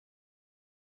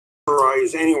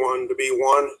authorize anyone to be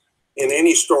one in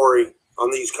any story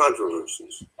on these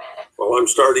controversies? Well, I'm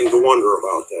starting to wonder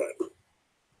about that.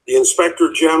 The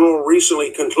Inspector General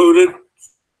recently concluded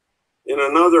in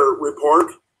another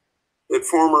report that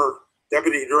former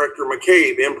Deputy Director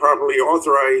McCabe improperly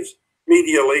authorized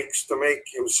media leaks to make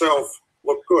himself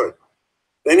look good.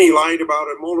 Then he lied about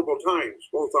it multiple times,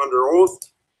 both under oath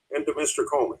and to Mr.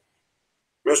 Comey.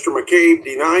 Mr. McCabe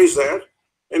denies that,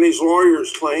 and his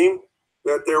lawyers claim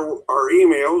that there are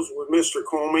emails with Mr.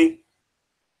 Comey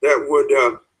that would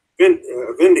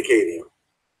vindicate him.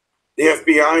 The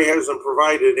FBI hasn't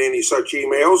provided any such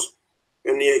emails,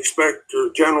 and the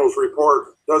Inspector General's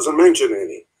report doesn't mention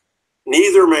any.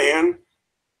 Neither man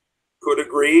could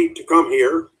agree to come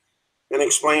here and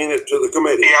explain it to the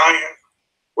committee.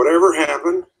 Whatever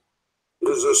happened, it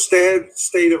is a sad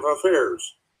state of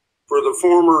affairs for the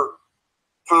former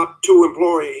top 2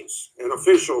 employees and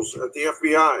officials at the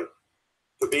FBI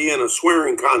to be in a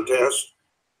swearing contest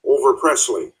over press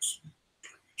leaks.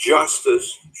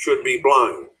 Justice should be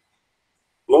blind.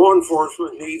 Law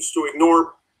enforcement needs to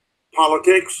ignore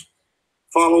politics,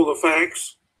 follow the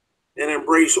facts, and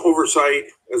embrace oversight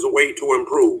as a way to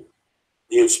improve.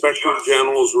 The Inspector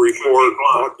General's report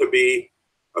ought to be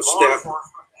a step,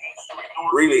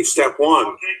 really step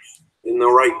one in the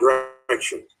right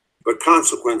direction, but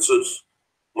consequences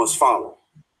must follow.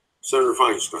 Senator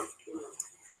Feinstein.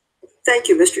 Thank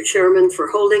you, Mr. Chairman, for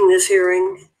holding this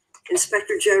hearing.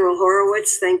 Inspector General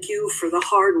Horowitz, thank you for the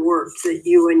hard work that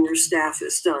you and your staff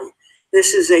has done.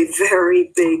 This is a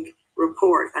very big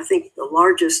report. I think the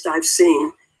largest I've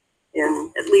seen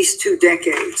in at least 2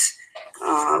 decades.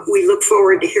 We look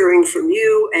forward to hearing from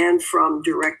you and from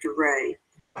Director Wray.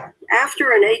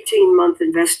 After an 18-month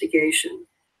investigation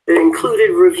that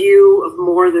included review of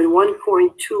more than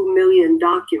 1.2 million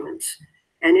documents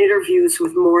and interviews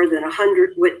with more than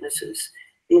 100 witnesses,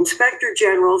 the Inspector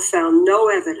General found no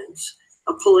evidence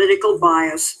of political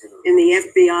bias in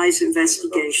the FBI's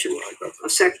investigation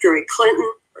of Secretary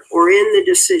Clinton or in the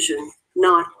decision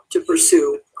not to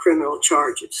pursue criminal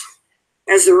charges.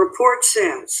 As the report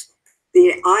says, the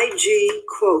IG,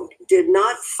 quote, did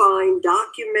not find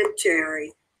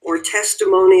documentary or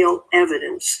testimonial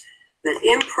evidence that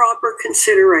improper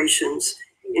considerations,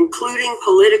 including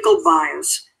political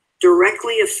bias,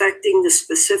 directly affecting the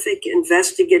specific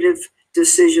investigative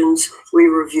decisions we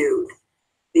reviewed.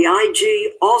 The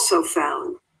IG also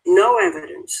found no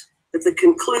evidence that the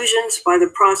conclusions by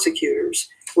the prosecutors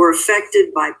were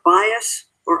affected by bias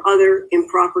or other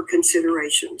improper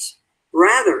considerations.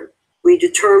 Rather, we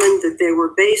determined that they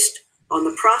were based on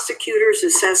the prosecutor's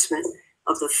assessment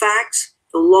of the facts,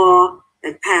 the law,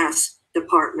 and past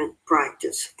department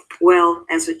practice, well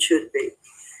as it should be.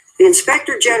 The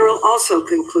Inspector General also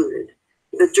concluded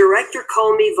that Director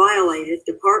Comey violated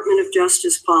Department of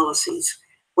Justice policies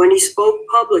when he spoke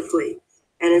publicly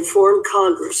and informed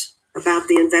Congress about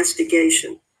the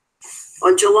investigation.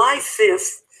 On July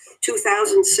 5th,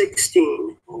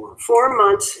 2016, 4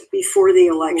 months before the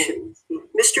election,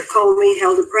 Mr. Comey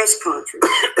held a press conference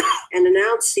and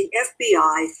announced the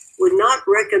FBI would not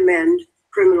recommend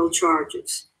criminal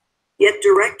charges. Yet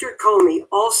Director Comey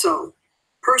also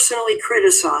personally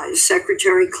criticized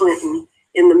Secretary Clinton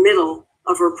in the middle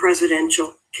of her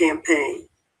presidential campaign.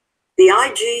 The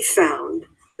IG found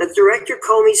that Director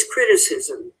Comey's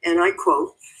criticism, and I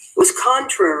quote, was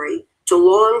contrary to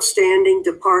long-standing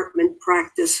department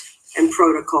practice and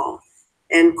protocol,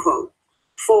 end quote,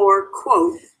 for,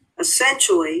 quote,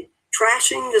 essentially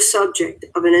trashing the subject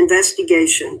of an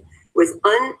investigation with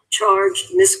uncharged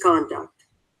misconduct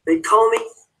that Comey,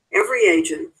 every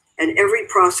agent, and every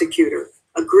prosecutor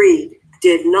agreed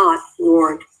did not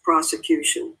warrant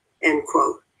prosecution, end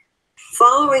quote.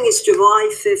 Following his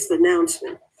July 5th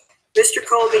announcement, Mr.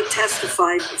 Comey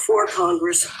testified before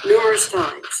Congress numerous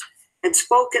times and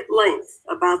spoke at length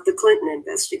about the Clinton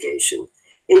investigation,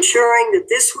 ensuring that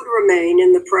this would remain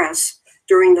in the press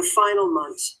during the final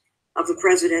months of the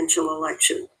presidential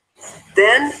election.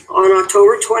 Then, on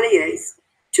October 28th,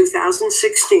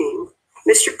 2016,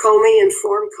 Mr. Comey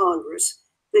informed Congress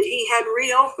that he had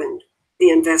reopened the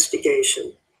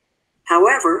investigation.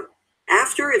 However,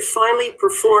 after it finally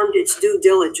performed its due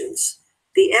diligence,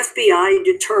 the FBI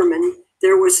determined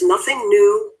there was nothing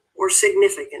new or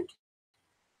significant.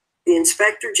 The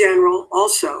Inspector General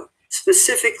also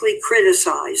specifically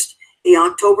criticized the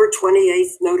October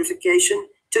 28th notification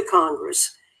to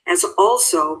Congress as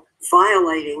also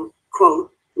violating,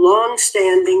 quote,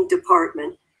 long-standing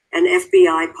department and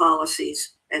FBI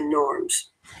policies and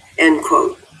norms, end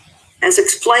quote. As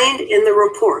explained in the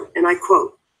report, and I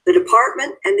quote, the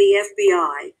department and the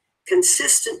FBI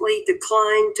consistently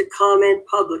declined to comment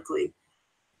publicly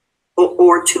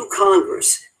or to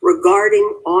Congress regarding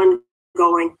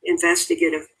ongoing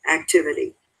investigative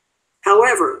activity.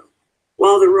 However,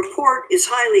 while the report is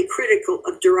highly critical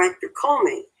of Director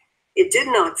Comey, it did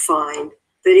not find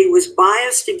that he was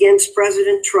biased against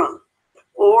President Trump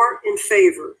or in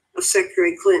favor of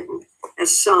Secretary Clinton,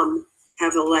 as some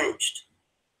have alleged.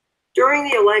 During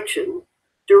the election,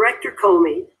 Director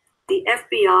Comey, the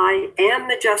FBI, and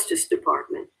the Justice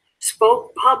Department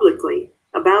spoke publicly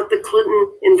about the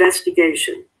Clinton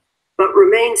investigation, but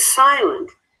remained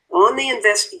silent on the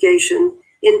investigation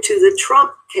into the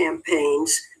Trump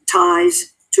campaign's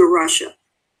ties to Russia.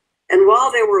 And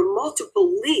while there were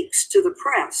multiple leaks to the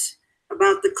press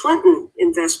about the Clinton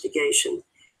investigation,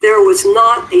 there was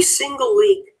not a single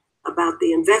leak about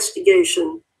the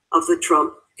investigation of the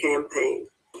Trump campaign.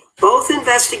 Both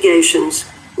investigations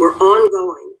were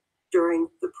ongoing during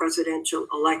the presidential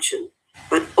election,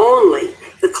 but only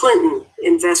the Clinton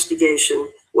investigation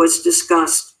was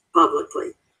discussed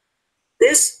publicly.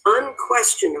 This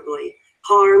unquestionably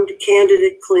harmed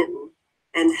candidate Clinton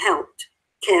and helped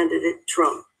candidate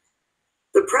Trump.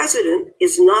 The president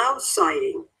is now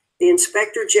citing the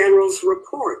Inspector General's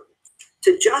report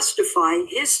to justify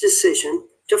his decision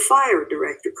to fire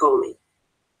Director Comey.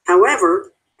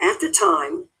 However, at the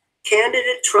time,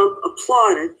 candidate Trump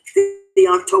applauded the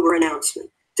October announcement,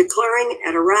 declaring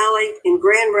at a rally in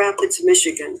Grand Rapids,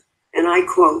 Michigan, and I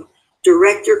quote,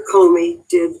 "Director Comey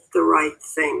did the right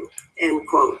thing," end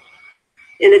quote.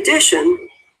 In addition,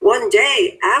 one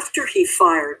day after he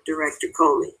fired Director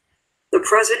Comey, the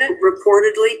president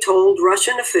reportedly told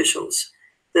Russian officials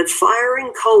that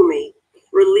firing Comey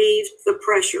relieved the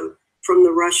pressure from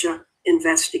the Russia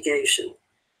investigation.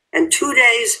 And 2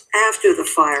 days after the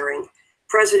firing,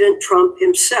 President Trump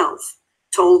himself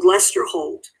told Lester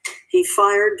Holt he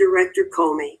fired Director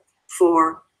Comey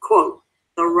for, quote,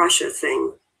 "the Russia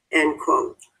thing," end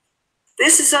quote.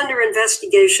 This is under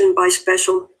investigation by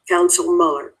Special Counsel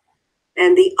Mueller,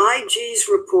 and the IG's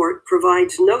report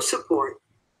provides no support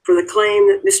for the claim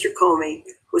that Mr. Comey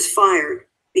was fired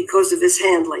because of his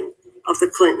handling of the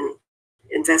Clinton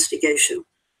investigation.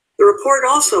 The report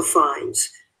also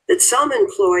finds that some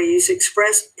employees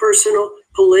expressed personal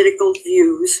political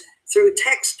views through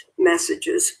text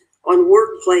messages on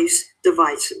workplace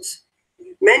devices.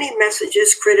 Many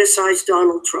messages criticized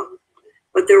Donald Trump,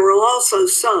 but there were also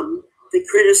some that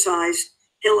criticized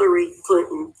Hillary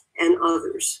Clinton and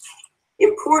others.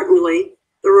 Importantly,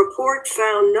 the report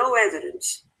found no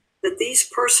evidence that these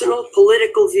personal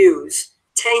political views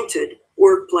tainted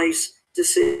workplace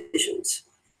decisions.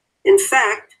 In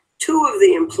fact, two of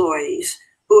the employees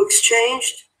who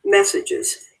exchanged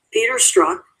messages, Peter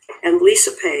Strzok and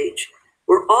Lisa Page,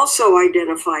 were also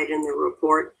identified in the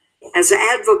report as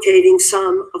advocating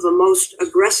some of the most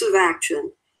aggressive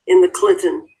action in the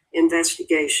Clinton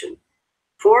investigation.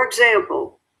 For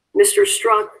example, Mr.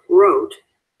 Strzok wrote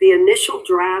the initial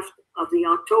draft of the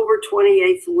October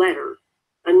 28th letter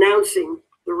announcing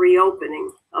the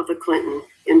reopening of the Clinton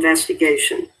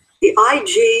investigation. The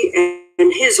IG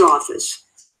and his office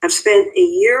have spent a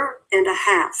year and a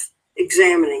half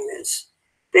examining this.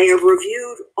 They have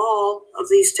reviewed all of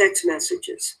these text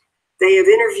messages. They have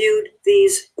interviewed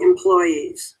these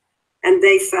employees, and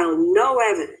they found no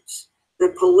evidence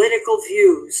that political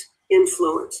views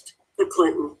influenced the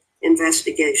Clinton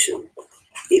investigation.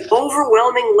 The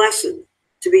overwhelming lesson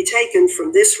to be taken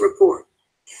from this report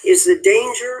is the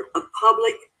danger of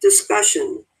public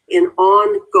discussion in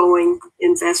ongoing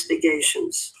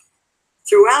investigations.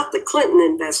 Throughout the Clinton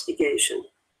investigation,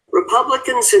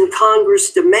 Republicans in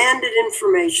Congress demanded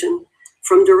information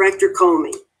from Director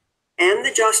Comey and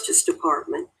the Justice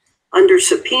Department under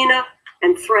subpoena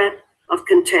and threat of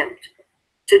contempt.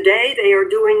 Today, they are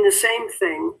doing the same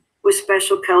thing with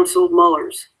Special Counsel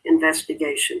Mueller's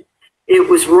investigation. It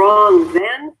was wrong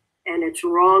then, and it's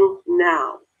wrong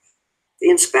now. The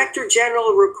Inspector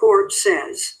General report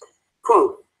says,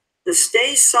 quote, "The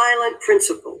stay silent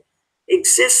principle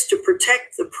exists to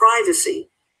protect the privacy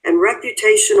and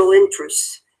reputational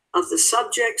interests of the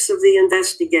subjects of the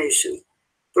investigation,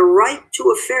 the right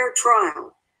to a fair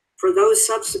trial for those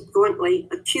subsequently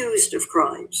accused of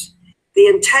crimes, the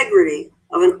integrity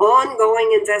of an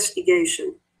ongoing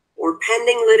investigation or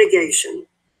pending litigation,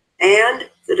 and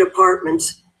the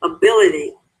department's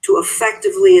ability to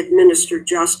effectively administer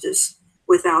justice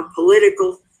without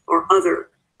political or other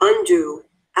undue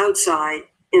outside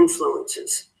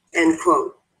influences," end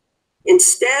quote.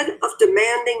 Instead of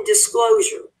demanding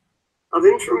disclosure of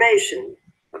information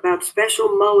about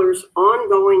Special Mueller's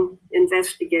ongoing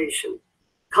investigation,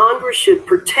 Congress should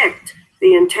protect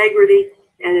the integrity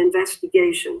and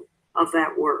investigation of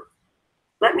that work.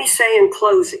 Let me say in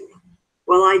closing,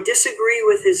 While I disagree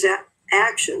with his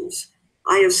actions,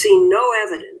 I have seen no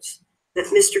evidence that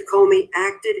Mr. Comey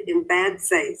acted in bad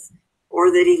faith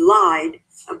or that he lied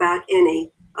about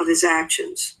any of his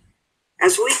actions.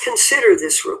 As we consider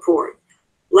this report,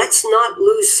 let's not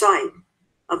lose sight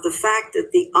of the fact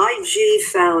that the IG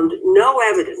found no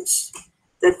evidence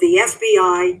that the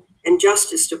FBI and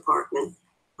Justice Department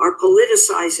are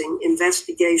politicizing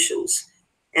investigations,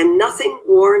 and nothing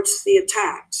warrants the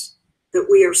attacks that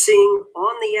we are seeing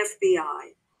on the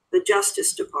FBI, the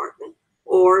Justice Department,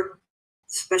 or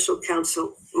Special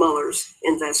Counsel Mueller's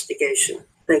investigation.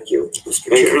 Thank you, Mr.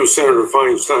 Chair. Thank you, Senator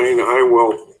Feinstein. I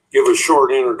will give a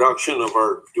short introduction of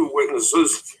our two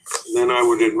witnesses, and then I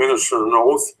would administer an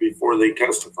oath before they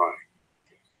testify.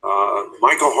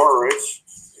 Michael Horowitz,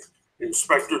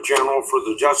 Inspector General for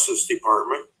the Justice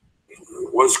Department,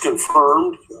 was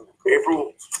confirmed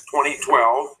April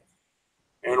 2012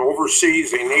 and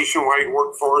oversees a nationwide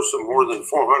workforce of more than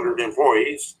 400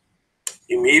 employees.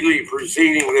 Immediately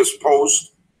preceding this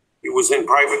post, he was in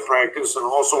private practice and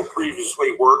also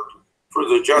previously worked for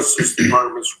the Justice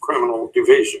Department's Criminal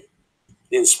Division.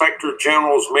 The Inspector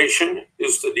General's mission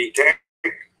is to detect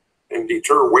and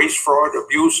deter waste, fraud,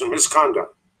 abuse, and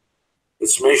misconduct.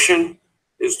 Its mission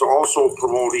is to also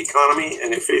promote economy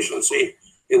and efficiency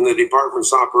in the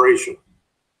department's operation.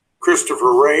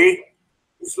 Christopher Wray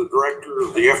is the director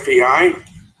of the FBI,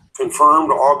 confirmed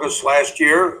August last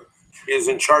year. He is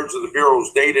in charge of the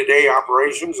Bureau's day-to-day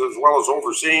operations, as well as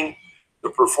overseeing the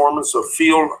performance of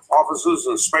field offices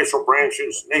and special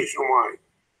branches nationwide.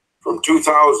 From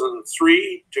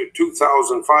 2003 to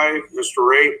 2005, Mr.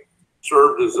 Wray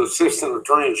served as Assistant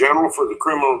Attorney General for the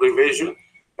Criminal Division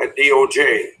at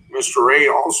DOJ. Mr. Wray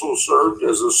also served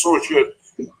as Associate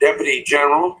Deputy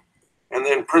General and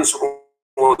then Principal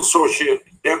Associate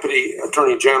Deputy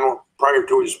Attorney General prior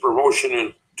to his promotion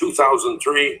in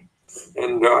 2003.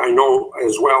 And I know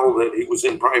as well that he was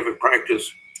in private practice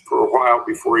for a while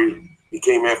before he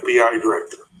became FBI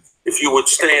Director. If you would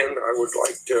stand, I would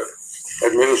like to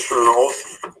administer an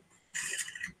oath.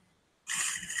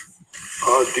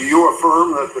 Do you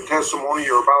affirm that the testimony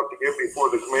you're about to give before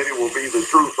the committee will be the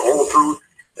truth, the whole truth,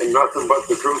 and nothing but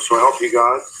the truth, so help you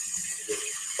God?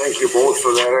 Thank you both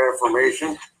for that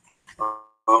affirmation.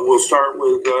 We'll start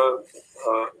with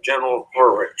General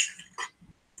Horowitz.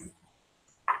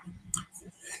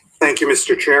 Thank you,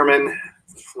 Mr. Chairman,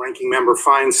 Ranking Member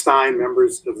Feinstein,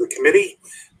 members of the committee.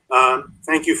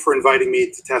 Thank you for inviting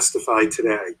me to testify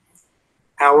today.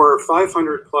 Our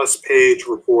 500-plus page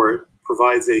report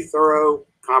provides a thorough,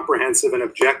 comprehensive, and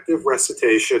objective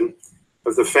recitation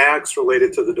of the facts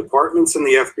related to the department's and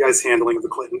the FBI's handling of the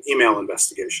Clinton email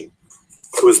investigation.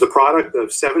 It was the product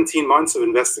of 17 months of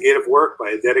investigative work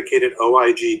by a dedicated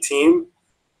OIG team.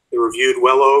 They reviewed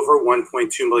well over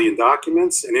 1.2 million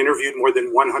documents and interviewed more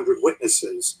than 100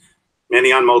 witnesses,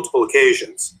 many on multiple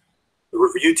occasions. The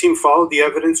review team followed the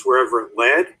evidence wherever it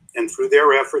led, and through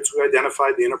their efforts, we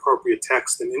identified the inappropriate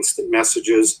text and instant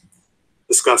messages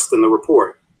discussed in the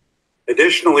report.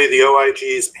 Additionally, the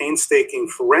OIG's painstaking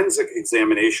forensic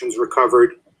examinations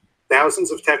recovered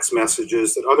thousands of text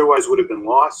messages that otherwise would have been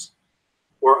lost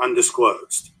or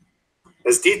undisclosed.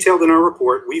 As detailed in our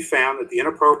report, we found that the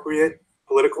inappropriate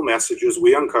political messages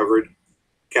we uncovered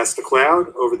cast a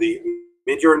cloud over the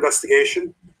mid-year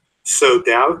investigation, sowed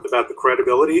doubt about the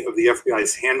credibility of the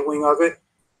FBI's handling of it,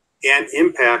 and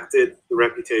impacted the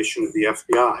reputation of the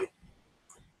FBI.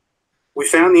 We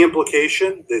found the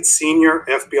implication that senior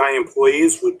FBI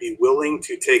employees would be willing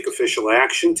to take official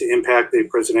action to impact a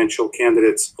presidential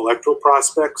candidate's electoral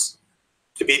prospects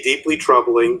to be deeply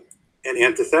troubling and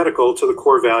antithetical to the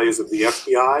core values of the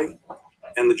FBI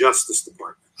and the Justice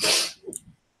Department.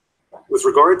 With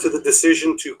regard to the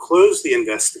decision to close the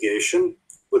investigation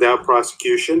without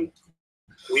prosecution,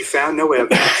 we found no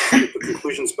evidence that the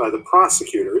conclusions by the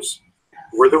prosecutors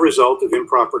were the result of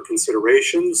improper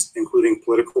considerations, including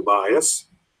political bias,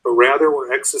 but rather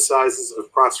were exercises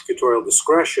of prosecutorial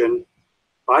discretion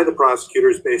by the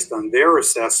prosecutors based on their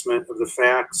assessment of the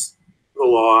facts, the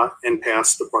law, and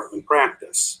past department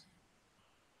practice.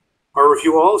 Our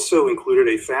review also included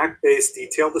a fact-based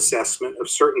detailed assessment of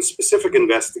certain specific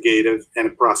investigative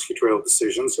and prosecutorial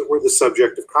decisions that were the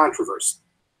subject of controversy.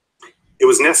 It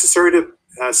was necessary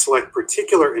to select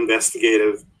particular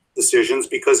investigative decisions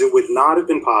because it would not have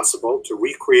been possible to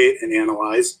recreate and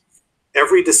analyze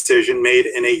every decision made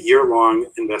in a year-long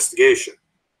investigation.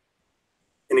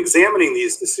 In examining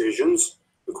these decisions,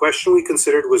 the question we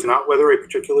considered was not whether a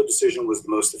particular decision was the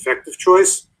most effective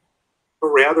choice, but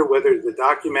rather whether the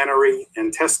documentary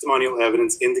and testimonial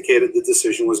evidence indicated the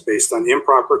decision was based on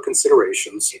improper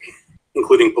considerations,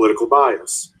 including political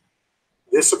bias.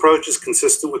 This approach is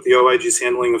consistent with the OIG's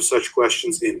handling of such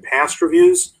questions in past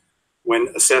reviews when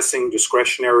assessing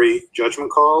discretionary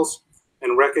judgment calls,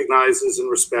 and recognizes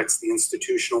and respects the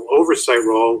institutional oversight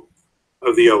role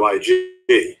of the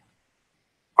OIG.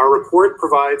 Our report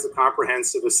provides a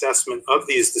comprehensive assessment of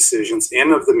these decisions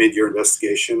and of the mid-year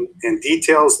investigation and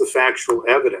details the factual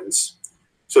evidence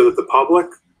so that the public,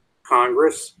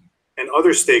 Congress, and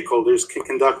other stakeholders can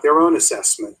conduct their own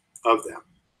assessment of them.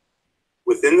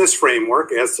 Within this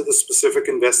framework, as to the specific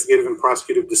investigative and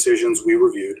prosecutive decisions we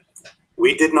reviewed,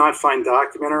 we did not find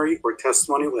documentary or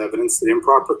testimonial evidence that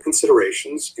improper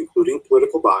considerations, including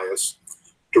political bias,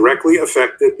 directly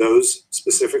affected those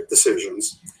specific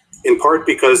decisions, in part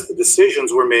because the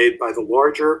decisions were made by the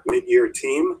larger mid-year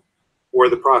team or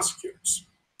the prosecutors.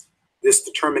 This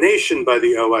determination by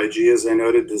the OIG, as I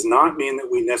noted, does not mean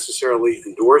that we necessarily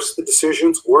endorse the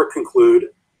decisions or conclude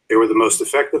they were the most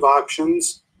effective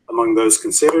options among those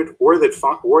considered, or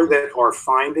that our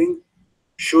finding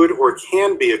should or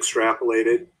can be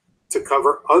extrapolated to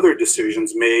cover other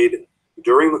decisions made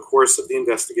during the course of the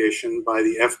investigation by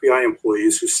the FBI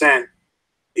employees who sent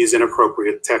these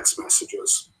inappropriate text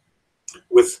messages.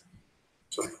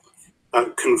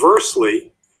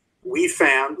 Conversely, we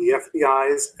found the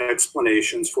FBI's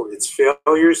explanations for its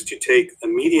failures to take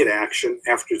immediate action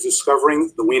after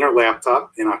discovering the Wiener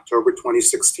laptop in October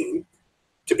 2016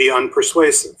 to be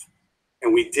unpersuasive,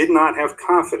 and we did not have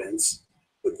confidence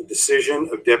that the decision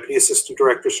of Deputy Assistant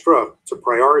Director Stroh to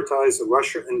prioritize the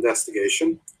Russia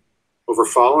investigation over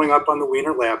following up on the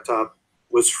Wiener laptop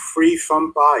was free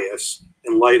from bias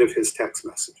in light of his text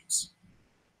messages.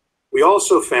 We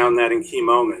also found that in key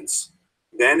moments,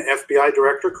 then FBI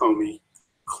Director Comey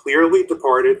clearly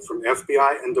departed from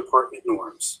FBI and department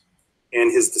norms,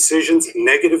 and his decisions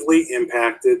negatively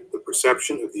impacted the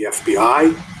perception of the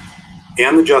FBI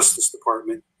and the Justice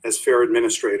Department as fair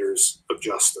administrators of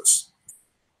justice.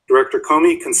 Director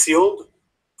Comey concealed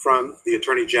from the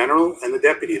Attorney General and the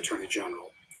Deputy Attorney General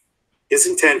his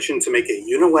intention to make a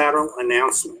unilateral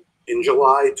announcement in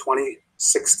July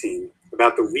 2016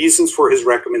 about the reasons for his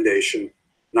recommendation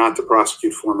not to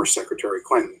prosecute former Secretary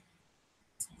Clinton.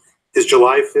 His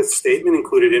July 5th statement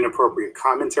included inappropriate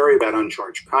commentary about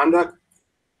uncharged conduct,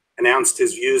 announced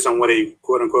his views on what a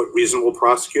quote-unquote reasonable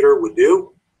prosecutor would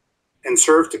do, and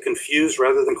served to confuse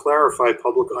rather than clarify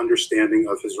public understanding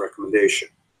of his recommendation.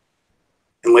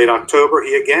 In late October,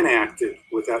 he again acted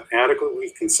without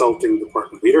adequately consulting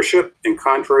department leadership and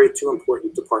contrary to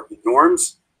important department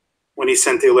norms when he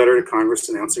sent a letter to Congress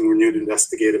announcing renewed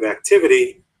investigative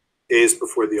activity days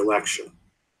before the election.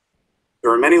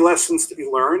 There are many lessons to be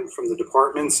learned from the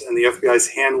department's and the FBI's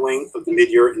handling of the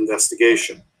mid-year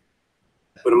investigation.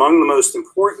 But among the most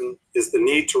important is the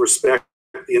need to respect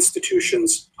the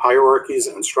institution's hierarchies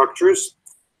and structures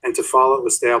and to follow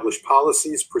established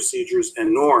policies, procedures,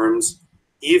 and norms,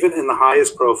 even in the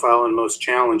highest profile and most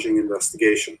challenging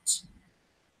investigations.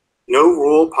 No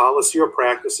rule, policy, or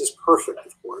practice is perfect,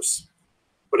 of course,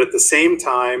 but at the same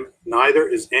time, neither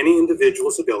is any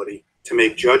individual's ability to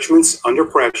make judgments under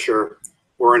pressure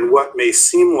or in what may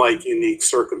seem like unique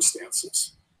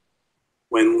circumstances.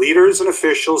 When leaders and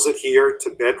officials adhere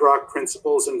to bedrock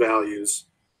principles and values,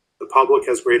 the public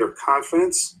has greater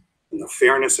confidence in the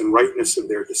fairness and rightness of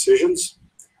their decisions,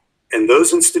 and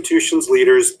those institutions'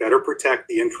 leaders better protect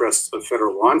the interests of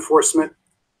federal law enforcement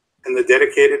and the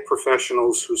dedicated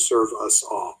professionals who serve us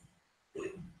all.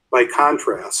 By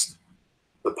contrast,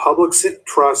 the public's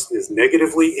trust is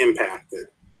negatively impacted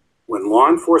when law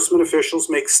enforcement officials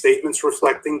make statements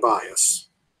reflecting bias,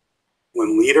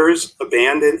 when leaders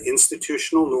abandon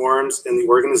institutional norms and the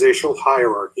organizational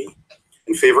hierarchy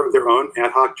in favor of their own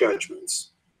ad hoc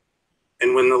judgments,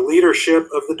 and when the leadership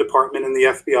of the department and the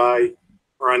FBI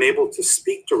are unable to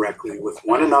speak directly with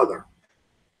one another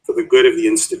for the good of the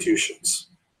institutions.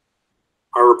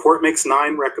 Our report makes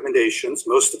 9 recommendations,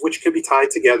 most of which can be tied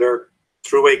together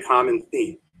through a common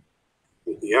theme.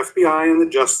 That the FBI and the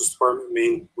Justice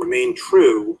Department remain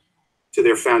true to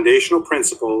their foundational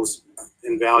principles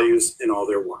and values in all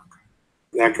their work.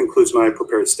 That concludes my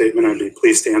prepared statement. I'd be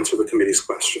pleased to answer the committee's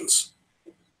questions.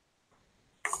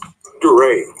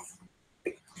 Ray.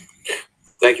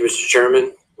 Thank you, Mr.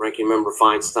 Chairman, Ranking Member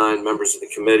Feinstein, members of the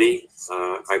committee.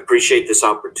 I appreciate this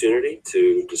opportunity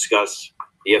to discuss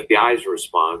the FBI's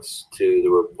response to the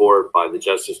report by the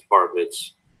Justice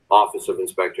Department's Office of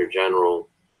Inspector General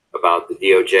about the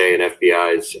DOJ and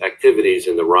FBI's activities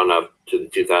in the run-up to the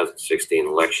 2016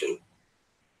 election.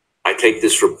 I take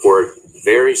this report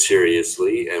very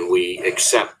seriously, and we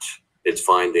accept its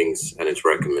findings and its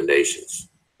recommendations.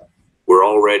 We're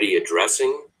already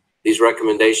addressing these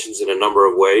recommendations in a number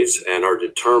of ways and are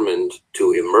determined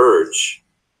to emerge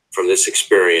from this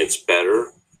experience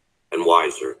better and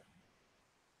wiser.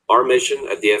 Our mission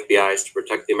at the FBI is to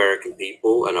protect the American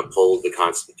people and uphold the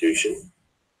Constitution.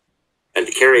 And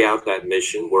to carry out that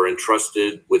mission, we're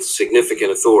entrusted with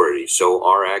significant authority, so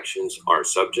our actions are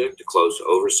subject to close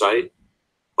oversight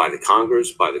by the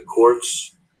Congress, by the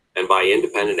courts, and by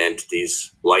independent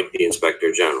entities like the Inspector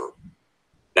General.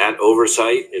 That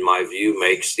oversight, in my view,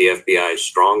 makes the FBI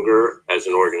stronger as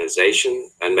an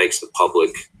organization and makes the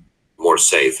public more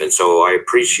safe. And so I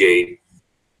appreciate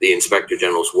the Inspector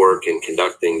General's work in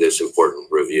conducting this important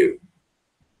review.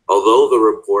 Although the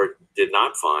report did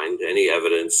not find any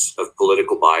evidence of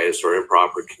political bias or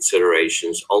improper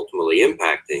considerations ultimately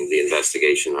impacting the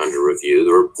investigation under review,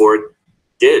 the report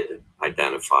did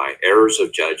identify errors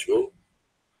of judgment,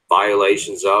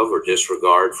 violations of or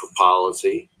disregard for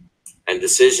policy, and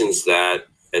decisions that,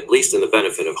 at least in the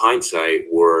benefit of hindsight,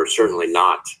 were certainly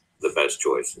not the best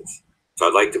choices. So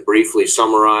I'd like to briefly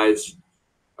summarize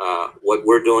what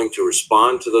we're doing to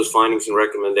respond to those findings and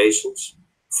recommendations.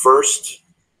 First,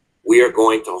 we are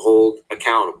going to hold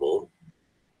accountable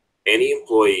any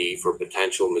employee for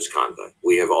potential misconduct.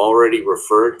 We have already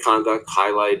referred conduct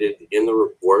highlighted in the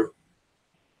report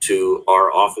to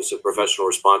our Office of Professional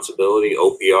Responsibility,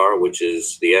 OPR, which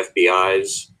is the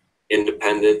FBI's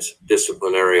independent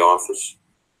disciplinary office.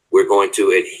 We're going to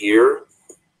adhere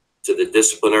to the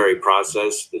disciplinary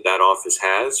process that that office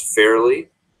has fairly,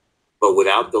 but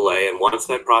without delay. And once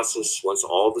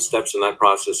all the steps in that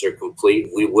process are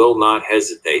complete, we will not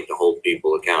hesitate to hold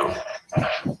people accountable.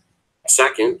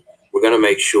 Second, we're going to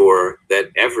make sure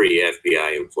that every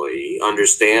FBI employee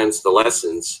understands the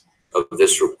lessons of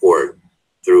this report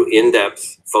through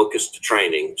in-depth focused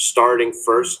training, starting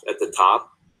first at the top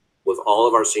with all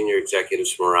of our senior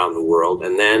executives from around the world,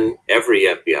 and then every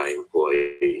FBI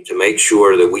employee, to make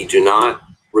sure that we do not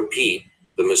repeat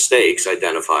the mistakes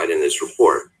identified in this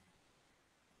report.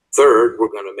 Third,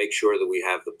 we're going to make sure that we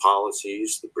have the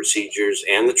policies, the procedures,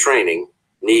 and the training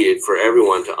needed for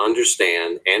everyone to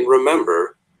understand and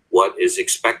remember what is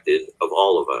expected of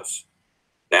all of us.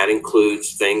 That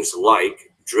includes things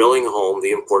like drilling home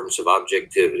the importance of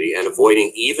objectivity and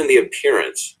avoiding even the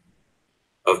appearance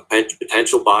of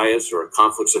potential bias or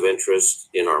conflicts of interest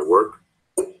in our work,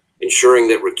 ensuring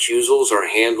that recusals are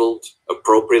handled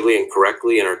appropriately and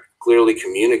correctly and are clearly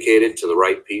communicated to the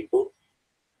right people,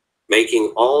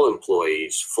 making all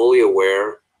employees fully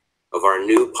aware of our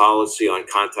new policy on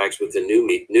contacts with the new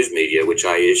news media, which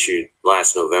I issued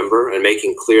last November, and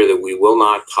making clear that we will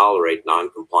not tolerate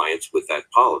non-compliance with that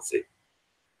policy.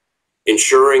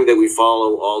 Ensuring that we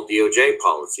follow all DOJ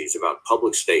policies about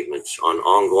public statements on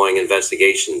ongoing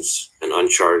investigations and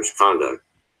uncharged conduct,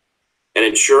 and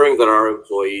ensuring that our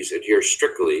employees adhere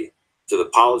strictly to the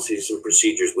policies and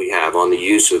procedures we have on the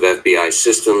use of FBI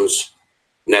systems,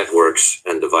 networks,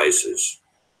 and devices.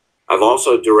 I've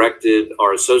also directed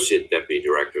our Associate Deputy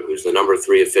Director, who's the number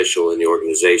 3 official in the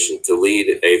organization, to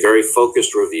lead a very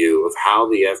focused review of how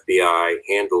the FBI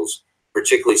handles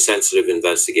particularly sensitive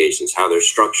investigations, how they're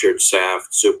structured,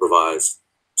 staffed, supervised,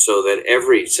 so that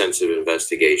every sensitive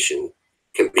investigation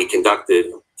can be conducted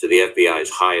to the FBI's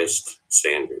highest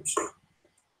standards.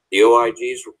 The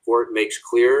OIG's report makes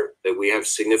clear that we have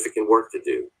significant work to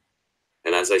do.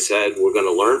 And as I said, we're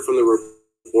going to learn from the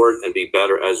report and be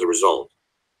better as a result.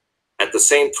 At the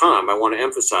same time, I want to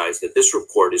emphasize that this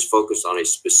report is focused on a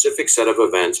specific set of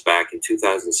events back in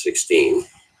 2016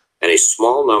 and a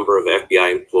small number of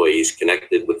FBI employees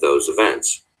connected with those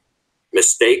events.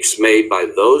 Mistakes made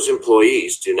by those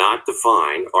employees do not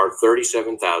define our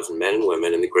 37,000 men and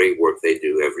women and the great work they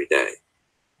do every day.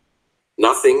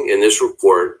 Nothing in this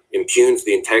report impugns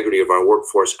the integrity of our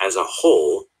workforce as a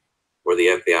whole or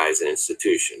the FBI as an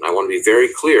institution. I want to be very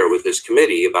clear with this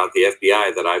committee about the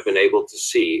FBI that I've been able to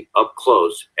see up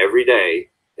close every day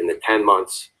in the 10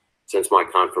 months since my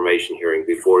confirmation hearing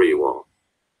before you all.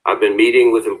 I've been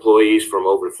meeting with employees from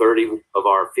over 30 of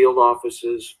our field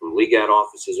offices, from LEGAT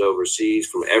offices overseas,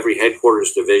 from every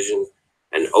headquarters division,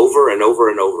 and over and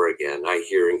over and over again, I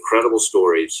hear incredible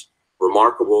stories,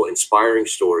 remarkable, inspiring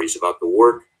stories about the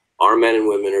work our men and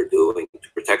women are doing to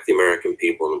protect the American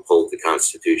people and uphold the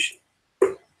Constitution.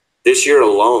 This year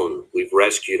alone, we've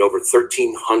rescued over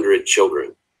 1,300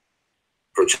 children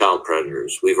from child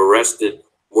predators. We've arrested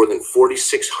more than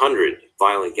 4,600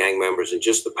 violent gang members in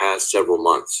just the past several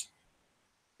months.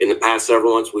 In the past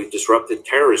several months, we've disrupted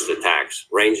terrorist attacks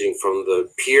ranging from the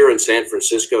pier in San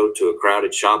Francisco to a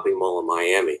crowded shopping mall in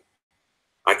Miami.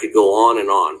 I could go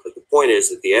on, but the point is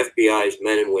that the FBI's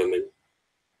men and women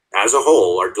as a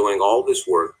whole are doing all this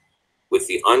work with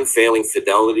the unfailing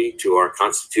fidelity to our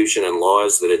Constitution and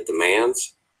laws that it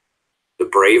demands, the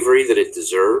bravery that it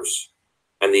deserves,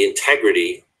 and the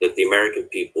integrity that the American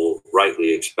people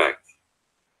rightly expect.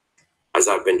 As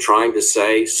I've been trying to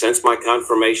say since my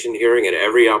confirmation hearing, at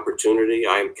every opportunity,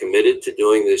 I am committed to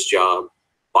doing this job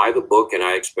by the book, and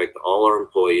I expect all our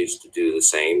employees to do the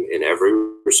same in every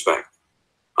respect.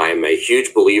 I am a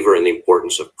huge believer in the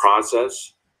importance of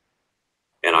process,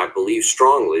 and I believe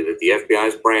strongly that the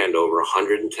FBI's brand over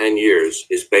 110 years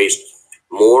is based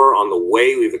more on the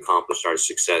way we've accomplished our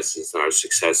successes than our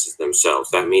successes themselves.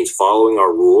 That means following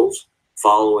our rules,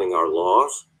 following our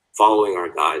laws, following our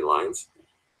guidelines.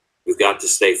 We've got to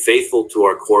stay faithful to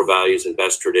our core values and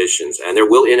best traditions, and there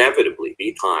will inevitably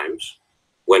be times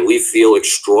when we feel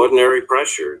extraordinary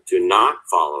pressure to not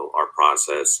follow our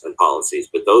process and policies,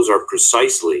 but those are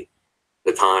precisely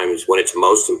the times when it's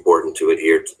most important to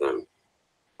adhere to them.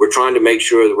 We're trying to make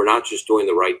sure that we're not just doing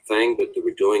the right thing, but that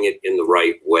we're doing it in the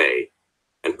right way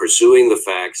and pursuing the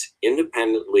facts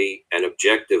independently and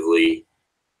objectively,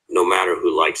 no matter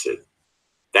who likes it.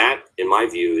 That, in my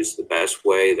view, is the best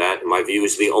way. That, in my view,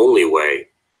 is the only way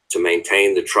to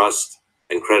maintain the trust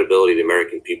and credibility of the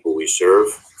American people we serve.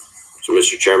 So,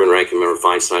 Mr. Chairman, Ranking Member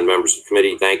Feinstein, members of the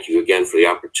committee, thank you again for the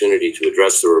opportunity to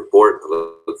address the report.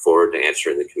 I look forward to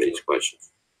answering the committee's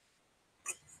questions.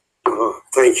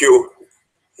 Thank you.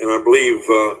 And I believe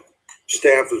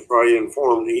staff has probably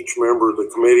informed each member of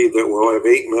the committee that we'll have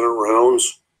 8-minute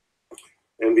rounds.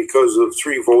 And because of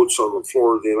 3 votes on the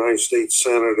floor of the United States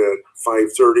Senate at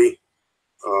 5:30,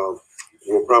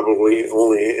 we'll probably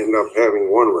only end up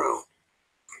having 1 round.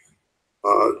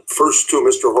 First to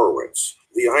Mr. Horowitz.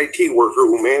 The IT worker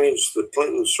who managed the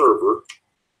Clinton server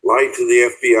lied to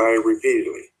the FBI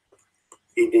repeatedly.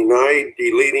 He denied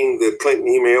deleting the Clinton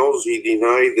emails. He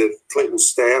denied that Clinton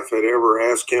staff had ever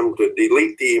asked him to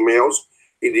delete the emails.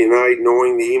 He denied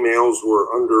knowing the emails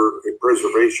were under a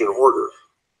preservation order.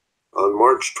 On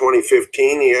March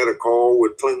 2015, he had a call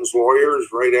with Clinton's lawyers.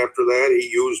 Right after that, he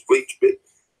used BleachBit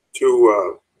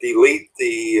to delete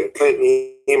the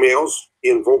Clinton emails.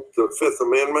 He invoked the 5th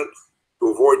Amendment to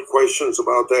avoid questions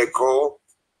about that call.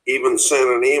 He even sent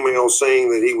an email saying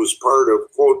that he was part of,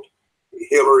 quote,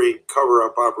 Hillary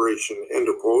cover-up operation, end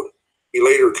of quote. He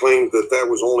later claimed that that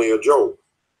was only a joke.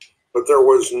 But there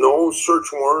was no search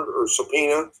warrant or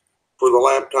subpoena for the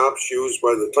laptops used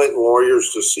by the Clinton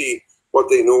lawyers to see what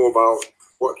they knew about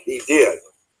what he did.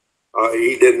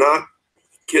 He did not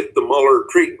get the Mueller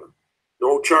treatment.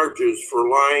 No charges for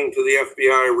lying to the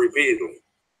FBI repeatedly.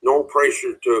 No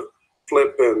pressure to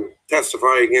flip and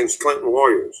testify against Clinton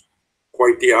lawyers.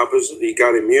 Quite the opposite. He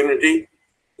got immunity.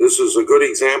 This is a good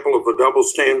example of a double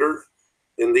standard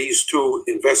in these 2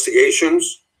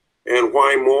 investigations, and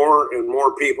why more and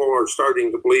more people are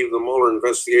starting to believe the Mueller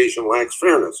investigation lacks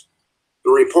fairness.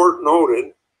 The report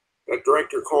noted that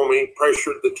Director Comey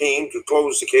pressured the team to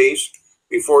close the case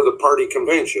before the party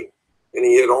convention, and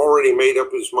he had already made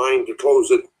up his mind to close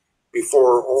it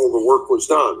before all the work was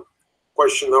done.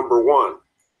 Question number 1,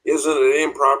 isn't it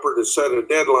improper to set a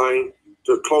deadline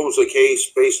to close a case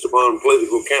based upon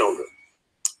political calendar?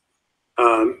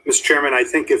 Mr. Chairman, I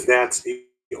think if that's the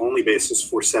only basis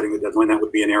for setting the deadline, that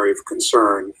would be an area of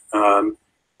concern. And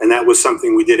that was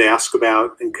something we did ask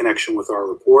about in connection with our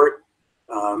report.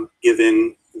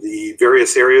 Given the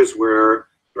various areas where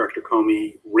Director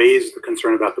Comey raised the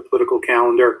concern about the political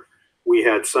calendar, we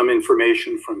had some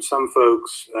information from some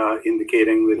folks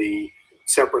indicating that he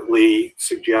separately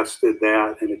suggested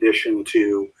that in addition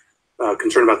to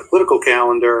concern about the political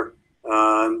calendar,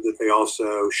 that they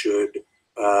also should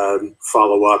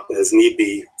follow up as need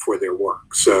be for their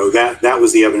work. So that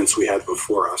was the evidence we had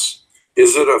before us.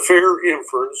 Is it a fair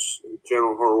inference,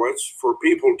 General Horowitz, for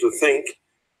people to think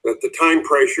that the time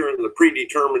pressure and the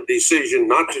predetermined decision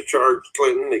not to charge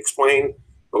Clinton explain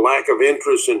the lack of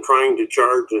interest in trying to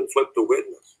charge and flip the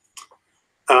witness?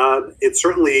 It's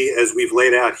certainly, as we've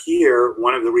laid out here,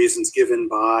 one of the reasons given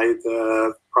by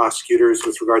the prosecutors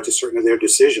with regard to certain of their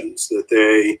decisions, that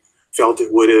they felt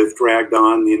it would have dragged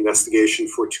on the investigation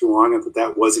for too long, and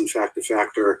that was in fact a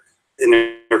factor in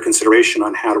their consideration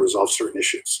on how to resolve certain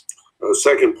issues. A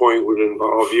second point would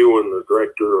involve you and the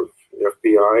director of the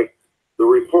FBI. The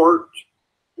report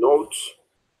notes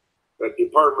that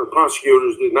department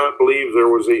prosecutors did not believe there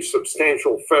was a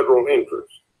substantial federal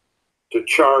interest to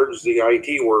charge the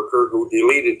IT worker who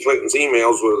deleted Clinton's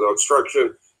emails with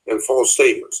obstruction and false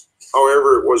statements.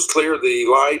 However, it was clear that he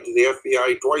lied to the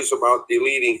FBI twice about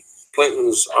deleting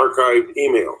Clinton's archived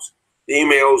emails. The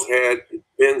emails had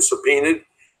been subpoenaed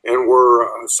and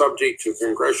were subject to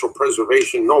congressional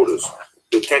preservation notice.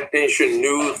 The technician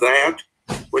knew that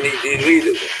when he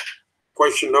deleted them.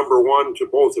 Question number 1 to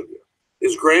both of you.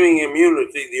 Is granting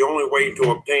immunity the only way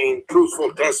to obtain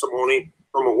truthful testimony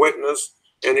from a witness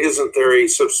And isn't there a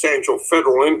substantial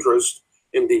federal interest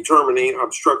in determining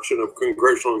obstruction of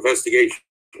congressional investigations?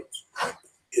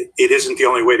 It isn't the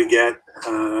only way to get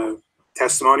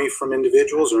testimony from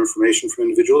individuals or information from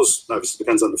individuals. Obviously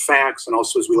depends on the facts, and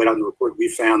also as we laid out in the report, we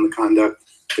found the conduct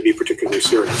to be particularly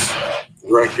serious.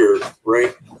 Director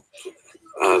Ray?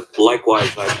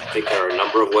 Likewise, I think there are a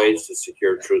number of ways to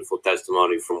secure truthful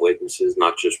testimony from witnesses,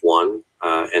 not just one.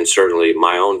 And certainly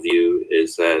my own view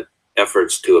is that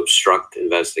efforts to obstruct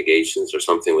investigations are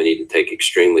something we need to take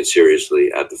extremely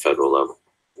seriously at the federal level.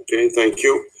 Okay, thank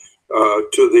you.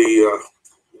 To the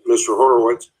Mr.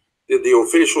 Horowitz, did the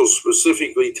officials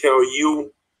specifically tell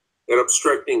you that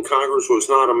obstructing Congress was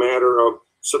not a matter of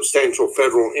substantial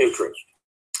federal interest?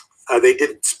 They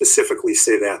did specifically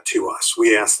say that to us.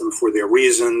 We asked them for their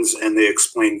reasons, and they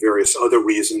explained various other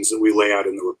reasons that we lay out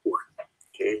in the report.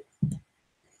 Okay.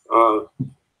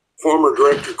 Former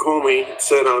Director Comey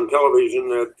said on television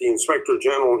that the Inspector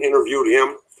General interviewed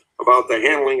him about the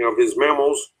handling of his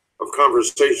memos of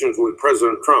conversations with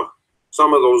President Trump.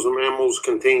 Some of those memos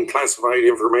contained classified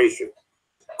information.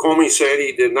 Comey said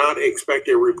he did not expect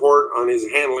a report on his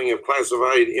handling of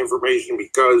classified information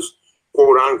because,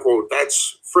 quote unquote,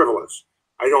 that's frivolous.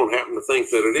 I don't happen to think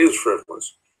that it is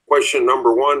frivolous. Question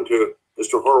number one to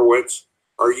Mr. Horowitz,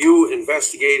 are you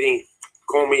investigating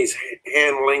Comey's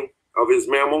handling of his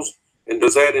memos? And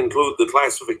does that include the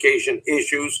classification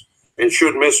issues? And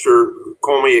should Mr.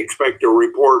 Comey expect a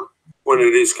report when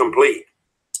it is complete?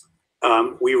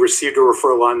 We received a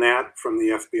referral on that from the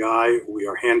FBI. We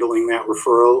are handling that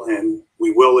referral, and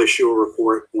we will issue a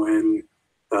report when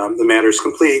the matter is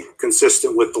complete,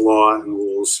 consistent with the law and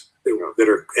rules that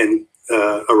are, and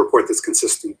a report that's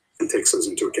consistent and takes those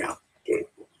into account. Okay.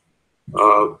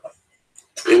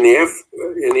 In the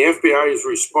FBI's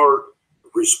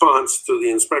response to the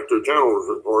Inspector General's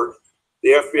report,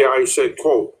 the FBI said,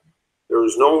 quote, there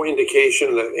is no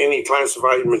indication that any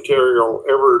classified material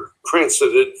ever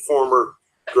transited former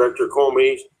Director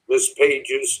Comey, Ms.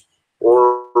 Page's,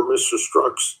 or Mr.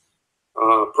 Strzok's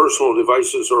personal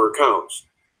devices or accounts.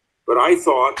 But I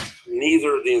thought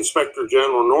neither the Inspector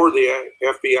General nor the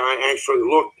FBI actually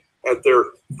looked at their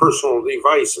personal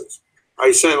devices.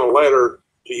 I sent a letter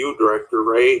to you, Director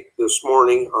Ray, this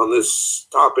morning on this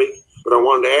topic, but I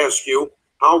wanted to ask you,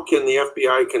 how can the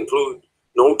FBI conclude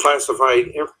no classified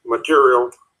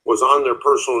material was on their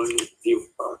personal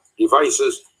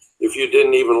devices if you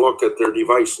didn't even look at their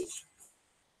devices?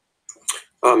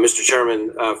 Mr.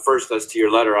 Chairman, first, as to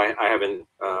your letter, I haven't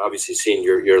obviously seen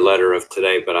your letter of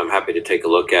today, but I'm happy to take a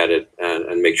look at it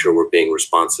and make sure we're being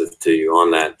responsive to you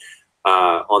on that.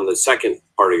 On the second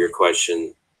part of your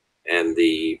question and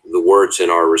the words in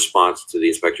our response to the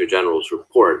Inspector General's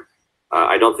report,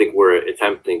 I don't think we're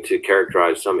attempting to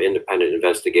characterize some independent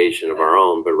investigation of our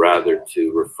own, but rather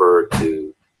to refer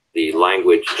to the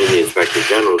language in the Inspector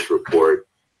General's report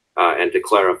and to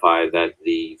clarify that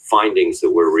the findings that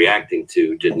we're reacting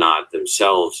to did not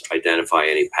themselves identify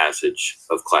any passage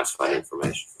of classified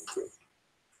information.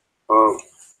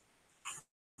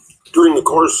 During the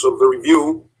course of the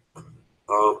review,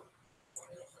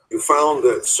 you found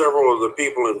that several of the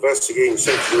people investigating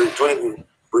Secretary Clinton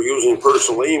for using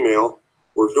personal email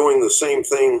were doing the same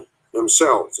thing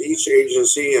themselves. Each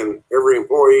agency and every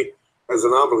employee has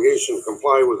an obligation to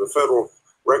comply with the Federal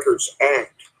Records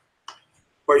Act.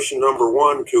 Question number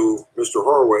one to Mr.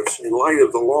 Horowitz, in light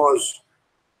of the law's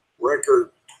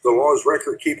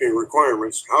record-keeping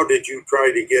requirements, how did you try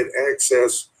to get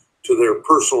access to their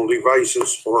personal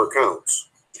devices or accounts?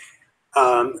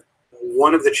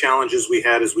 One of the challenges we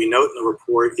had, as we note in the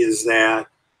report, is that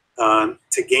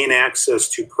to gain access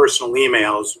to personal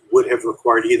emails would have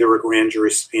required either a grand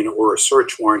jury subpoena or a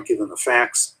search warrant, given the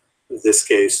facts of this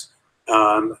case.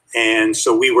 And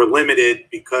so we were limited,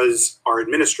 because our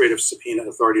administrative subpoena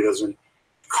authority doesn't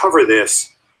cover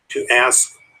this, to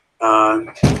ask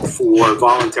for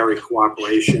voluntary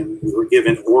cooperation. We were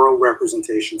given oral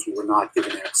representations. We were not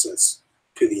given access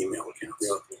to the email accounts.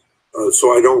 Yeah.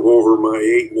 So I don't go over my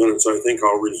 8 minutes. I think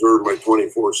I'll reserve my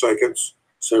 24 seconds.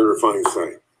 Senator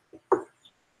Feinstein.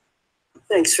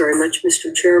 Thanks very much,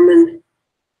 Mr. Chairman.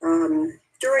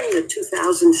 During the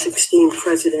 2016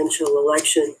 presidential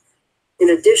election, in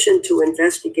addition to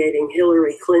investigating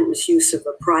Hillary Clinton's use of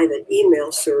a private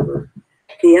email server,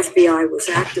 the FBI was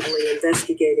actively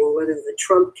investigating whether the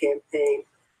Trump campaign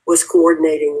was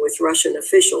coordinating with Russian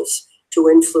officials to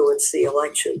influence the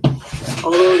election.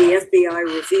 Although the FBI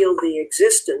revealed the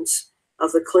existence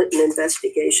of the Clinton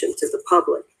investigation to the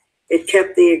public, it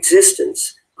kept the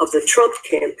existence of the Trump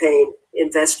campaign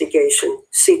investigation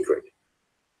secret.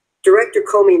 Director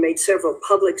Comey made several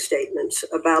public statements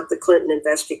about the Clinton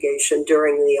investigation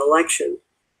during the election,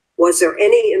 Was there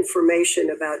any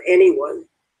information about anyone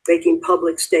making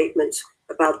public statements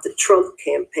about the Trump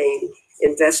campaign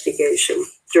investigation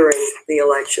during the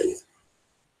election?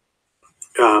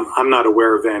 I'm not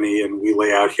aware of any, and we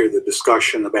lay out here the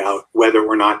discussion about whether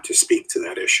or not to speak to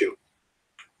that issue.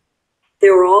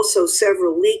 There were also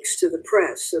several leaks to the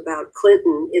press about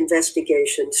Clinton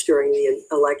investigations during the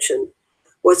election.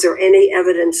 Was there any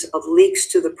evidence of leaks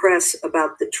to the press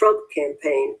about the Trump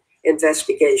campaign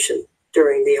investigation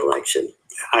during the election?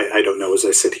 I don't know as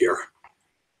I sit here.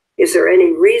 Is there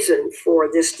any reason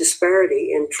for this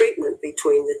disparity in treatment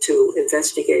between the two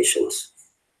investigations?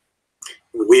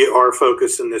 Our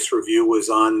focus in this review was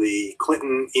on the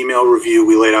Clinton email review.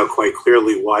 We laid out quite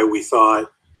clearly why we thought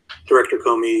Director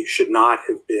Comey should not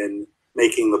have been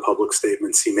making the public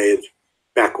statements he made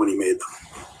back when he made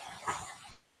them.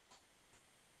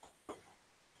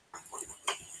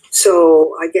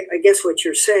 So I guess what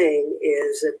you're saying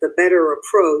is that the better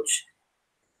approach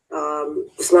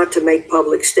is not to make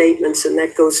public statements, and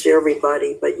that goes to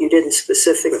everybody, but you didn't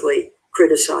specifically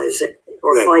criticize it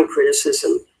or find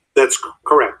criticism. That's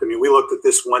correct. I mean, we looked at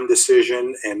this one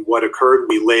decision and what occurred.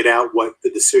 We laid out what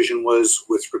the decision was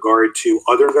with regard to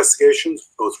other investigations,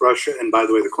 both Russia and, by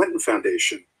the way, the Clinton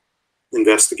Foundation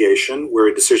investigation, where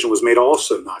a decision was made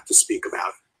also not to speak about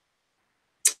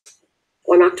it.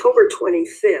 On October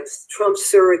 25th, Trump's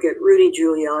surrogate Rudy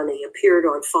Giuliani appeared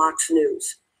on Fox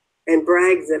News and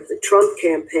bragged that the Trump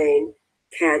campaign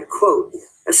had, quote,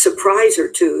 a surprise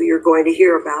or two you're going to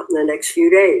hear about in the next few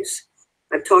days.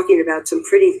 I'm talking about some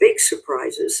pretty big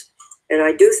surprises, and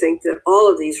I do think that all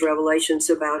of these revelations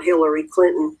about Hillary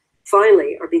Clinton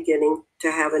finally are beginning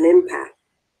to have an impact.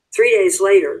 3 days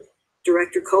later,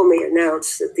 Director Comey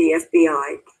announced that the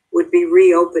FBI would be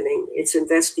reopening its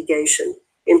investigation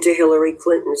into Hillary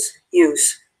Clinton's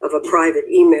use of a private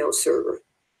email server.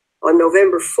 On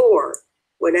November 4,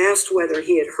 when asked whether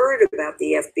he had heard about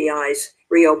the FBI's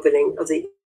reopening of the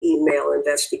email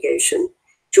investigation,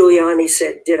 Giuliani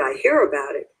said, "Did I hear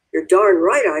about it? You're darn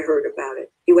right I heard about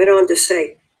it." He went on to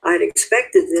say, "I'd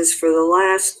expected this for the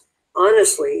last,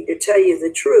 honestly, to tell you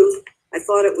the truth, I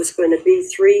thought it was going to be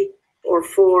 3 or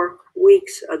 4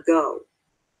 weeks ago."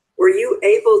 Were you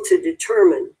able to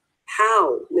determine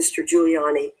how Mr.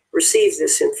 Giuliani received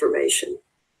this information?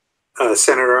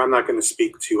 Senator, I'm not going to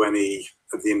speak to any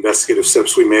of the investigative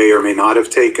steps we may or may not have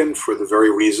taken for the very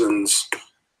reasons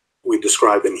we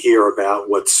describe in here about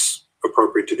what's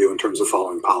appropriate to do in terms of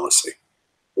following policy.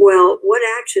 Well, what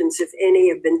actions, if any,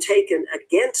 have been taken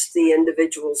against the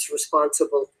individuals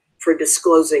responsible for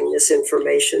disclosing this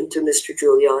information to Mr.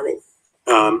 Giuliani?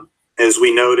 As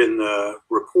we note in the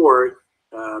report,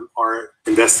 our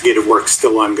investigative work's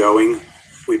still ongoing.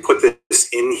 We put this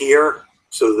in here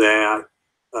so that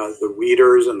the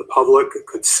readers and the public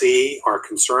could see our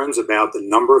concerns about the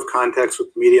number of contacts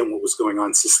with the media and what was going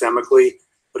on systemically,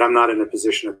 but I'm not in a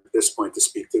position at this point to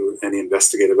speak to any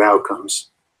investigative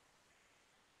outcomes.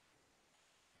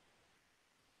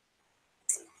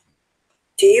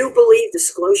 Do you believe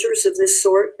disclosures of this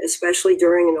sort, especially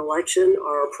during an election,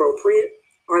 are appropriate?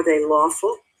 Are they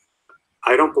lawful?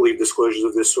 I don't believe disclosures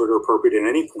of this sort are appropriate at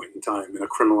any point in time in a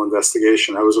criminal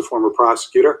investigation. I was a former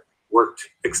prosecutor, worked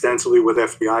extensively with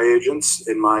FBI agents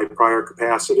in my prior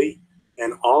capacity,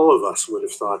 and all of us would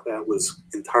have thought that was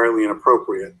entirely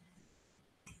inappropriate.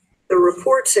 The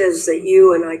report says that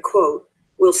you, and I quote,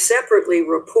 will separately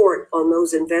report on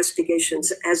those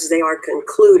investigations as they are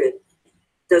concluded.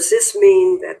 Does this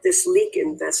mean that this leak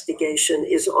investigation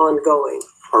is ongoing?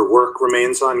 Our work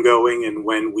remains ongoing, and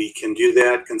when we can do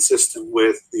that consistent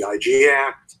with the IG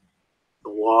Act, the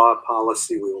law,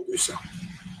 policy, we will do so.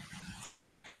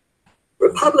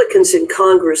 Republicans in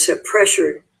Congress have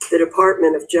pressured the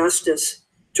Department of Justice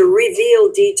to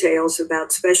reveal details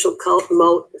about Special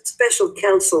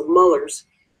Counsel Mueller's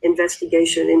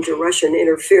investigation into Russian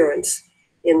interference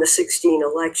in the 2016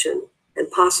 election and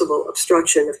possible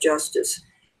obstruction of justice.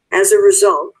 As a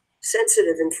result,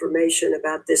 sensitive information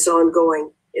about this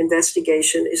ongoing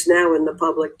investigation is now in the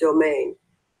public domain.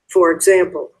 For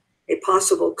example, a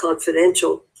possible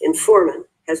confidential informant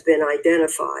has been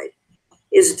identified.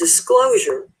 Is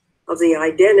disclosure of the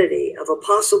identity of a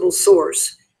possible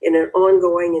source in an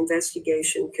ongoing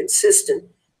investigation consistent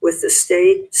with the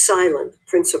stay silent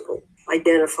principle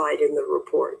identified in the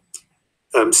report?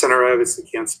 Senator, I obviously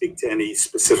can't speak to any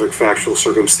specific factual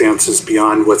circumstances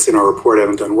beyond what's in our report. I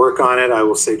haven't done work on it. I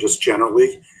will say just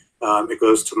generally, it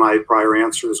goes to my prior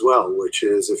answer as well, which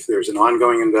is if there's an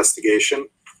ongoing investigation,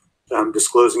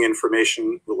 disclosing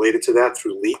information related to that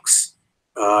through leaks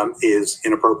is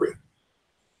inappropriate.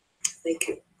 Thank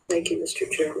you. Thank you, Mr.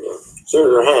 Chairman.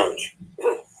 Senator Hatch.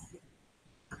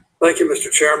 Thank you,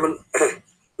 Mr. Chairman.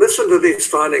 Listen to these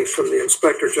findings from the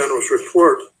Inspector General's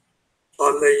report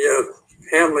on the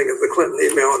handling of the Clinton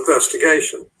email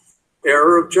investigation.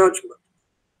 Error of judgment,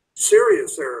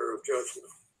 serious error of judgment,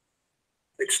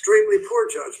 extremely poor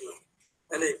judgment,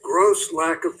 and a gross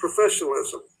lack of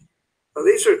professionalism. Now,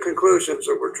 these are conclusions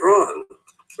that were drawn,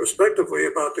 respectively,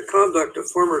 about the conduct of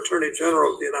former Attorney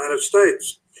General of the United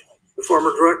States, the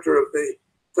former director of the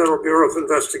Federal Bureau of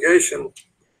Investigation,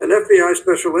 and FBI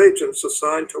special agents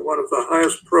assigned to one of the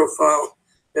highest profile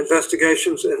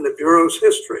investigations in the Bureau's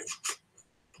history.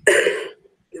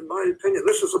 In my opinion,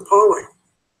 this is appalling,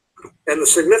 and the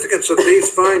significance of these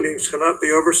findings cannot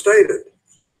be overstated.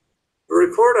 The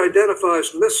report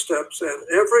identifies missteps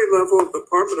at every level of the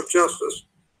Department of Justice,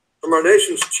 from our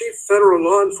nation's chief federal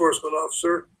law enforcement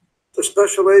officer to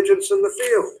special agents in the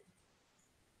field.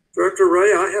 Director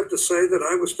Wray, I have to say that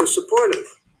I was disappointed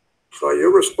by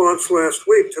your response last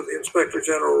week to the Inspector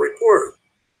General report.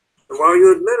 And while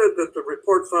you admitted that the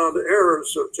report found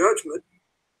errors of judgment,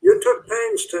 you took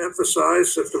pains to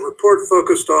emphasize that the report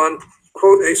focused on,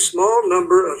 quote, a small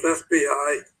number of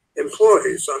FBI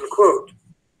employees, unquote.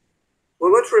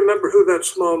 Well, let's remember who that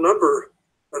small number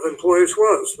of employees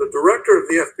was: the director of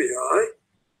the FBI,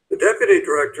 the deputy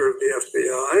director of the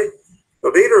FBI,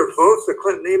 the leader of both the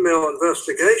Clinton email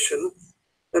investigation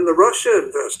and the Russia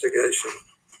investigation.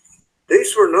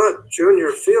 These were not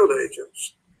junior field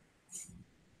agents.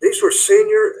 These were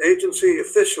senior agency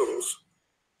officials.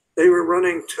 They were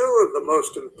running two of the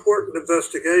most important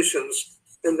investigations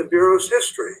in the Bureau's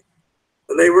history,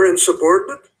 and they were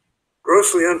insubordinate,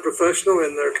 grossly unprofessional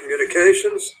in their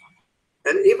communications,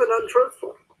 and even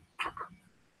untruthful.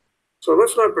 So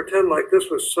let's not pretend like this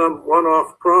was some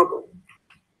one-off problem.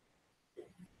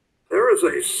 There is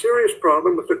a serious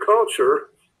problem with the culture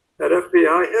at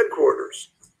FBI headquarters.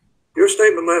 Your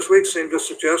statement last week seemed to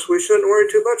suggest we shouldn't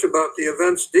worry too much about the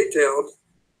events detailed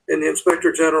in the Inspector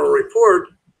General report,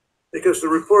 because the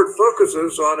report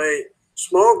focuses on a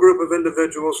small group of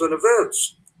individuals and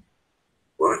events.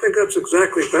 Well, I think that's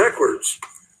exactly backwards.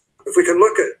 If we can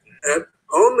look at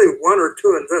only one or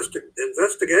two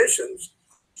investigations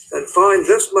and find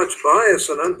this much bias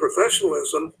and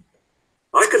unprofessionalism,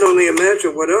 I can only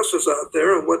imagine what else is out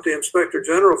there and what the Inspector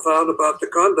General found about the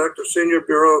conduct of senior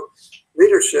Bureau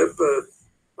leadership.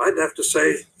 I'd have to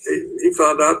say he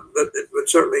found out that it would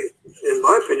certainly, in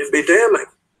my opinion, be damning.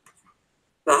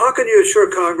 Now, how can you assure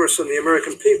Congress and the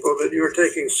American people that you are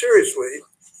taking seriously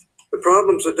the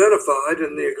problems identified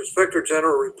in the Inspector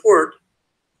General report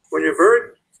when your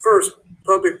very first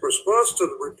public response to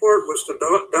the report was to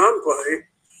downplay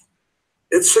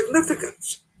its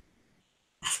significance?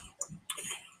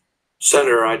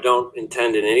 Senator, I don't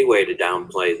intend in any way to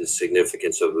downplay the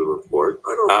significance of the report.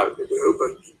 I don't think you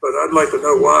do, but I'd like to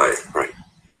know why. Right.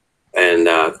 And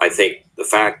I think the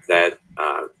fact that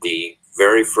the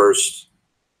very first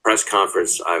press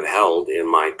conference I've held in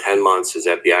my 10 months as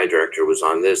FBI director was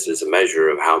on this is a measure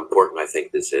of how important I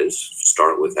think this is.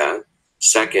 Start with that.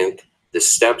 Second, the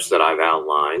steps that I've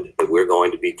outlined that we're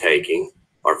going to be taking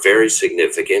are very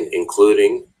significant,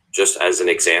 including, just as an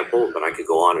example, but I could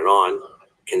go on,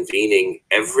 convening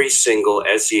every single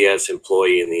SES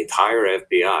employee in the entire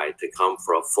FBI to come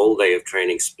for a full day of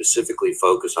training specifically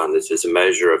focused on this as a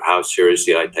measure of how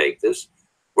seriously I take this.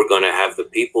 We're going to have the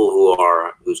people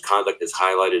whose conduct is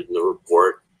highlighted in the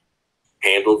report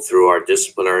handled through our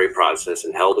disciplinary process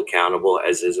and held accountable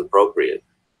as is appropriate.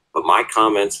 But my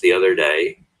comments the other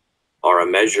day are a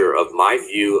measure of my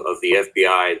view of the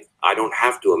FBI. I don't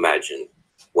have to imagine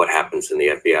what happens in the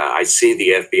FBI. I see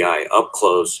the FBI up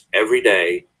close every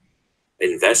day,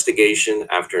 investigation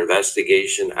after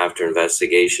investigation after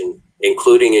investigation,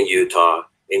 including in Utah,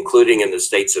 including in the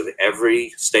states of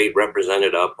every state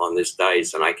represented up on this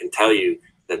dais. And I can tell you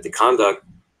that the conduct,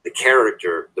 the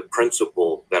character, the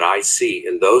principle that I see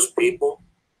in those people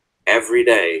every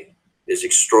day is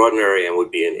extraordinary and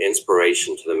would be an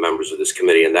inspiration to the members of this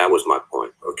committee. And that was my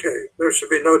point. Okay, there should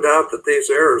be no doubt that these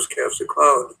errors cast a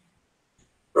cloud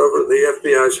over the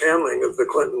FBI's handling of the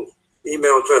Clinton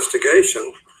email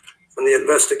investigation and the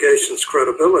investigation's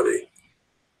credibility.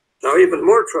 Now, even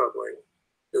more troubling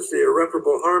is the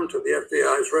irreparable harm to the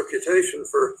FBI's reputation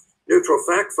for neutral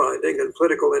fact-finding and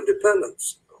political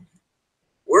independence.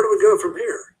 Where do we go from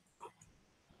here?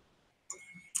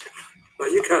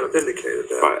 Well, you kind of indicated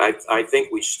that. I think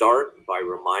we start by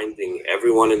reminding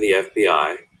everyone in the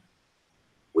FBI,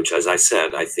 which, as I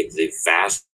said, I think the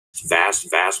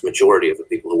vast majority of the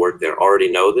people who work there already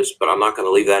know this, but I'm not going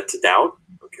to leave that to doubt.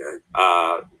 Okay.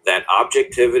 That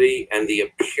objectivity and the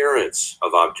appearance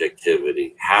of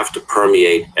objectivity have to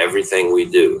permeate everything we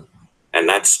do. And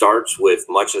that starts with,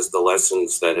 much as the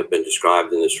lessons that have been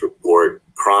described in this report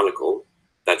chronicle,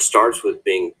 that starts with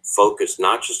being focused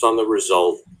not just on the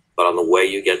result, but on the way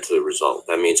you get to the result.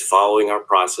 That means following our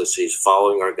processes,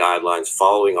 following our guidelines,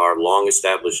 following our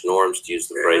long-established norms, to use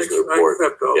the phrase in the report. I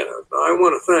accept all that. I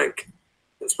want to thank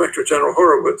Inspector General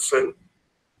Horowitz and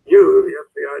you,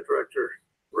 the FBI Director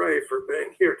Ray, for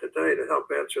being here today to help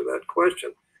answer that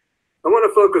question. I want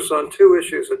to focus on two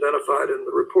issues identified in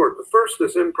the report. The first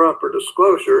is improper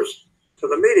disclosures to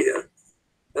the media,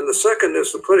 and the second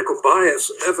is the political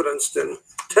bias evidenced in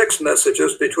text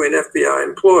messages between FBI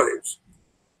employees.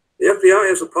 The FBI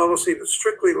has a policy that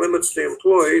strictly limits the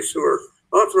employees who are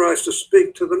authorized to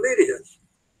speak to the media.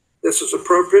 This is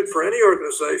appropriate for any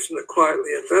organization that quietly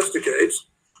investigates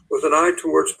with an eye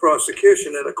towards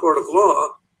prosecution in a court of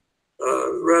law,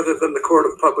 rather than the court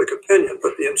of public opinion.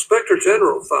 But the Inspector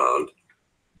General found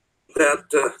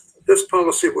that this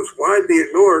policy was widely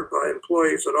ignored by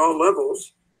employees at all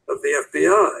levels of the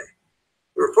FBI.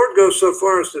 The report goes so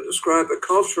far as to describe a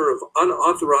culture of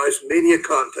unauthorized media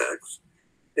contacts,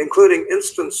 including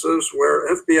instances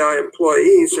where FBI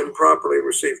employees improperly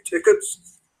received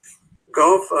tickets,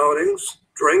 golf outings,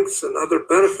 drinks, and other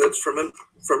benefits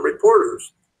from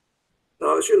reporters.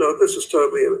 Now, as you know, this is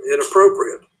totally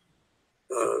inappropriate.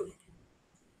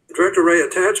 Director Ray,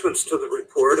 attachments to the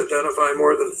report identify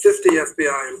more than 50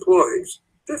 FBI employees,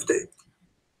 50,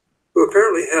 who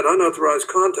apparently had unauthorized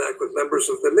contact with members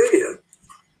of the media.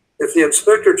 If the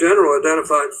Inspector General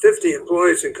identified 50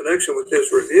 employees in connection with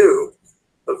his review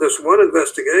of this one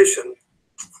investigation,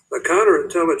 a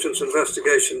counterintelligence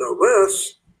investigation no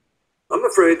less, I'm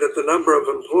afraid that the number of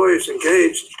employees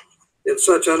engaged in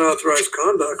such unauthorized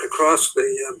conduct across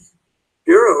the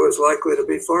Bureau is likely to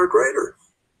be far greater.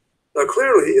 Now,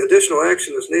 clearly, additional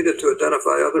action is needed to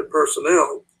identify other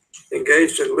personnel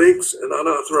engaged in leaks and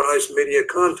unauthorized media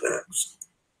contacts.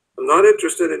 I'm not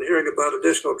interested in hearing about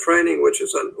additional training, which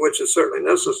is certainly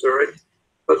necessary,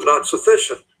 but not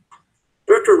sufficient.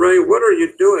 Director Ray, what are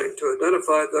you doing to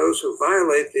identify those who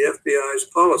violate the FBI's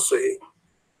policy,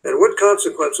 and what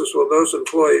consequences will those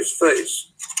employees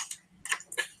face?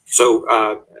 So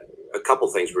a couple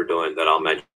things we're doing that I'll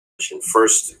mention.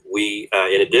 First, we,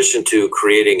 in addition to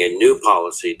creating a new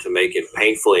policy to make it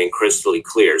painfully and crystally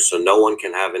clear so no one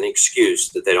can have an excuse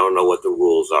that they don't know what the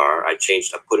rules are, I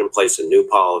put in place a new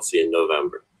policy in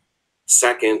November.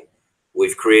 Second,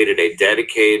 we've created a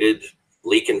dedicated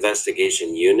leak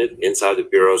investigation unit inside the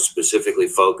Bureau specifically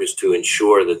focused to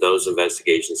ensure that those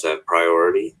investigations have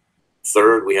priority.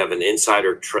 Third, we have an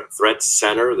insider threat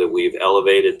center that we've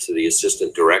elevated to the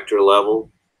assistant director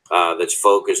level. That's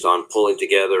focused on pulling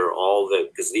together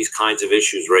because these kinds of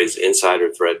issues raise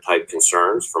insider threat type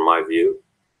concerns from my view.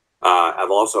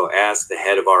 I've also asked the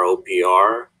head of our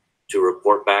OPR to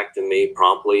report back to me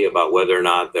promptly about whether or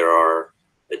not there are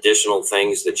additional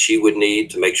things that she would need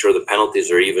to make sure the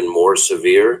penalties are even more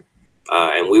severe.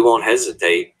 And we won't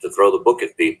hesitate to throw the book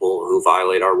at people who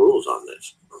violate our rules on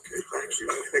this. Okay, thank you.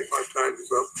 I think my time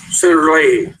is up. Senator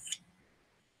Leahy.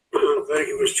 Thank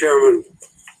you, Mr. Chairman.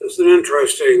 This is an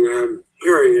interesting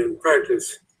hearing in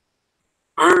practice.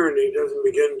 Irony doesn't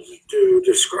begin to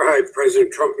describe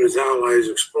President Trump and his allies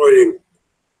exploiting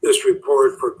this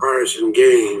report for partisan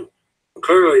gain.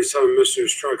 Clearly, some of Mr.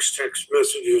 Strzok's text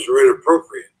messages were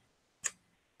inappropriate.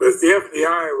 But if the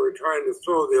FBI were trying to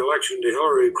throw the election to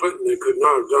Hillary Clinton, they could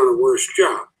not have done a worse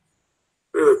job.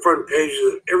 They're the front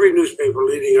pages of every newspaper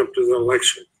leading up to the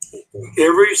election.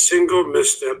 Every single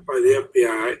misstep by the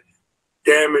FBI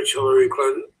damaged Hillary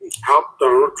Clinton, helped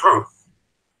Donald Trump.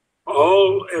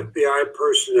 All FBI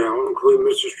personnel, including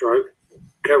Mr. Strzok,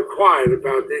 kept quiet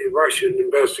about the Russian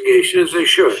investigation, as they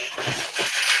should.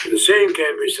 The same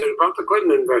can be said about the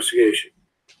Clinton investigation.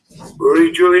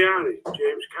 Rudy Giuliani,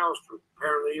 James Calstrom,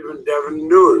 apparently even Devin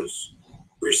Nunes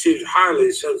received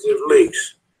highly sensitive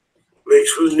leaks.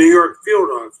 Leaks from the New York field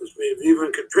office may have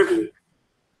even contributed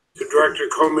to Director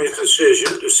Comey's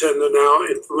decision to send the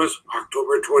now infamous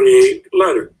October 28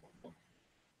 letter.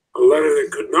 A letter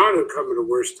that could not have come at a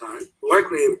worse time,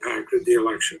 likely impacted the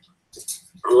election.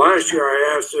 Last year,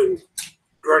 I asked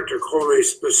Director Comey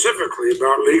specifically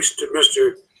about leaks to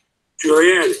Mr.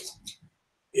 Giuliani.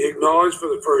 He acknowledged for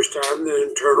the first time that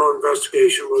internal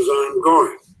investigation was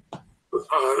ongoing.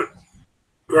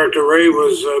 Director Ray,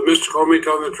 was Mr. Comey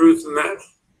telling the truth in that?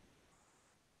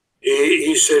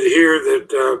 He said here that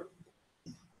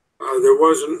there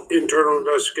was an internal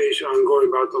investigation ongoing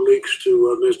about the leaks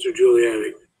to Mr.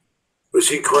 Giuliani. Was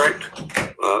he correct?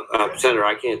 Senator,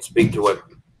 I can't speak to what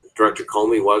Director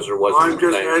Comey was or wasn't. I'm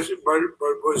just asking,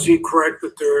 but was he correct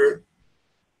that there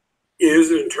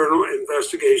is an internal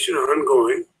investigation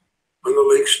ongoing on the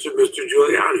leaks to Mr.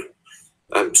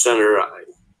 Giuliani? Senator,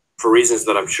 for reasons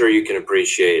that I'm sure you can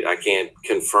appreciate, I can't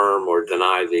confirm or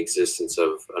deny the existence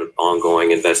of an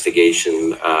ongoing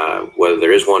investigation, whether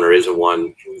there is one or isn't one.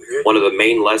 Okay. One of the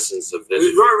main lessons of this The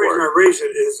only reason report, I raise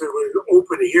it is that with an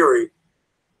open hearing,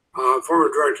 former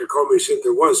director Comey said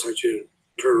there was such an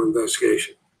internal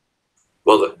investigation.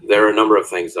 well, there are a number of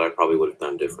things that I probably would have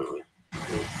done differently.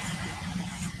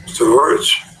 So,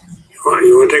 Horace,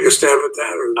 you want to take a stab at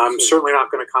that? Or I'm certainly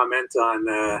not going to comment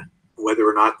on whether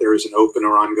or not there is an open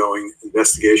or ongoing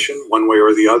investigation, one way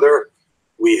or the other.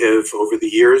 We have, over the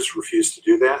years, refused to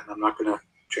do that, and I'm not going to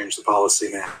change the policy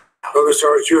now. Well, Mr.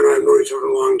 Horace, you and I have known each other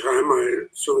a long time. I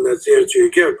assume that's the answer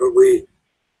you give.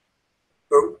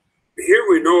 But here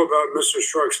we know about Mr.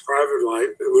 Strzok's private life,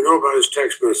 and we know about his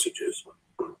text messages.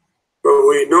 But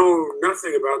we know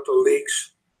nothing about the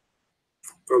leaks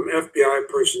from FBI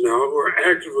personnel who are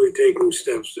actively taking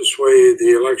steps to sway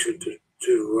the election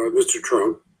to Mr.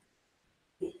 Trump.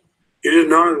 You did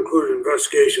not include an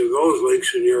investigation of those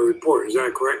leaks in your report. Is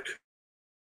that correct?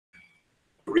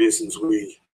 Reasons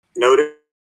we noted,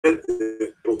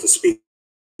 able to speak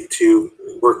to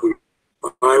work with.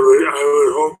 I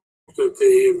would hope that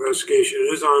the investigation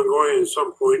is ongoing. At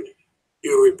some point,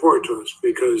 you report to us,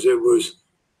 because it was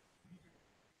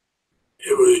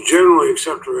generally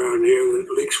accepted around here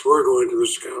that leaks were going to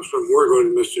Mr. Kaufman, were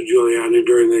going to Mr. Giuliani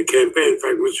during the campaign. In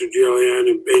fact, Mr.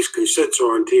 Giuliani basically said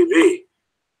so on TV.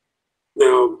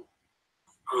 Now,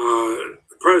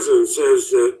 the president says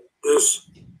that this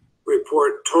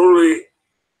report totally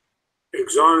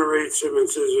exonerates him and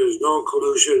says there's no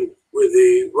collusion with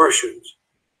the Russians.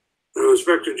 Now,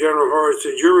 Inspector General Horace,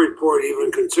 did your report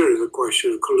even consider the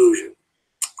question of collusion?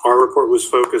 Our report was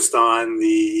focused on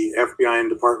the FBI and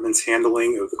department's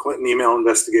handling of the Clinton email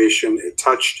investigation. It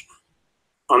touched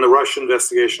on the Russia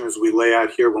investigation as we lay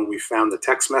out here when we found the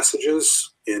text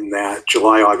messages in that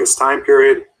July-August time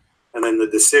period, and then the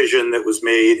decision that was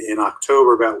made in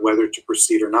October about whether to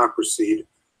proceed or not proceed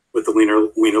with the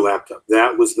Wiener laptop.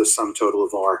 That was the sum total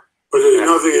of our. But there's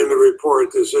nothing in the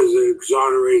report that says it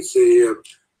exonerates the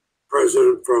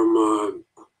president from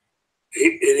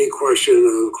any question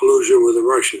of collusion with the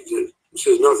Russians. It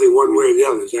says nothing one way or the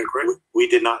other. Is that correct? We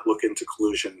did not look into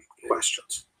collusion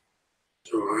questions.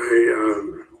 So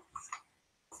I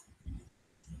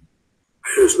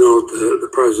just note the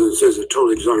president says it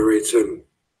totally exonerates him,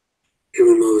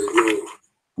 even though there's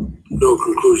no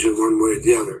conclusion one way or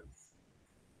the other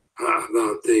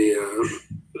about the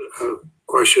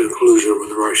question of collusion with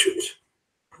the Russians.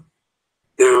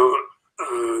 Now,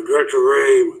 Director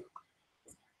Wray,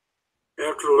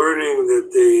 after learning that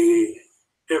the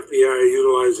FBI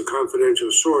utilized a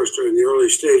confidential source during the early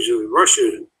stage of the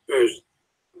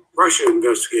Russia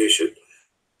investigation,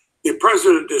 the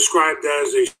president described that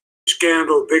as a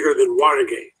scandal bigger than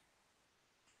Watergate.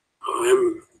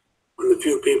 I'm one of the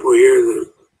few people here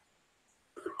that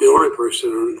the only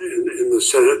person in the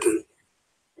Senate that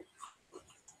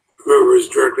remembers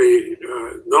directly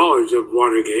knowledge of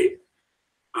Watergate.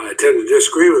 I tend to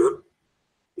disagree with him.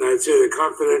 And I'd say the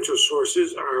confidential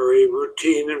sources are a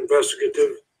routine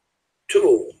investigative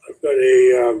tool. I've got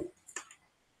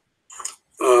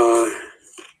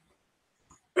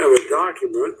I have a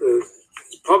document that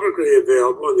is publicly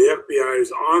available in the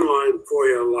FBI's online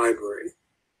FOIA library.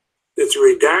 It's a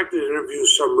redacted interview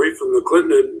summary from the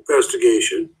Clinton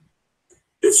investigation.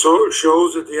 It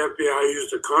shows that the FBI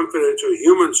used a confidential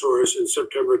human source in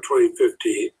September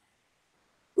 2015,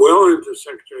 well into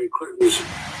Secretary Clinton's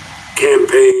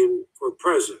campaign for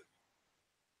president.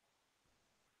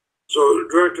 So,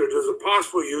 Director, does the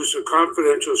possible use of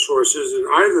confidential sources in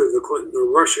either the Clinton or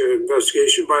Russia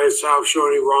investigation by itself show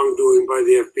any wrongdoing by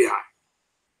the FBI?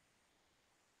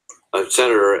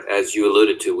 Senator, as you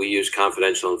alluded to, we use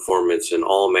confidential informants in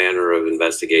all manner of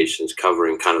investigations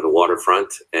covering kind of the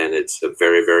waterfront, and it's a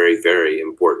very, very, very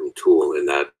important tool in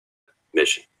that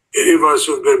mission. Any of us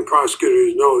who've been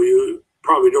prosecutors know you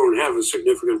probably don't have a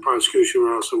significant prosecution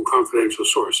without some confidential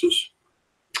sources.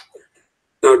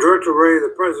 Now, Director Wray,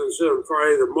 the president said on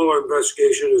Friday the Mueller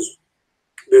investigation has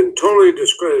been totally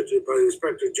discredited by the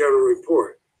Inspector General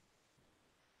report.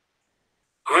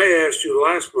 I asked you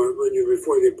last month when you were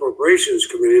before the Appropriations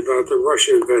Committee about the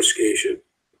Russia investigation.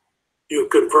 You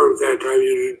confirmed at that time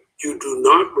you do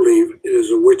not believe it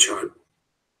is a witch hunt.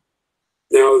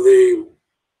 Now, the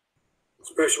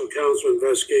special counsel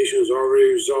investigation has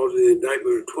already resulted in the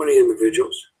indictment of 20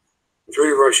 individuals,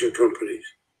 3 Russia companies.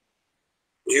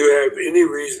 Do you have any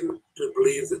reason to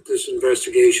believe that this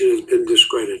investigation has been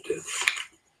discredited?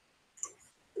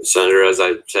 Senator, as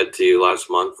I said to you last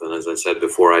month, and as I said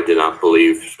before, I do not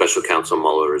believe Special Counsel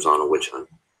Mueller is on a witch hunt.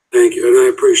 Thank you, and I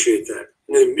appreciate that.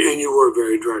 And you were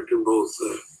very direct in both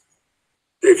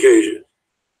occasions.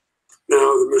 Now,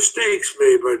 the mistakes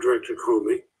made by Director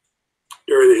Comey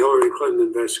during the Hillary Clinton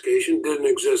investigation didn't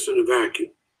exist in a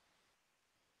vacuum.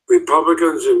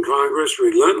 Republicans in Congress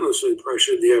relentlessly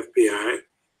pressured the FBI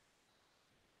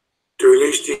to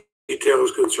release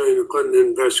details concerning the Clinton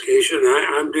investigation.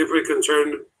 I'm deeply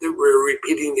concerned that we're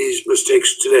repeating these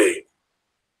mistakes today.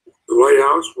 The White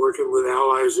House, working with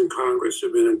allies in Congress,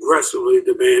 have been aggressively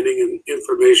demanding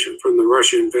information from the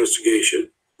Russia investigation.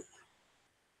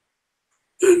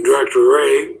 And Director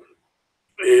Wray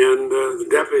and the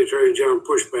Deputy Attorney General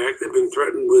pushed back. They've been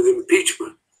threatened with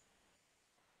impeachment.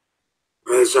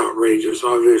 That's outrageous.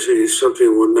 Obviously,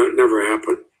 something will never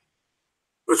happen.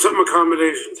 But some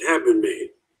accommodations have been made.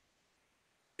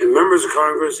 And members of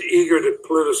Congress, eager to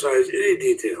politicize any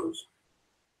details,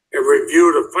 have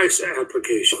reviewed a FISA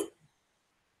application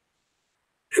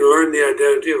and learned the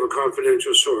identity of a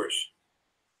confidential source.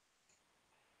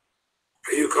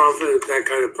 Are you confident that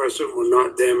kind of precedent will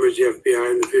not damage the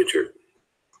FBI in the future?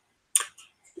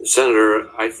 Senator,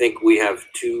 I think we have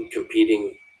two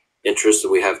competing interests that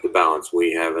we have to balance.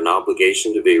 We have an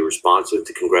obligation to be responsive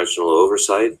to congressional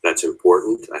oversight. That's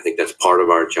important. I think that's part of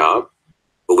our job.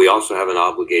 But we also have an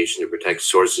obligation to protect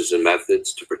sources and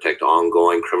methods, to protect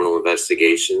ongoing criminal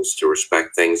investigations, to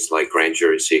respect things like grand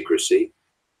jury secrecy.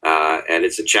 And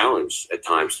it's a challenge at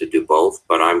times to do both,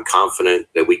 but I'm confident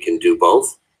that we can do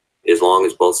both as long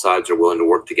as both sides are willing to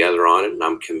work together on it, and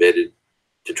I'm committed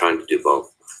to trying to do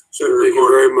both. Senator, thank you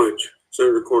very much.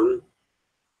 Senator Cornyn.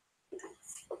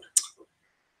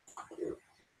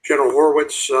 General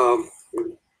Horowitz,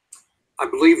 I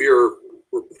believe your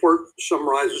report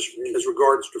summarizes as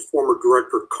regards to former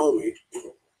Director Comey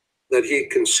that he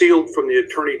concealed from the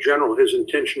Attorney General his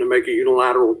intention to make a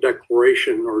unilateral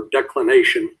declaration or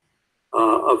declination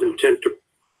of intent to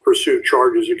pursue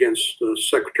charges against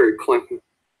Secretary Clinton.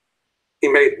 He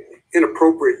made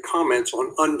inappropriate comments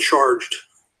on uncharged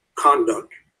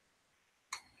conduct.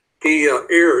 He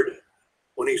erred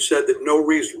when he said that no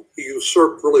reason, he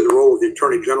usurped really the role of the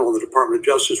Attorney General in the Department of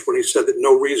Justice when he said that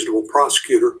no reasonable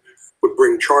prosecutor would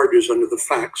bring charges under the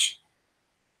facts,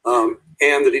 and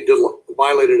that he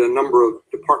violated a number of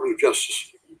Department of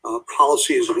Justice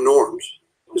policies and norms.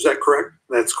 Is that correct?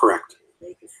 That's correct.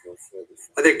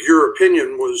 I think your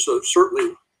opinion was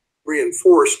certainly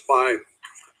reinforced by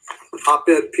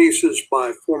op-ed pieces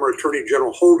by former Attorney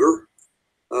General Holder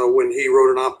when he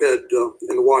wrote an op-ed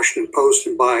in the Washington Post,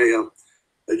 and by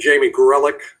Jamie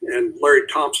Gorelick and Larry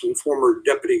Thompson, former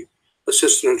Deputy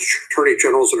Assistant Attorney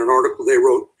Generals, in an article they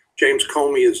wrote, "James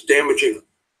Comey is damaging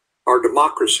our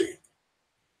democracy."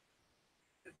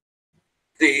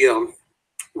 The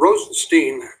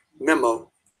Rosenstein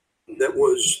memo that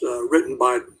was written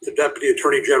by the Deputy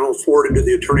Attorney General, forwarded to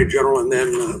the Attorney General, and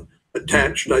then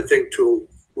attached, I think, to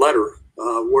a letter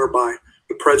whereby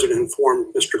the President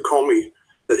informed Mr. Comey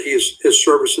that his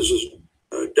services as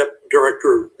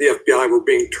Director of the FBI were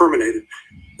being terminated,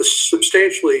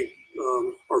 substantially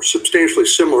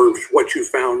similar to what you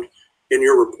found in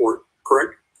your report,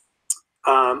 correct?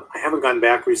 I haven't gone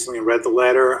back recently and read the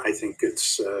letter. I think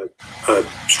it's a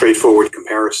straightforward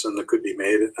comparison that could be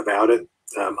made about it.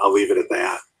 I'll leave it at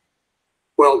that.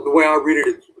 Well, the way I read it,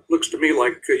 it looks to me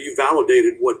like you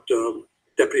validated what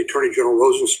Deputy Attorney General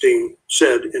Rosenstein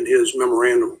said in his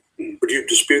memorandum. Would you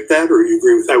dispute that, or do you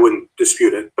agree with that? I wouldn't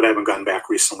dispute it, but I haven't gone back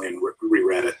recently and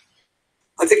reread it.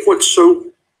 I think what's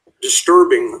so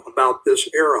disturbing about this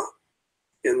era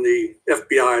in the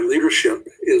FBI leadership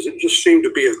is it just seemed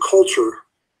to be a culture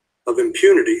of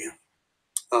impunity,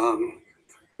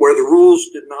 where the rules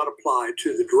did not apply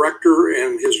to the director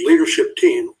and his leadership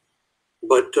team,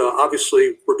 but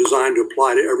obviously were designed to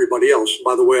apply to everybody else.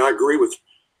 By the way, I agree with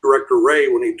Director Wray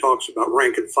when he talks about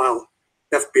rank and file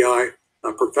FBI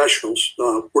professionals.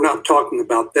 We're not talking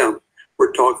about them.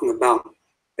 We're talking about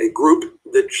a group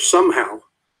that somehow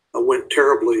went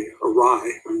terribly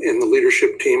awry in the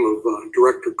leadership team of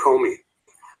Director Comey.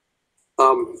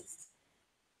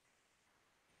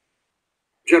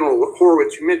 General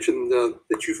Horowitz, you mentioned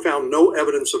that you found no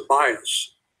evidence of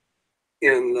bias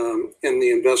in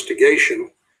the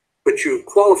investigation, but you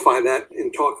qualify that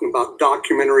in talking about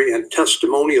documentary and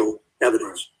testimonial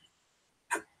evidence.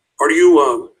 Are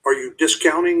you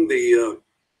discounting the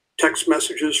text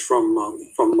messages from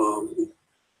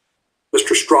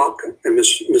Mr. Strzok and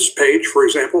Ms. Page, for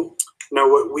example? No,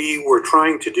 what we were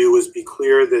trying to do was be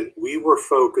clear that we were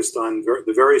focused on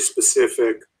the very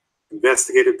specific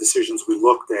investigative decisions we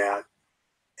looked at,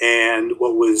 and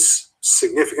what was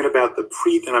significant about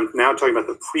and I'm now talking about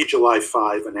the pre-July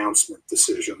 5 announcement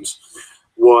decisions,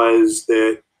 was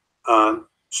that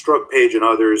Strzok Page and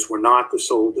others were not the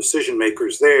sole decision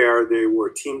makers there. They were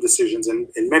team decisions, and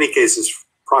in many cases,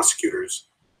 prosecutors'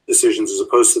 decisions, as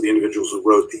opposed to the individuals who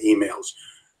wrote the emails.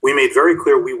 We made very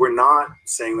clear we were not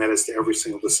saying that as to every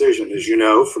single decision. As you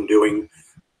know from doing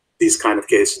these kind of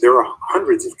cases, there are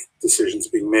hundreds of decisions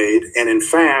being made, and in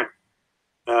fact,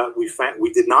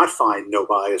 we did not find no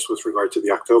bias with regard to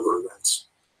the October events.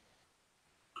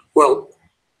 Well,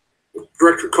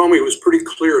 Director Comey was pretty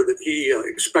clear that he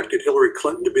expected Hillary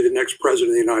Clinton to be the next president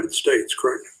of the United States,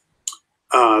 correct?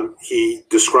 He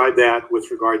described that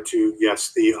with regard to,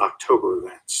 yes, the October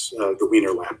events, the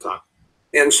Wiener laptop.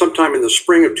 And sometime in the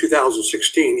spring of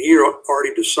 2016, he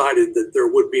already decided that there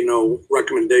would be no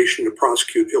recommendation to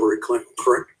prosecute Hillary Clinton,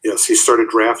 correct? Yes, he started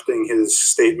drafting his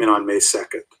statement on May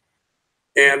 2nd.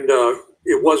 And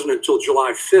it wasn't until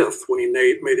July 5th when he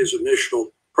made his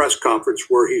initial press conference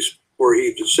where he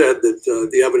said that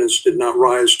the evidence did not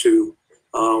rise to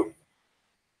the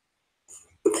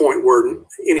point where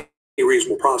any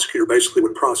reasonable prosecutor basically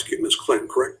would prosecute Ms. Clinton,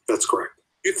 correct? That's correct.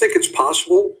 Do you think it's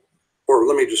possible, or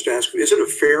let me just ask you, is it a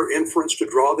fair inference to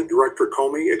draw that Director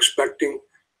Comey, expecting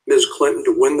Ms. Clinton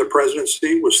to win the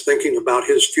presidency, was thinking about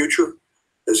his future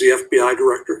as the FBI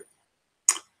director?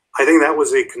 I think that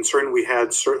was a concern we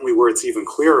had, certainly where it's even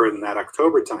clearer in that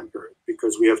October time period,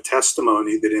 because we have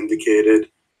testimony that indicated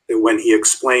that when he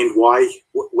explained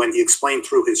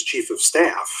through his chief of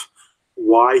staff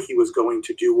why he was going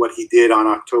to do what he did on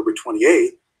October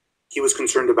 28th, he was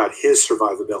concerned about his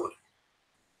survivability.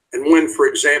 And when, for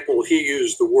example, he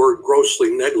used the word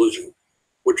grossly negligent,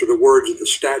 which are the words of the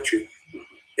statute,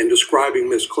 in describing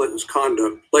Ms. Clinton's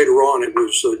conduct, later on it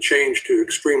was changed to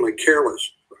extremely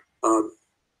careless.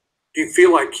 Do you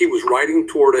feel like he was writing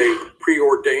toward a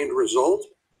preordained result,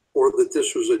 or that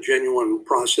this was a genuine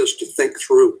process to think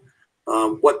through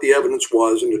what the evidence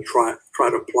was and to try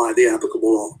to apply the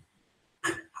applicable law?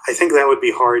 I think that would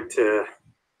be hard to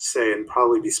say, and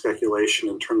probably be speculation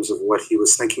in terms of what he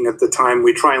was thinking at the time.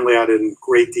 We try and lay out in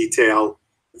great detail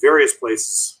various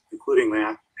places, including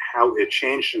that, how it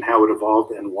changed and how it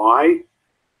evolved and why.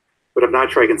 But I'm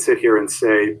not sure I can sit here and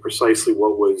say precisely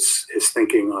what was his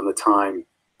thinking on the time.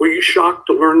 Were you shocked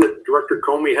to learn that Director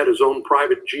Comey had his own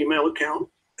private Gmail account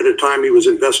at a time he was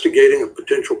investigating a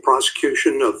potential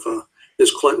prosecution of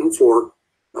Ms. Clinton for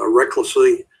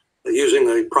recklessly using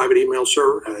a private email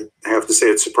server? I have to say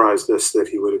it surprised us that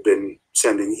he would have been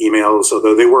sending emails,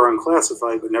 although they were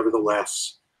unclassified, but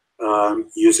nevertheless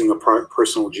using a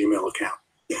personal Gmail account.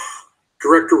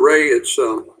 Director Wray,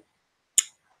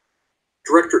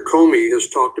 Director Comey has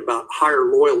talked about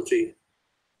higher loyalty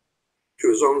to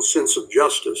his own sense of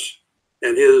justice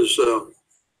and his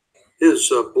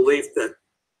belief that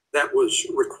that was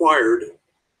required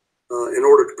in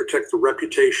order to protect the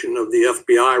reputation of the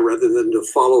FBI rather than to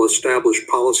follow established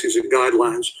policies and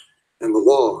guidelines and the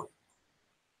law.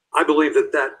 I believe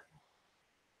that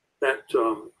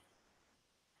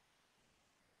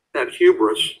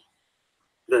hubris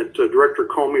that Director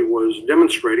Comey was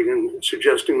demonstrating and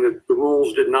suggesting that the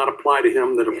rules did not apply to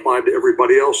him that applied to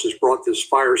everybody else has brought this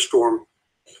firestorm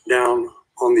down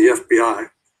on the FBI.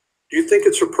 Do you think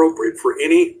it's appropriate for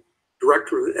any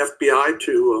director of the FBI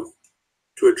to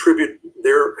attribute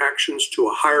their actions to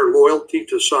a higher loyalty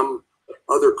to some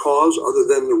other cause other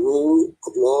than the rule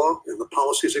of law and the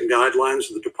policies and guidelines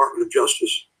of the Department of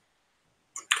Justice?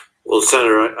 Well,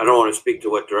 Senator, I don't want to speak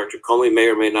to what Director Comey may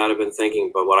or may not have been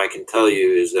thinking, but what I can tell you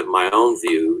is that my own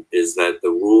view is that the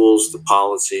rules, the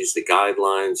policies, the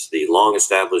guidelines, the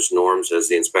long-established norms, as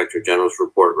the Inspector General's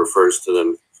report refers to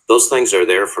them, those things are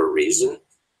there for a reason,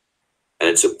 and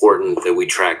it's important that we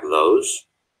track those.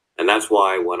 And that's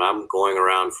why when I'm going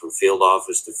around from field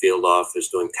office to field office,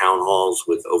 doing town halls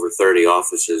with over 30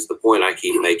 offices, the point I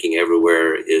keep making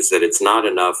everywhere is that it's not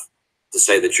enough to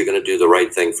say that you're going to do the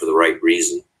right thing for the right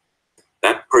reason.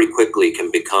 That pretty quickly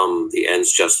can become the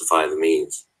ends justify the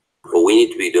means. What we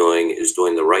need to be doing is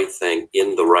doing the right thing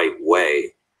in the right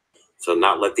way. So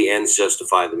not let the ends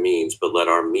justify the means, but let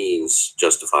our means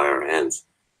justify our ends.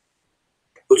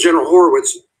 Well, General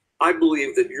Horowitz, I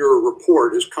believe that your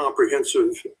report is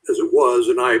comprehensive as it was,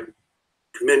 and I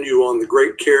commend you on the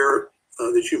great care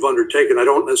that you've undertaken. I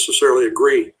don't necessarily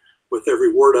agree with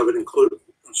every word of it, including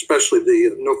especially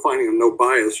the no finding of no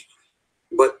bias,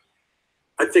 but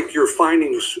I think your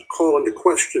findings call into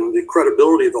question the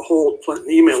credibility of the whole Clinton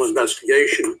email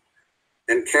investigation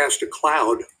and cast a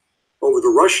cloud over the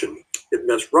Russian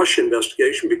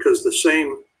investigation, because the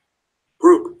same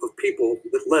group of people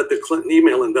that led the Clinton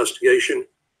email investigation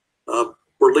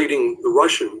were leading the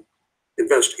Russian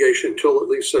investigation until at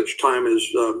least such time as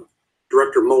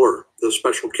Director Mueller the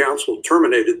special counsel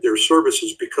terminated their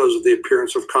services because of the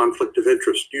appearance of conflict of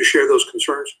interest. Do you share those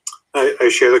concerns? I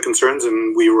share the concerns,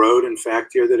 and we wrote, in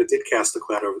fact, here that it did cast a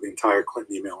cloud over the entire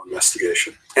Clinton email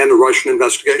investigation. And the Russian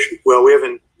investigation? Well, we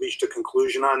haven't reached a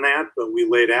conclusion on that, but we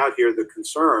laid out here the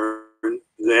concern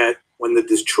that when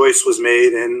this choice was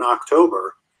made in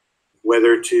October,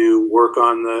 whether to work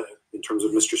on in terms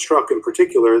of Mr. Strzok in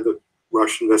particular, the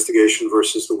Russian investigation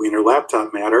versus the Wiener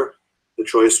laptop matter, the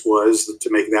choice was to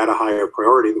make that a higher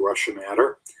priority, the Russia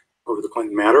matter, over the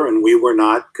Clinton matter, and we were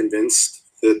not convinced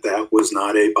that that was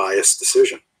not a biased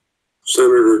decision.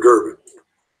 Senator Durbin.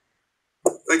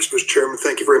 Thanks, Mr. Chairman.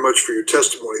 Thank you very much for your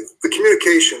testimony. The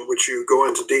communication, which you go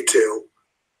into detail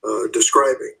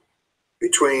describing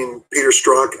between Peter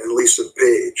Strzok and Lisa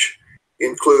Page,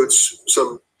 includes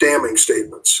some damning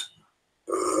statements.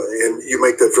 And you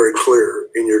make that very clear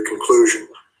in your conclusion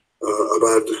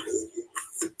about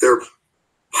their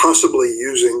possibly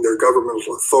using their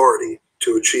governmental authority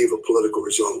to achieve a political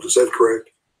result. Is that correct?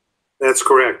 That's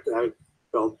correct. I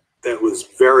felt that was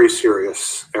very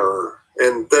serious error.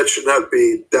 And that should not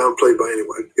be downplayed by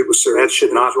anyone. It was serious. That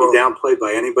should not be downplayed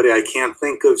by anybody. I can't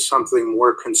think of something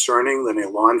more concerning than a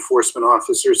law enforcement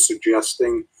officer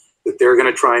suggesting that they're going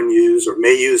to try and use or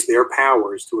may use their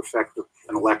powers to affect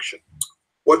an election.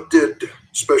 What did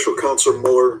Special Counsel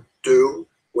Mueller do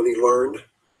when he learned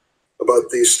about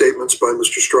these statements by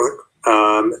Mr. Strzok?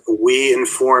 We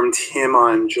informed him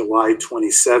on July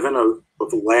 27 of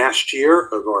last year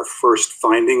of our first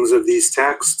findings of these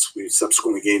texts. We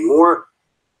subsequently gained more,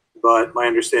 but my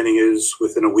understanding is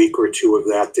within a week or two of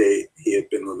that date, he had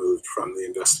been removed from the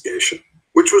investigation.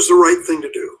 Which was the right thing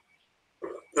to do.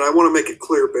 And I want to make it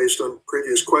clear based on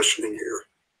previous questioning here.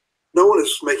 No one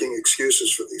is making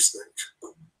excuses for these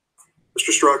things.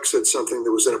 Mr. Strzok said something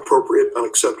that was inappropriate,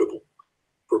 unacceptable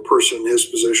for a person in his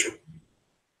position.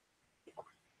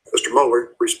 Mr.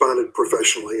 Mueller responded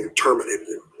professionally and terminated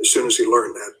him as soon as he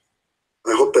learned that.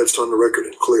 I hope that's on the record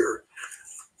and clear.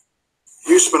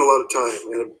 You spent a lot of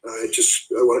time, and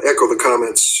I want to echo the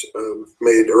comments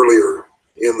made earlier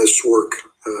in this work,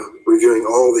 reviewing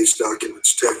all these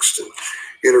documents, text, and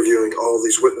interviewing all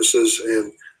these witnesses.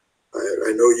 And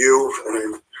I know you,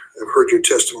 and I've heard your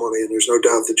testimony, and there's no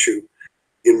doubt that you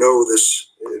know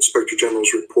this Inspector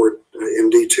General's report in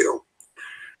detail.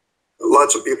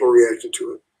 Lots of people reacted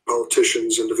to it.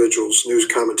 Politicians, individuals, news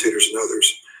commentators, and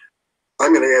others.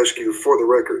 I'm going to ask you, for the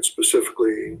record,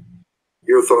 specifically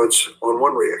your thoughts on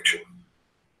one reaction.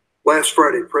 Last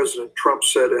Friday, President Trump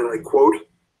said, and I quote,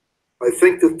 "I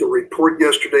think that the report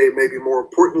yesterday, maybe more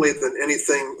importantly than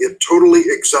anything, it totally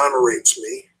exonerates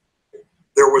me.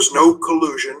 There was no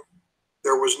collusion.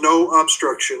 There was no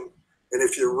obstruction. And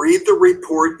if you read the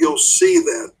report, you'll see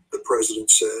that," the president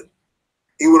said.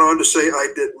 He went on to say, "I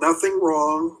did nothing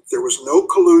wrong. There was no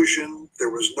collusion.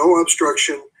 There was no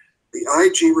obstruction. The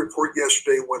IG report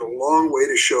yesterday went a long way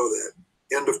to show that."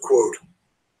 End of quote.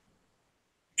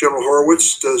 General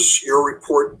Horowitz, does your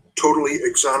report totally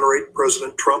exonerate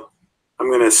President Trump? I'm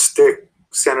going to stick,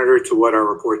 Senator, to what our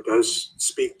report does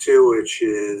speak to, which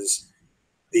is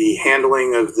the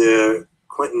handling of the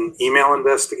Clinton email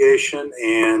investigation,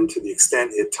 and to the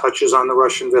extent it touches on the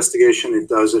Russia investigation, it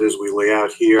does it as we lay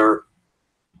out here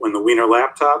when the Wiener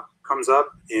laptop comes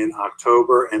up in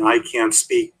October, and I can't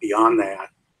speak beyond that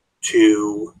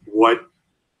to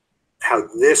how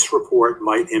this report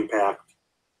might impact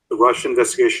the Russia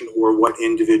investigation or what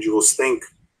individuals think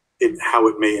how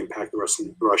it may impact the Russia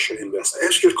investigation. I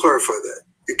ask you to clarify that.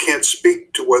 You can't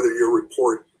speak to whether your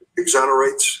report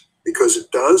exonerates because it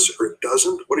does or it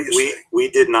doesn't? What are you saying? We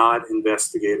did not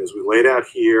investigate, as we laid out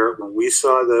here. When we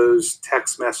saw those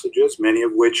text messages, many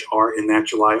of which are in that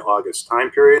July-August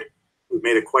time period, we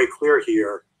made it quite clear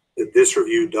here that this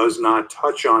review does not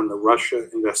touch on the Russia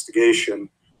investigation,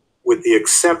 with the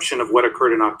exception of what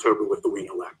occurred in October with the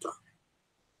Wiener laptop.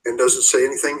 And does it say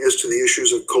anything as to the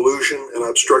issues of collusion and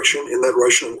obstruction in that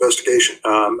Russian investigation?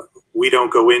 We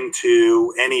don't go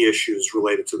into any issues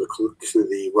related to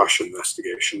the Russia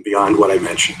investigation beyond what I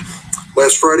mentioned.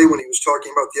 Last Friday, when he was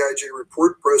talking about the IG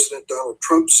report, President Donald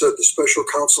Trump said the special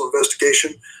counsel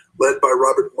investigation led by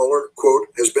Robert Mueller, quote,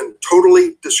 "has been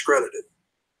totally discredited."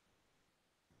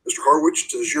 Mr. Horowitz,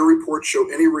 does your report show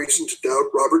any reason to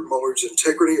doubt Robert Mueller's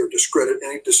integrity or discredit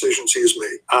any decisions he has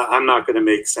made? I'm not going to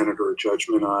make, Senator, a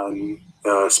judgment on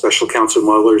Special Counsel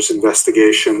Mueller's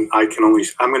investigation. I'm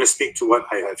going to speak to what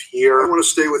I have here. I want to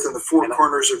stay within the four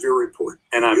corners of your report.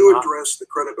 And you address the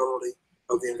credibility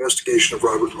of the investigation of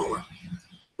Robert Mueller.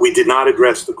 We did not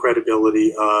address the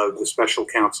credibility of the Special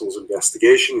Counsel's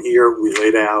investigation here. We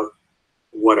laid out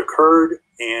what occurred,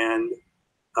 and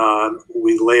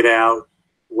we laid out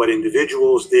what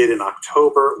individuals did in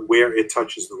October, where it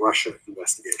touches the Russia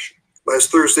investigation.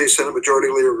 Last Thursday, Senate Majority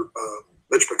Leader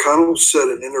Mitch McConnell said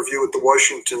in an interview with the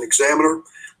Washington Examiner,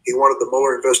 he wanted the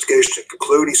Mueller investigation to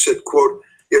conclude. He said, quote,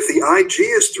 "If the IG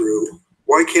is through,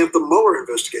 why can't the Mueller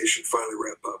investigation finally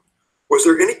wrap up?" Was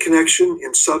there any connection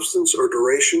in substance or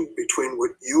duration between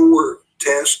what you were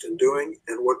tasked in doing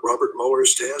and what Robert Mueller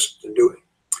is tasked in doing?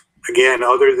 Again,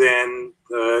 other than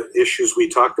the issues we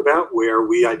talked about, where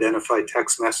we identified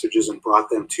text messages and brought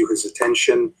them to his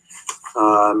attention,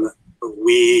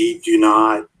 we do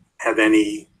not have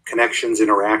any connections,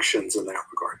 interactions in that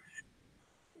regard.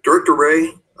 Director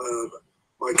Wray,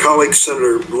 my colleague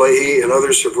Senator Leahy and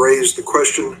others have raised the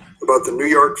question about the New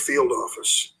York field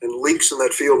office and leaks in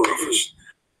that field office.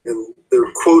 And there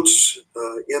are quotes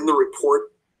in the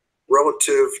report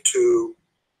relative to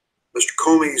Mr.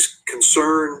 Comey's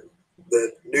concern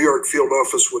that New York field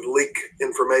office would leak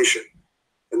information.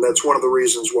 And that's one of the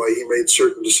reasons why he made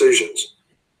certain decisions.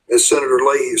 As Senator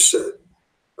Leahy said,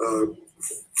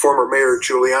 former Mayor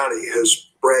Giuliani has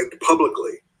bragged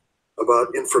publicly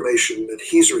about information that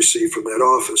he's received from that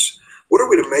office. What are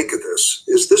we to make of this?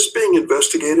 Is this being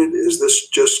investigated? Is this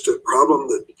just a problem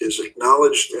that is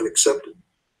acknowledged and accepted?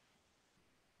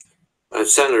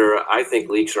 Senator, I think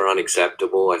leaks are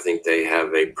unacceptable. I think they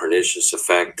have a pernicious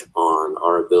effect on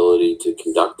our ability to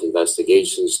conduct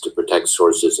investigations, to protect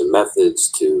sources and methods,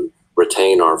 to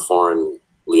retain our foreign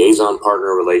liaison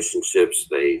partner relationships.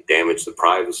 They damage the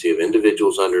privacy of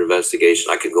individuals under investigation.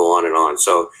 I could go on and on.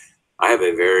 So I have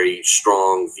a very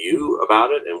strong view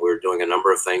about it, and we're doing a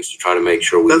number of things to try to make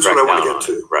sure we That's crack what I down want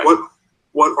to get on to. it. Right.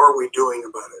 What are we doing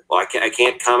about it? Well, I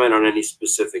can't comment on any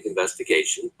specific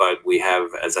investigation, but we have,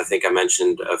 as I think I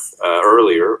mentioned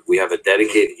earlier, we have a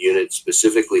dedicated unit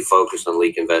specifically focused on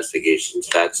leak investigations.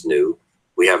 That's new.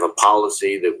 We have a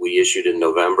policy that we issued in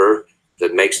November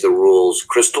that makes the rules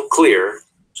crystal clear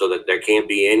so that there can't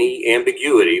be any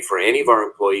ambiguity for any of our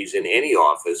employees in any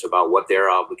office about what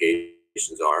their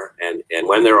obligations are. And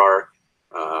when there are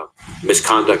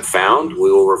misconduct found,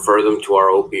 we will refer them to our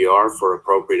OPR for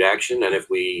appropriate action. And if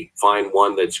we find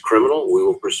one that's criminal, we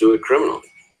will pursue it criminally.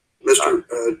 Mr.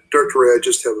 Director Wray, I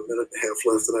just have a minute and a half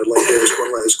left, and I'd like to ask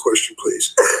one last question,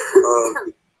 please.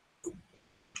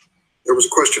 There was a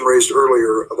question raised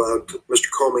earlier about Mr.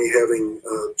 Comey having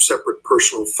a separate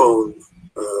personal phone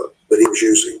that he was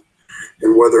using,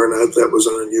 and whether or not that was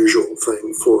an unusual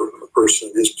thing for a person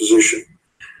in his position.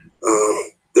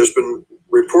 There's been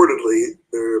reportedly,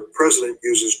 the president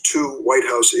uses 2 White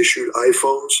House issued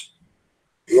iPhones.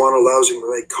 One allows him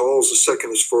to make calls. The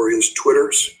second is for his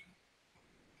Twitter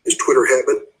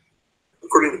habit.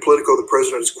 According to Politico, the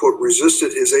president has, quote,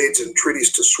 resisted his aides and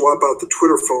treaties to swap out the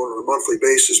Twitter phone on a monthly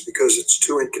basis because it's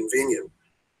too inconvenient.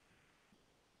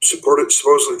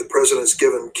 Supposedly, the president's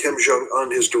given Kim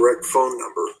Jong-un his direct phone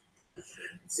number.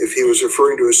 If he was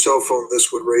referring to his cell phone,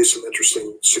 this would raise some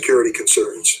interesting security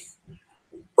concerns.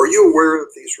 Are you aware of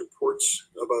these reports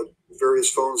about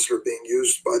various phones that are being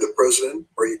used by the president?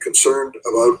 Are you concerned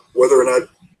about whether or not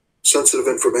sensitive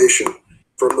information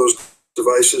from those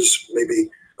devices may be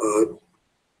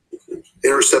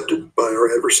intercepted by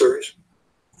our adversaries?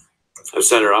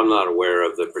 Senator, I'm not aware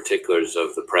of the particulars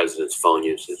of the president's phone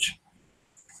usage.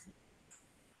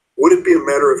 Would it be a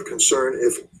matter of concern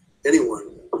if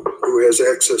anyone who has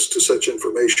access to such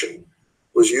information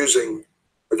was using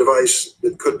a device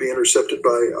that could be intercepted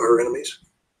by our enemies?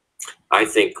 I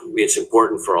think it's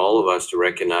important for all of us to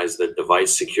recognize that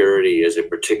device security is a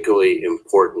particularly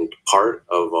important part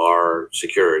of our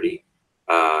security,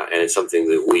 and it's something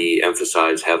that we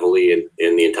emphasize heavily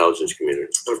in the intelligence community.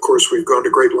 And of course, we've gone to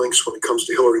great lengths when it comes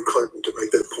to Hillary Clinton to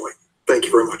make that point. Thank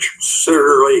you very much.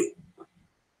 Senator Lee.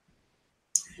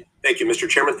 Thank you, Mr.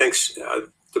 Chairman. Thanks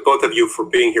to both of you for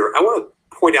being here. I want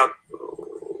to point out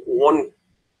one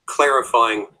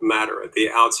clarifying matter at the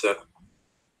outset.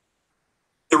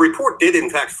 The report did, in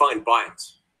fact, find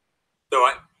bias. So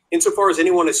insofar as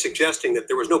anyone is suggesting that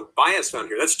there was no bias found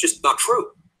here, that's just not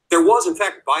true. There was, in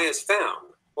fact, bias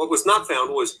found. What was not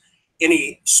found was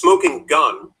any smoking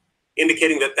gun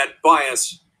indicating that that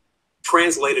bias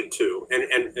translated to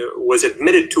and was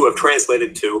admitted to have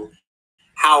translated to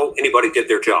how anybody did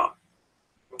their job.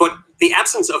 But the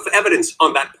absence of evidence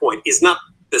on that point is not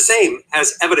the same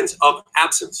as evidence of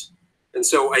absence. And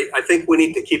so I think we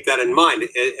need to keep that in mind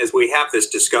as we have this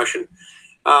discussion.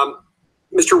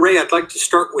 Mr. Wray, I'd like to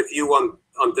start with you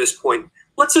on this point.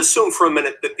 Let's assume for a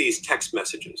minute that these text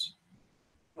messages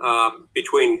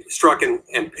between Strzok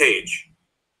and Page,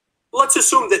 let's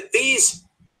assume that these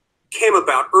came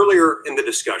about earlier in the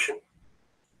discussion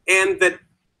and that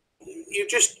you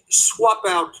just swap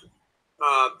out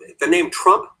the name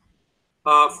Trump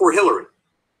for Hillary,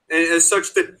 as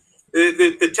such that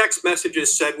the text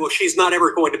messages said, well, she's not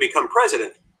ever going to become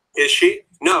president, is she?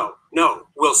 No,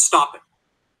 we'll stop it.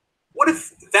 What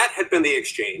if that had been the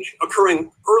exchange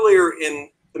occurring earlier in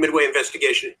the Midway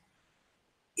investigation?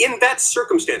 In that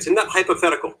circumstance, in that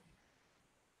hypothetical,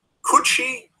 could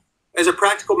she, as a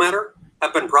practical matter,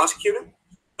 have been prosecuted,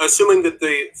 assuming that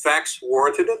the facts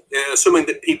warranted it, assuming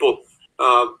that people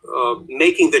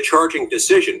making the charging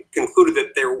decision concluded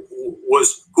that there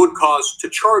was good cause to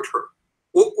charge her?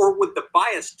 Or would the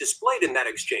bias displayed in that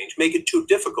exchange make it too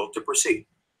difficult to proceed?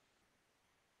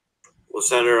 Well,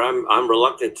 Senator, I'm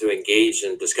reluctant to engage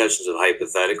in discussions of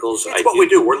hypotheticals. That's what we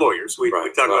do. We're lawyers. We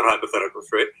talk about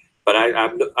hypotheticals, right? But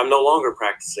I'm no longer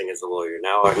practicing as a lawyer.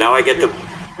 Now I get to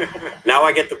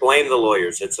blame the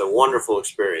lawyers. It's a wonderful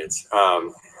experience.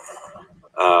 So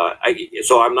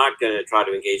I'm not going to try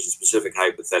to engage in specific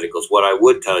hypotheticals. What I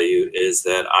would tell you is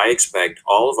that I expect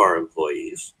all of our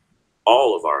employees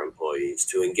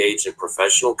to engage in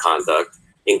professional conduct,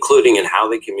 including in how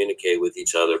they communicate with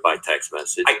each other by text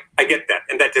message. I get that,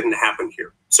 and that didn't happen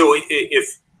here. So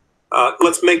if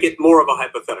let's make it more of a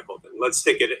hypothetical, then let's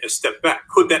take it a step back.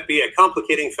 Could that be a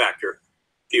complicating factor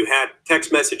if you had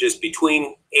text messages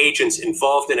between agents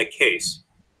involved in a case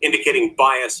indicating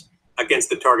bias against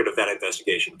the target of that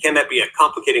investigation? Can that be a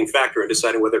complicating factor in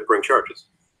deciding whether to bring charges?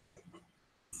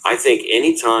 I think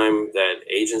any time that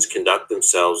agents conduct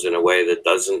themselves in a way that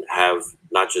doesn't have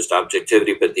not just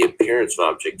objectivity, but the appearance of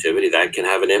objectivity, that can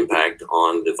have an impact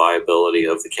on the viability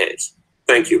of the case.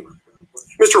 Thank you.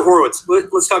 Mr. Horowitz,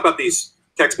 let's talk about these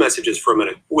text messages for a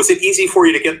minute. Was it easy for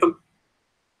you to get them?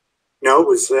 No, it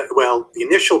was, well, the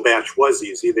initial batch was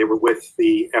easy. They were with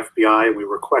the FBI and we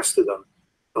requested them.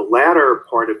 The latter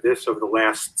part of this over the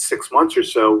last 6 months or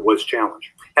so was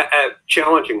challenging.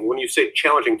 Challenging. When you say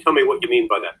challenging, tell me what you mean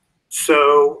by that.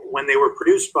 So when they were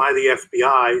produced by the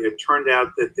FBI, it turned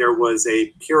out that there was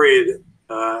a period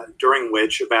during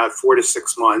which about 4 to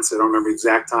 6 months, I don't remember the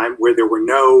exact time, where there were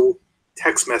no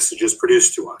text messages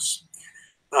produced to us.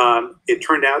 It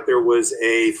turned out there was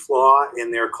a flaw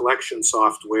in their collection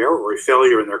software or a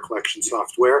failure in their collection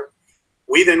software.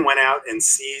 We then went out and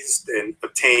seized and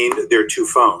obtained their 2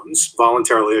 phones,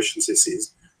 voluntarily, I shouldn't say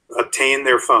seized, obtained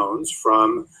their phones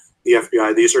from the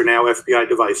FBI. These are now FBI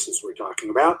devices we're talking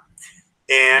about.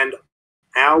 And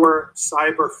our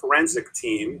cyber forensic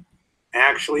team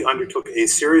actually undertook a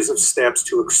series of steps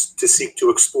to seek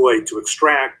to exploit, to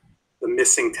extract the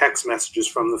missing text messages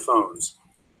from the phones.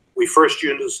 We first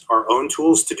used our own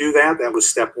tools to do that. That was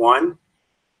step 1.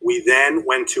 We then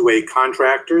went to a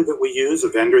contractor that we use, a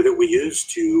vendor that we use,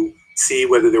 to see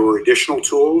whether there were additional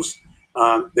tools.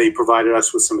 They provided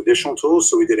us with some additional tools,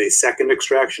 so we did a second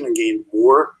extraction and gained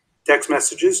more text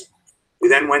messages. We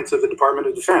then went to the Department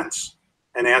of Defense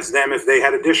and asked them if they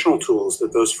had additional tools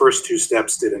that those first 2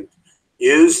 steps didn't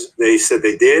use. They said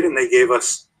they did, and they gave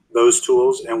us those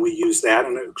tools, and we used that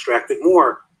and extracted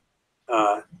more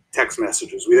text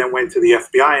messages. We then went to the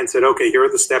FBI and said, okay, here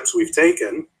are the steps we've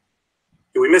taken.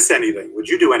 Did we miss anything? Would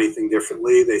you do anything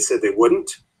differently? They said they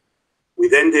wouldn't. We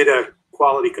then did a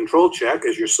quality control check,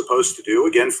 as you're supposed to do,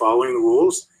 again, following the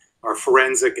rules, our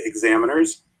forensic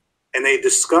examiners, and they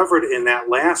discovered in that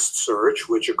last search,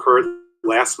 which occurred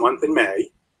last month in May,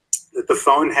 that the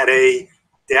phone had a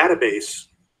database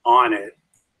on it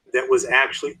that was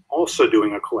actually also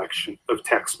doing a collection of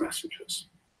text messages.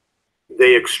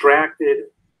 They extracted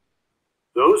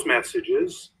those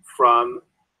messages from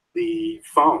the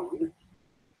phone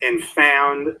and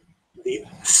found the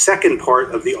second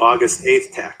part of the August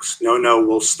 8th text, no,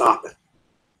 we'll stop it.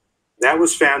 That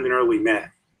was found in early May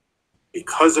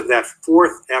because of that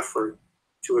 4th effort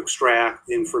to extract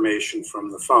information from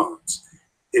the phones.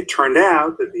 It turned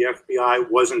out that the FBI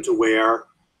wasn't aware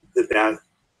that that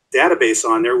database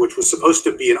on there, which was supposed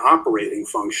to be an operating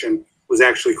function, was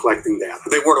actually collecting data.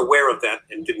 They weren't aware of that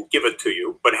and didn't give it to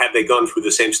you, but had they gone through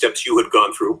the same steps you had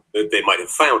gone through, they might have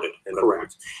found it.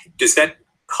 Correct. Does that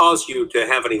cause you to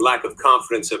have any lack of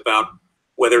confidence about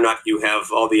whether or not you have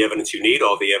all the evidence you need,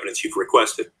 all the evidence you've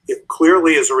requested? It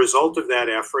clearly, as a result of that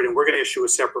effort, and we're going to issue a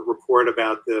separate report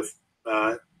about the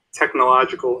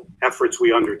technological efforts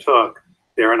we undertook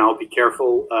there, and I'll be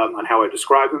careful on how I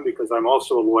describe them because I'm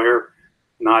also a lawyer,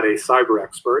 not a cyber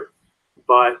expert.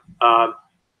 But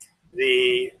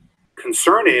the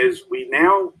concern is we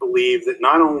now believe that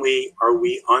not only are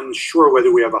we unsure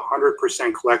whether we have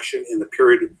 100% collection in the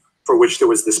period for which there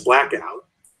was this blackout,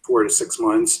 4 to 6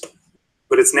 months,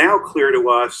 but it's now clear to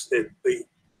us that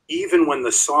even when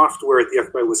the software at the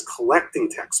FBI was collecting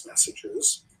text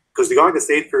messages, because the August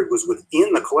 8th period was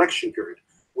within the collection period,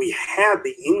 we had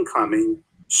the incoming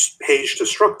page to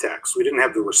Strzok text. We didn't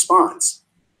have the response.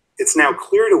 It's now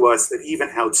clear to us that even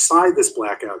outside this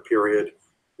blackout period,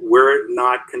 we're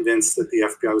not convinced that the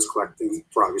FBI was collecting,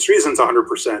 for obvious reasons,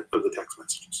 100% of the text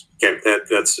messages. Okay,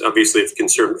 that's obviously of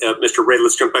concern. Mr. Ray,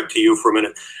 let's jump back to you for a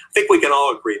minute. I think we can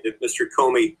all agree that Mr.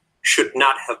 Comey should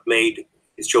not have made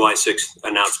his July 6th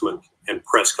announcement and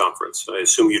press conference. I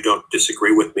assume you don't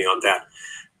disagree with me on that.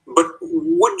 But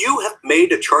would you have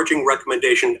made a charging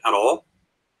recommendation at all?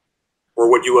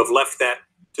 Or would you have left that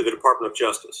to the Department of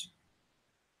Justice?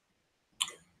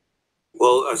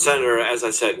 Well, Senator, as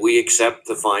I said, we accept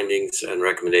the findings and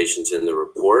recommendations in the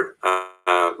report.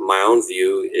 My own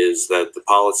view is that the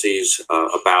policies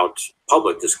about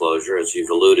public disclosure, as you've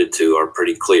alluded to, are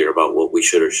pretty clear about what we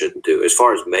should or shouldn't do. As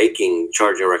far as making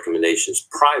charging recommendations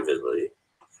privately,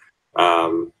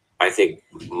 I think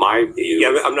my view...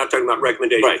 Yeah, I'm not talking about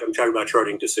recommendations. Right. I'm talking about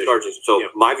charging decisions. So yeah.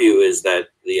 My view is that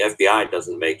the FBI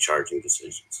doesn't make charging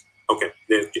decisions. Okay,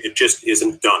 it just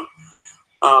isn't done.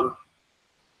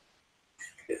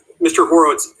 Mr.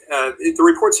 Horowitz, the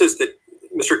report says that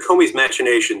Mr. Comey's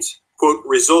machinations, quote,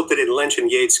 resulted in Lynch and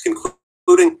Yates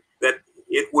concluding that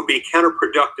it would be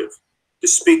counterproductive to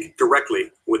speak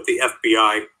directly with the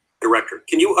FBI director.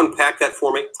 Can you unpack that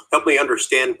for me? Help me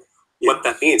understand what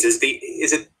that means. Is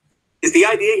the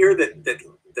idea here that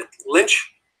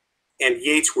Lynch and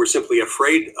Yates were simply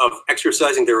afraid of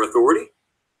exercising their authority,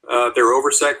 their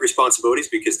oversight responsibilities,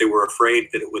 because they were afraid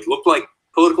that it would look like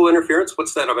political interference?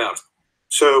 What's that about?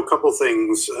 So a couple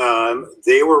things.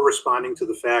 They were responding to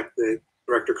the fact that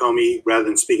Director Comey, rather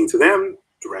than speaking to them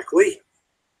directly,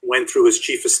 went through his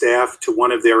chief of staff to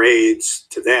one of their aides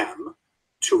to them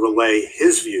to relay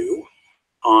his view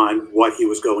on what he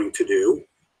was going to do.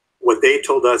 What they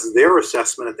told us their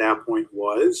assessment at that point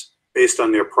was, based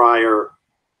on their prior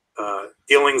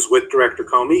dealings with Director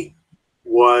Comey,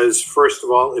 was, first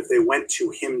of all, if they went to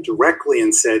him directly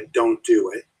and said, don't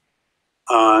do it,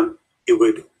 it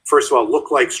would, first of all,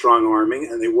 look like strong arming,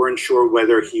 and they weren't sure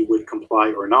whether he would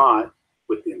comply or not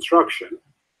with the instruction.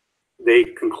 They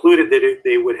concluded that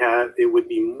it would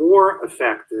be more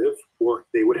effective, or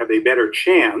they would have a better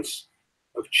chance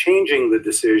of changing the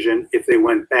decision if they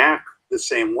went back the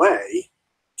same way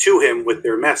to him with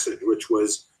their message, which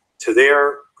was to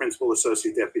their principal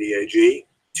associate deputy AG,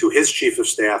 to his chief of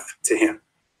staff, to him.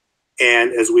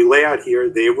 And as we lay out here,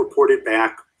 they reported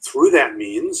back through that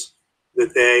means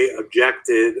that they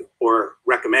objected or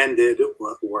recommended,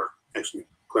 or actually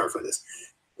clarify this,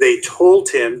 they told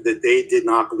him that they did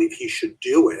not believe he should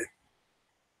do it.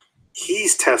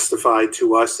 He's testified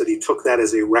to us that he took that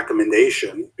as a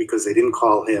recommendation because they didn't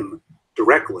call him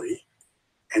directly,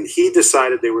 and he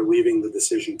decided they were leaving the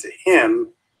decision to him,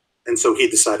 and so he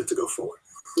decided to go forward.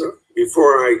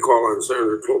 Before I call on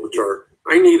Senator Klobuchar,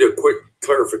 I need a quick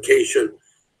clarification.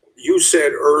 You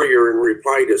said earlier in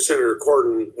reply to Senator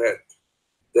Corden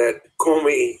that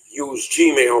Comey used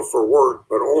Gmail for work,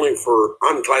 but only for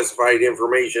unclassified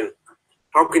information.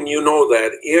 How can you know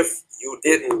that if you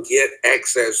didn't get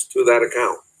access to that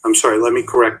account? I'm sorry, let me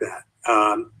correct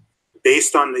that.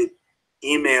 Based on the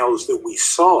emails that we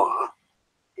saw,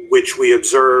 which we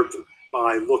observed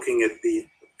by looking at the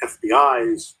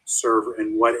FBI's server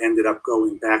and what ended up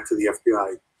going back to the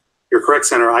FBI. You're correct,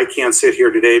 Senator. I can't sit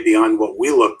here today beyond what we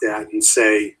looked at and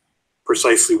say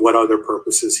precisely what other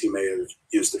purposes he may have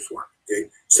used it for. Okay.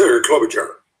 Senator Klobuchar.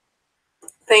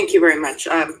 Thank you very much.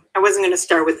 I wasn't going to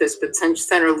start with this, but since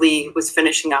Senator Lee was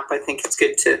finishing up, I think it's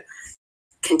good to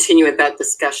continue with that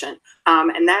discussion.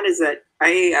 And that is that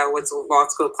I was a law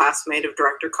school classmate of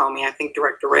Director Comey. I think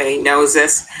Director Ray knows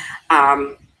this.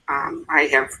 I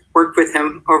have worked with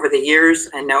him over the years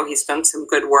and know he's done some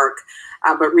good work.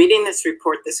 But reading this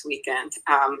report this weekend,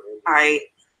 I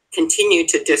continue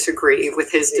to disagree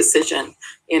with his decision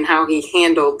in how he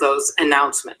handled those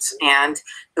announcements. And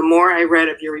the more I read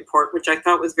of your report, which I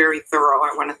thought was very thorough,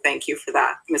 I want to thank you for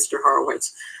that, Mr.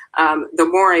 Horowitz. The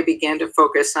more I began to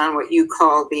focus on what you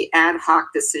call the ad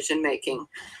hoc decision-making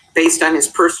based on his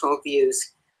personal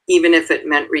views, even if it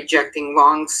meant rejecting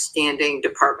long-standing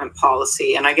department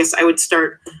policy. And I guess I would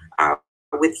start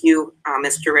with you,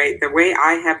 Mr. Ray. The way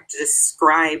I have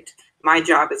described my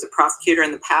job as a prosecutor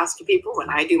in the past to people, when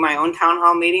I do my own town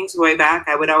hall meetings way back,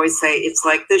 I would always say it's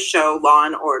like the show Law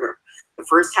and Order. The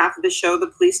first half of the show,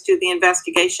 the police do the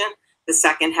investigation. The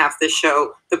second half of the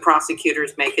show, the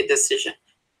prosecutors make a decision.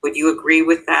 Would you agree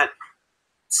with that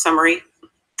summary?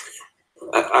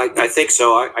 I think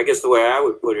so. I guess the way I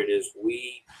would put it is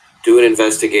we do an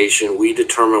investigation. We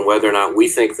determine whether or not we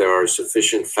think there are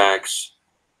sufficient facts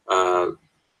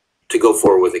to go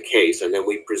forward with a case, and then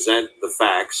we present the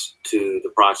facts to the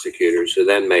prosecutors who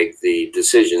then make the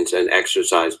decisions and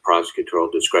exercise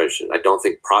prosecutorial discretion. I don't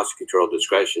think prosecutorial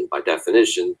discretion, by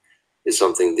definition, is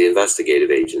something the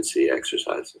investigative agency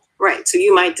exercises. Right, so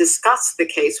you might discuss the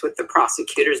case with the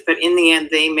prosecutors, but in the end,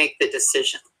 they make the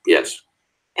decision. Yes.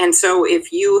 And so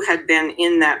if you had been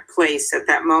in that place at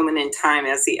that moment in time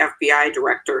as the FBI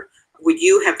director, would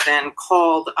you have then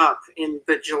called up in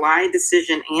the July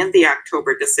decision and the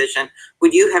October decision,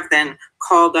 would you have then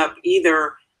called up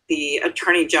either the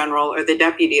Attorney General or the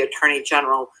Deputy Attorney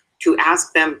General to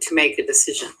ask them to make a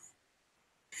decision?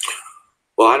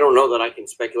 Well, I don't know that I can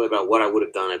speculate about what I would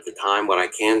have done at the time. What I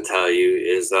can tell you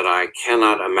is that I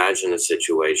cannot imagine a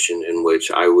situation in which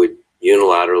I would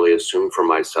unilaterally assume for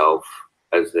myself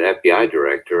as the FBI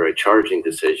director a charging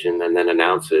decision and then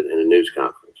announce it in a news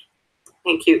conference.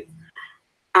 Thank you.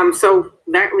 So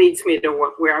that leads me to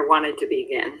where I wanted to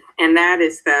begin, and that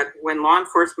is that when law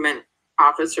enforcement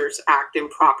officers act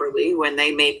improperly, when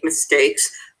they make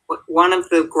mistakes, one of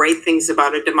the great things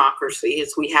about a democracy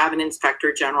is we have an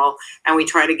inspector general and we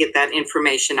try to get that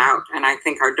information out. And I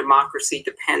think our democracy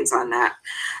depends on that.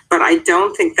 But I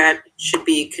don't think that should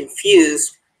be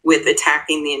confused with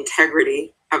attacking the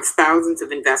integrity of thousands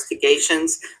of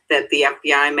investigations that the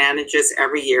FBI manages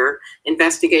every year,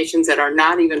 investigations that are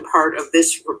not even part of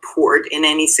this report in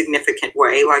any significant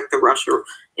way, like the Russia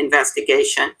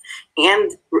investigation,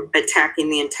 and attacking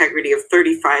the integrity of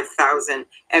 35,000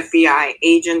 FBI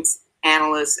agents,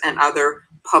 analysts, and other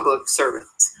public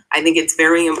servants. I think it's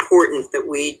very important that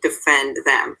we defend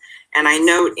them. And I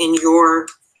note in your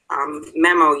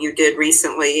memo you did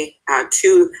recently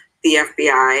to the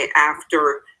FBI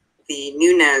after the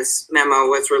Nunes memo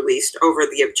was released over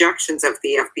the objections of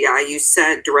the FBI, you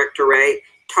said, Director Wray,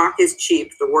 talk is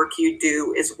cheap. The work you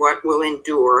do is what will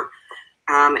endure.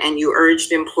 And you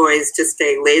urged employees to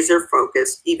stay laser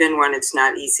focused, even when it's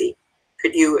not easy.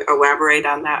 Could you elaborate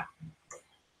on that?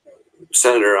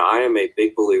 Senator, I am a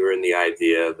big believer in the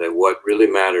idea that what really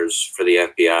matters for the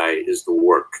FBI is the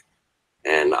work.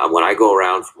 And when I go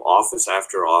around from office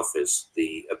after office,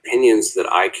 the opinions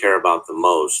that I care about the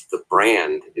most, the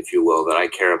brand, if you will, that I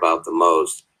care about the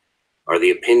most, are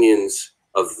the opinions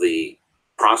of the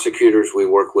prosecutors we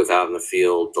work with out in the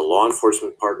field, the law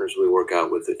enforcement partners we work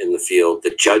out with in the field,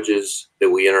 the judges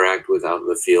that we interact with out in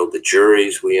the field, the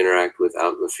juries we interact with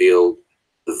out in the field,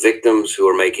 the victims who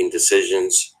are making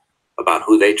decisions about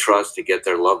who they trust to get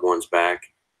their loved ones back.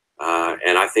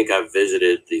 And I think I've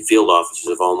visited the field offices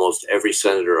of almost every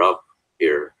senator up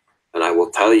here. And I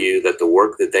will tell you that the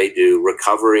work that they do,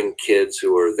 recovering kids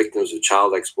who are victims of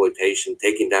child exploitation,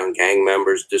 taking down gang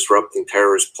members, disrupting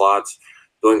terrorist plots,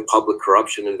 doing public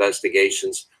corruption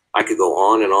investigations, I could go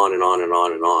on and on and on and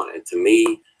on and on. And to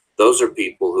me, those are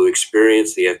people who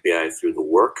experience the FBI through the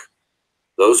work.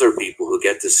 Those are people who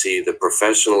get to see the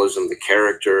professionalism, the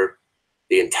character,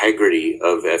 the integrity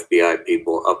of FBI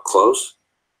people up close.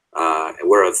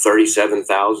 We're a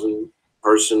 37,000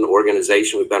 person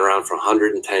organization. We've been around for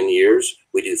 110 years.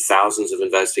 We do thousands of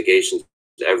investigations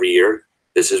every year.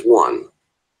 This is one.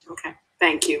 Okay,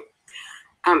 thank you.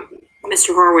 Mr.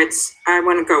 Horowitz, I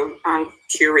want to go on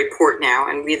to your report now,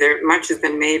 and much has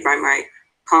been made by my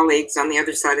colleagues on the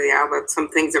other side of the aisle about some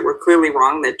things that were clearly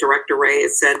wrong that Director Wray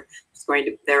has said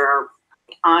there are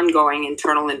ongoing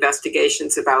internal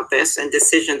investigations about this, and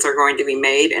decisions are going to be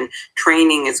made, and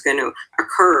training is going to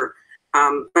occur.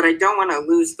 But I don't want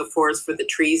to lose the forest for the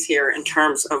trees here in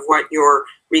terms of what your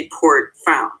report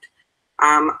found.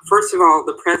 First of all,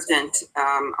 the president,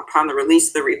 upon the release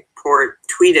of the report,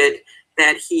 tweeted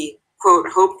that he, quote,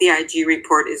 hope the IG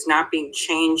report is not being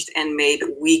changed and made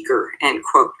weaker, end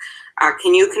quote.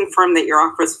 Can you confirm that your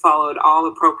office followed all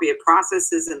appropriate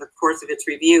processes in the course of its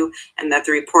review and that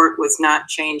the report was not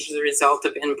changed as a result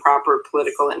of improper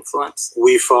political influence?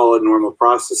 We followed normal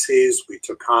processes. We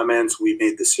took comments. We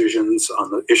made decisions on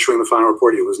the issuing the final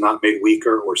report. It was not made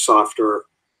weaker or softer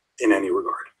in any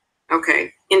regard.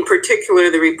 Okay. In particular,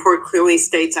 the report clearly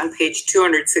states on page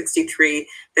 263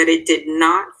 that it did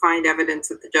not find evidence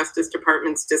that the Justice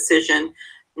Department's decision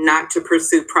not to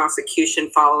pursue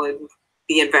prosecution following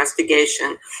the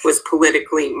investigation was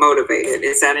politically motivated.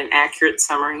 Is that an accurate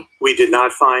summary? We did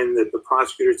not find that the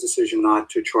prosecutor's decision not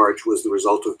to charge was the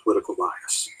result of political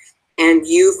bias. And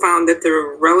you found that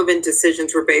the relevant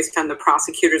decisions were based on the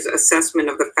prosecutor's assessment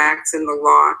of the facts in the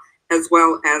law, as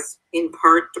well as, in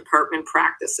part, department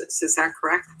practices. Is that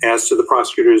correct? As to the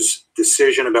prosecutor's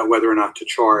decision about whether or not to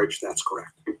charge, that's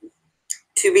correct.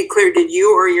 To be clear, did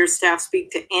you or your staff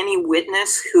speak to any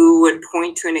witness who would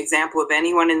point to an example of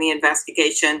anyone in the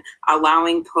investigation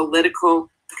allowing political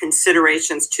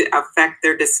considerations to affect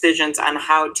their decisions on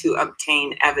how to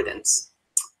obtain evidence?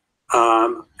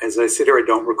 As I sit here, I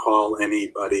don't recall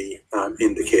anybody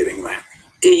indicating that.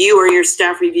 Did you or your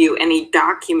staff review any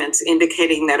documents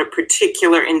indicating that a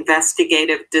particular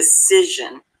investigative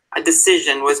decision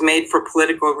was made for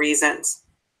political reasons?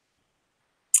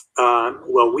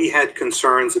 Well, we had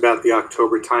concerns about the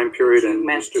October time period and Mr.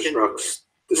 Mentioned- Strzok's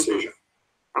decision.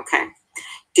 Okay.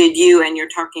 Did you, and you're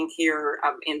talking here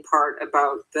in part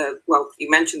about you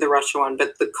mentioned the Russia one,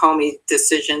 but the Comey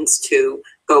decisions to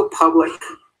go public,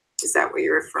 is that what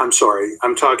you're referring to? I'm sorry,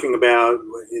 I'm talking about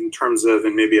in terms of,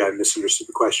 and maybe I misunderstood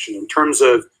the question, in terms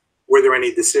of were there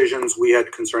any decisions? We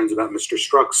had concerns about Mr.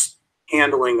 Strzok's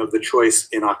handling of the choice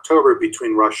in October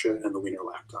between Russia and the Wiener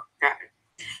laptop. Got it.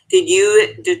 Did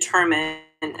you determine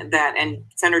that, and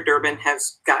Senator Durbin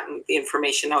has gotten the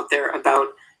information out there about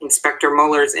Inspector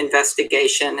Mueller's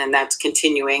investigation, and that's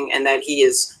continuing, and that he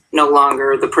is no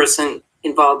longer, the person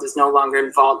involved is no longer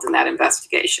involved in that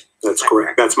investigation? That's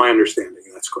correct. That's my understanding.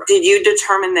 That's correct. Did you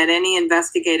determine that any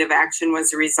investigative action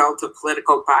was a result of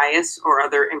political bias or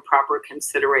other improper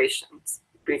considerations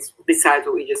besides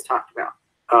what we just talked about?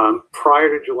 Prior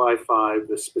to July 5,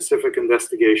 the specific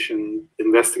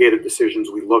investigative decisions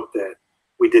we looked at,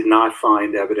 we did not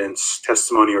find evidence,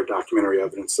 testimony or documentary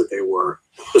evidence that they were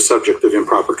the subject of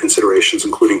improper considerations,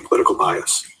 including political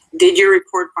bias. Did your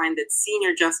report find that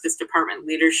senior Justice Department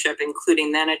leadership,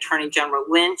 including then Attorney General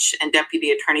Lynch and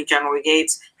Deputy Attorney General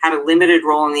Yates, had a limited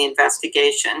role in the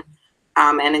investigation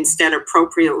and instead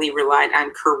appropriately relied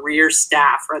on career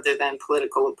staff rather than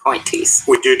political appointees?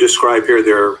 We do describe here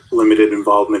their limited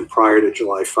involvement prior to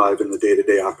July 5 in the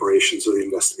day-to-day operations of the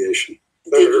investigation.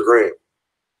 Senator Graham,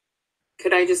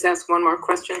 Could I just ask one more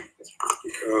question?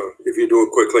 if you do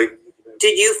it quickly.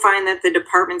 Did you find that the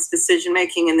department's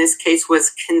decision-making in this case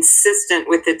was consistent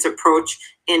with its approach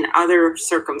in other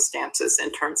circumstances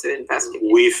in terms of investigation?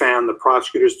 We found the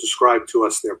prosecutors described to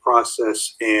us their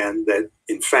process, and that,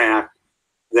 in fact,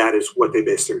 that is what they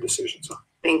base their decisions on.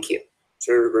 Thank you.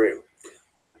 Senator Graham.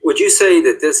 Would you say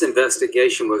that this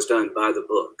investigation was done by the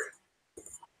book?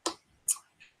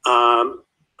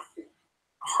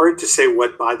 Hard to say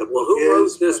what by the book Who wrote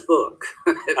is. this book?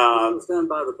 It was done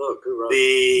by the book. Who wrote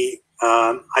it?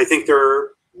 I think there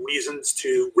are reasons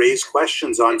to raise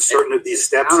questions on certain of these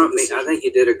steps. I think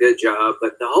you did a good job,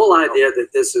 but the whole idea that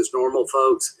this is normal,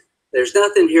 folks, there's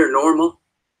nothing here normal.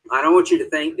 I don't want you to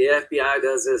think the FBI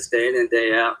does this day in and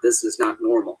day out. This is not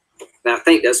normal. And I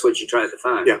think that's what you tried to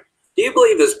find. Yeah. Do you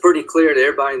believe it's pretty clear to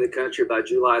everybody in the country by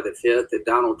July the 5th that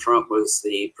Donald Trump was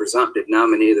the presumptive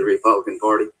nominee of the Republican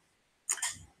Party?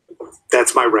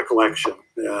 That's my recollection.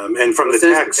 And from the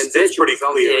text, it's pretty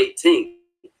on the clear. 18th.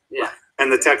 Yeah.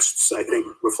 And the texts, I think,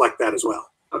 reflect that as well.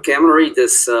 Okay, I'm going to read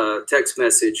this text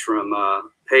message from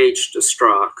Page to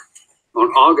Strzok on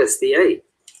August the 8th,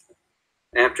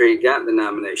 after he got the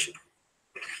nomination.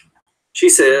 She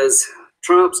says,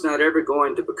 Trump's not ever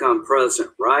going to become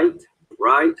president, right?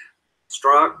 Right?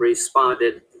 Strzok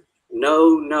responded,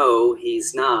 no,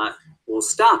 he's not. We'll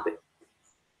stop it.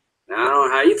 Now, I don't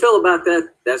know how you feel about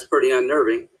that. That's pretty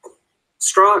unnerving.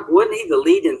 Strzok, wasn't he the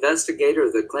lead investigator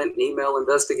of the Clinton email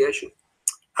investigation?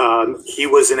 He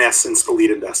was, in essence, the lead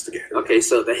investigator. Okay,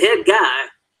 so the head guy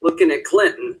looking at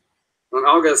Clinton on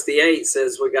August the 8th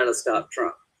says we got to stop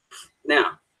Trump.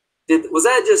 Now, was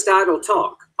that just idle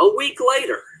talk? A week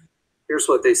later, here's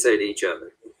what they say to each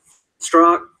other.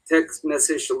 Strzok text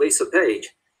message to Lisa Page.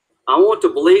 I want to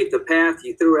believe the path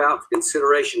you threw out for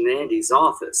consideration in Andy's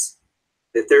office,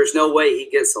 that there's no way he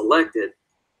gets elected,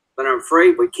 but I'm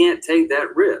afraid we can't take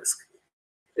that risk.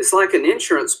 It's like an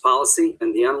insurance policy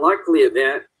in the unlikely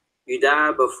event you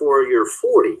die before you're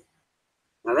 40.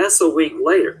 Now that's a week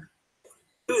later.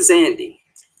 Who's Andy?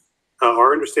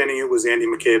 Our understanding, it was Andy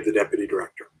McCabe, the deputy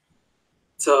director.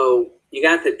 So you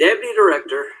got the deputy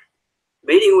director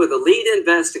meeting with the lead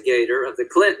investigator of the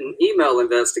Clinton email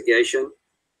investigation,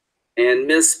 and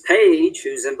Miss Page,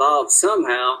 who's involved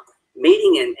somehow,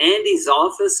 meeting in Andy's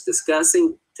office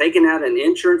discussing taking out an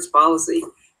insurance policy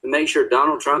to make sure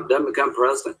Donald Trump doesn't become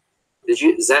president.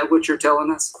 Is that what you're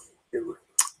telling us?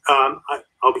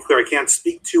 I'll be clear, I can't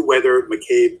speak to whether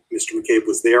Mr. McCabe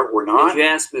was there or not. Did you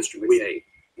ask Mr. McCabe?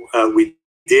 We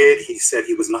did. He said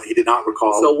he was not. He did not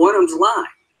recall. So one of them's lying.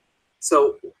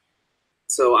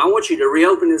 So I want you to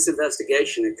reopen this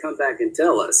investigation and come back and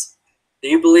tell us, do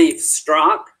you believe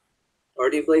Strzok or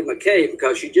do you believe McCabe?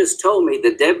 Because you just told me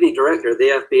the deputy director of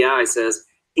the FBI says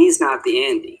he's not the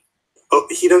Andy. Oh,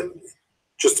 he don't.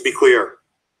 Just to be clear,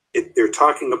 they're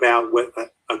talking about what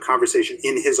a conversation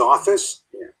in his office.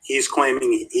 Yeah. He's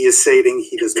claiming, he is stating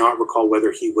he does not recall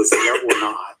whether he was there or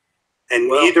not. And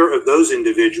Well- neither of those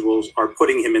individuals are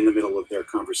putting him in the middle of their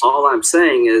conversation. All I'm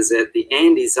saying is that the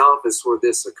Andy's office where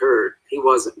this occurred, he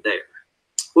wasn't there.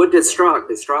 What did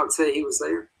Strzok say he was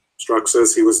there? Strzok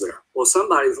says he was there. Well,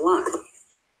 somebody's lying.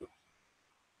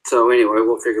 So anyway,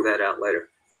 we'll figure that out later.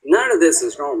 None of this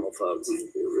is normal, folks.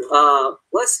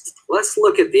 Let's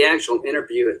look at the actual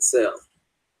interview itself.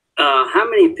 How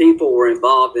many people were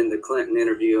involved in the Clinton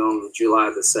interview on July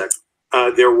the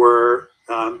 2nd? There were,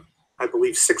 I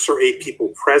believe, 6 or 8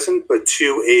 people present, but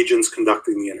 2 agents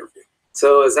conducting the interview.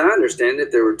 So as I understand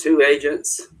it, there were 2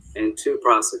 agents and 2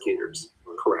 prosecutors.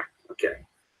 Correct. Okay.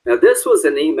 Now this was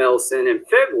an email sent in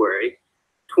February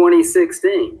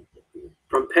 2016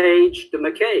 from Page to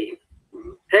McCabe.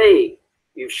 Hey,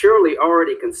 you've surely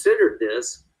already considered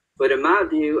this, but in my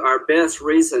view, our best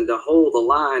reason to hold the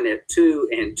line at 2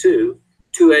 and 2,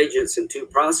 2 agents and 2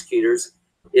 prosecutors,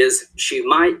 is she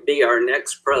might be our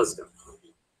next president.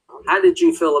 How did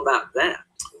you feel about that?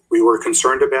 We were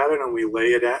concerned about it, and we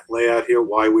lay out here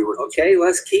why we were. Okay,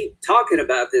 let's keep talking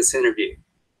about this interview.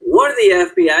 One of the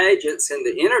FBI agents in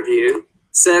the interview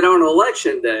said on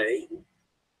election day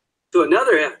to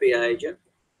another FBI agent,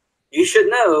 you should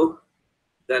know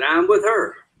that I'm with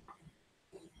her.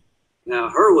 Now,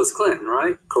 her was Clinton,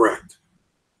 right? Correct.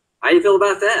 How do you feel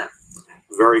about that?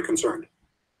 Very concerned.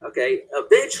 Okay,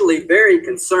 eventually very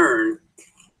concerned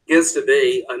gets to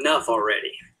be enough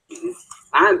already.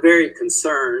 I'm very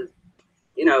concerned,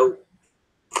 you know,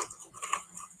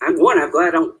 I'm glad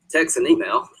I don't text an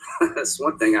email. That's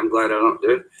one thing I'm glad I don't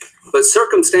do. But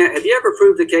have you ever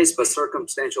proved the case by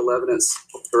circumstantial evidence,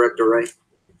 Director Ray?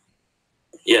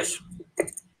 Yes.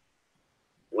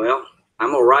 Well,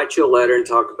 I'm gonna write you a letter and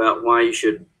talk about why you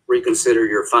should reconsider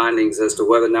your findings as to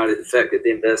whether or not it affected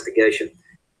the investigation.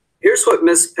 Here's what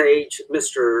Miss Page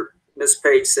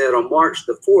said on March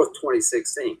the 4th,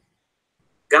 2016.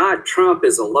 God, Trump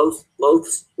is a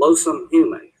loathsome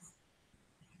human.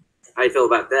 How do you feel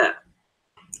about that?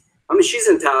 I mean, she's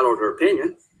entitled to her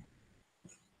opinion.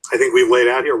 I think we've laid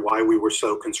out here why we were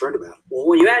so concerned about it. Well,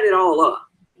 when you add it all up,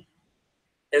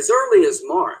 as early as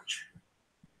March,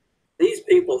 these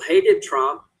people hated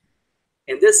Trump,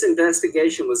 and this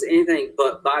investigation was anything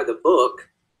but by the book.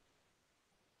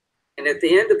 And at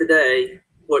the end of the day,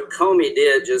 what Comey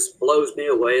did just blows me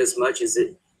away as much as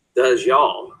it does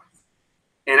y'all.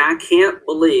 And I can't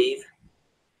believe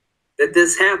that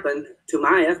this happened to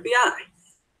my FBI.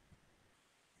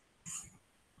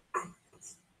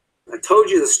 I told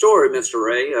you the story, Mr.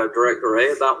 Ray, Director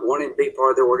Ray, about wanting to be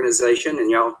part of the organization, and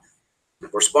y'all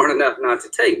were smart enough not to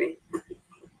take me.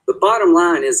 The bottom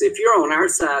line is, if you're on our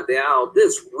side of the aisle,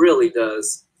 this really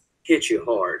does hit you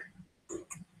hard.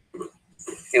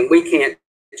 And we can't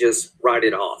just write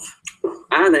it off.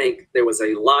 I think there was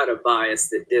a lot of bias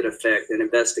that did affect an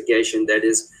investigation that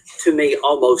is, to me,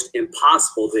 almost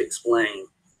impossible to explain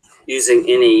using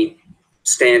any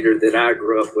standard that I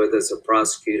grew up with as a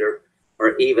prosecutor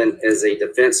or even as a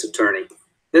defense attorney.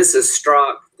 This is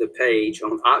Strzok the Page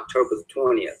on October the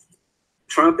 20th.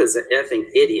 Trump is an effing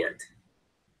idiot.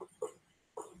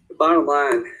 The bottom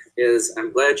line is,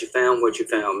 I'm glad you found what you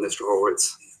found, Mr.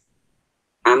 Horowitz.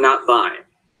 I'm not buying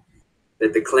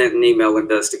that the Clinton email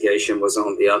investigation was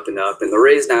on the up and up. And the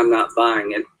reason I'm not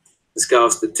buying it is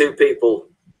because the 2 people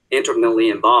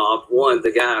intimately involved, one,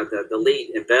 the guy, the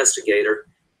lead investigator,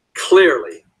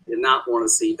 clearly did not want to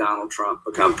see Donald Trump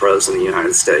become president of the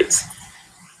United States.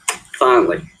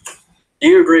 Finally, do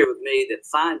you agree with me that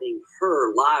finding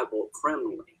her liable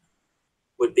criminally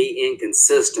would be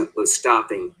inconsistent with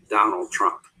stopping Donald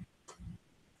Trump?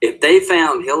 If they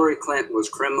found Hillary Clinton was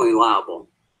criminally liable,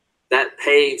 that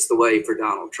paves the way for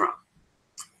Donald Trump.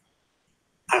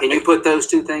 Can you put those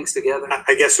 2 things together?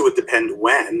 I guess it would depend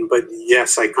when, but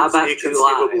yes, I How could about see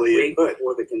July, a conceivably it week could.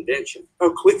 before the convention?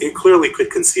 Oh, it clearly could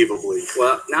conceivably.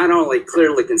 Well, not only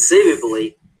clearly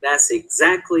conceivably, that's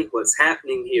exactly what's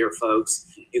happening here, folks.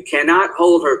 You cannot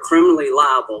hold her criminally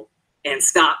liable and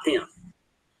stop him.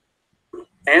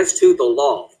 As to the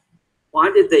law,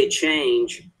 why did they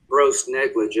change gross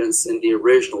negligence in the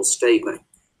original statement,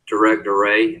 Director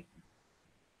Ray,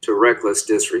 to reckless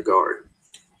disregard?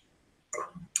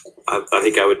 I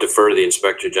think I would defer to the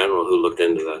Inspector General who looked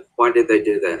into that. Why did they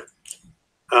do that?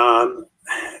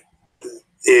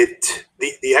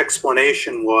 The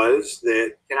explanation was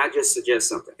that. Can I just suggest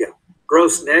something? Yeah.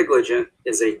 Gross negligent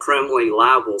is a criminally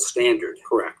liable standard.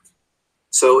 Correct.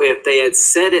 So if they had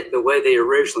said it the way they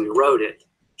originally wrote it,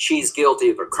 she's guilty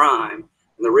of a crime,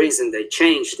 and the reason they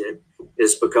changed it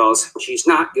is because she's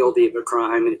not guilty of a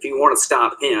crime, and if you want to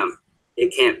stop him,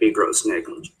 it can't be gross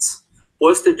negligence.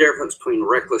 What's the difference between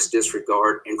reckless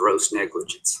disregard and gross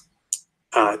negligence?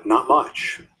 Not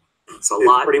much. It's a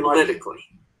lot pretty much- politically.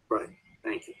 Right.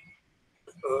 Thank you.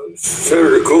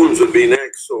 Senator Coons would be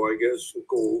next, so I guess we'll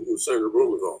go with Senator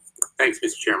Blumenthal. Thanks,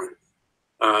 Mr. Chairman.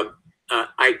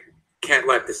 I can't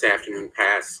let this afternoon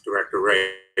pass, Director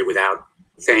Ray, without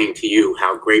saying to you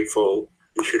how grateful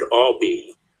we should all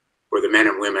be for the men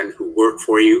and women who work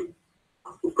for you,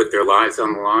 who put their lives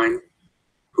on the line,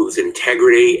 whose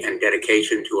integrity and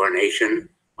dedication to our nation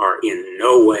are in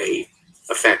no way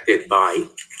affected by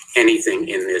anything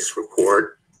in this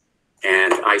report.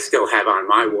 And I still have on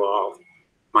my wall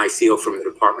my seal from the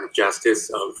Department of Justice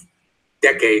of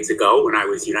decades ago when I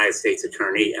was United States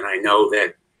Attorney, and I know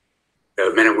that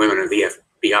the men and women of the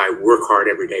FBI work hard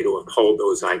every day to uphold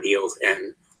those ideals,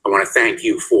 and I want to thank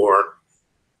you for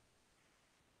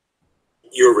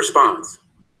your response,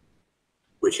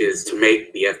 which is to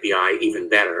make the FBI even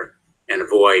better and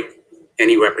avoid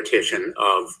any repetition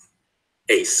of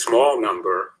a small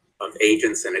number of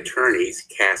agents and attorneys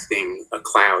casting a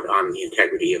cloud on the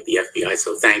integrity of the FBI.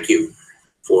 So thank you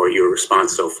for your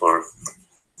response so far.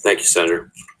 Thank you,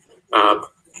 Senator.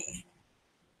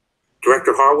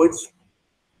 Director Horowitz,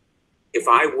 if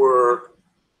I were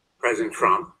President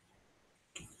Trump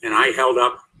and I held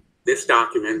up this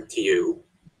document to you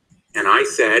and I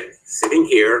said, sitting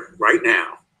here right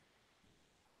now,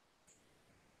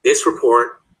 this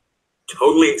report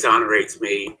totally exonerates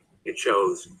me. It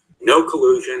shows no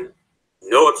collusion,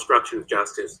 no obstruction of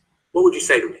justice. What would you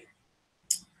say to me?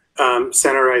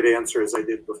 Senator, I'd answer as I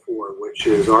did before, which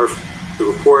is the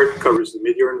report covers the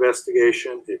mid-year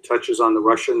investigation. It touches on the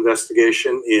Russia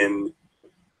investigation in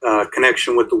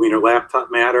connection with the Wiener laptop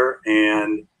matter,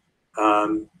 and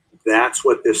that's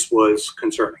what this was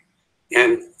concerning.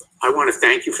 And I want to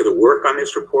thank you for the work on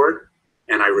this report,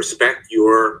 and I respect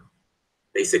your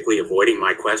basically avoiding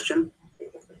my question.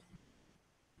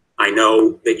 I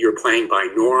know that you're playing by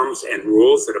norms and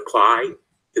rules that apply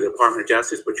to the Department of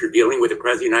Justice, but you're dealing with the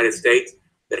President of the United States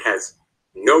that has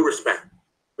no respect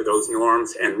for those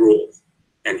norms and rules.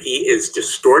 And he is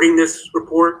distorting this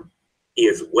report. He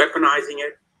is weaponizing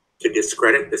it to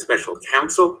discredit the special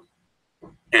counsel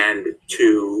and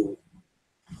to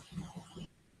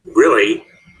really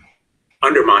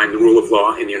undermine the rule of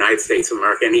law in the United States of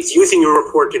America. And he's using your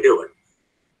report to do it.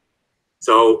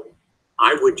 So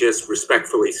I would just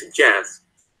respectfully suggest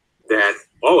that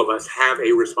all of us have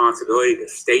a responsibility to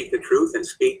state the truth and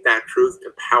speak that truth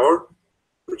to power,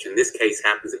 which in this case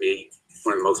happens to be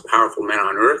one of the most powerful men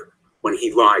on earth, when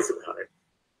he lies about it,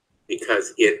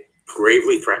 because it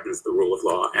gravely threatens the rule of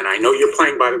law. And I know you're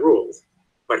playing by the rules,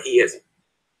 but he isn't.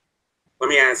 Let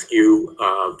me ask you,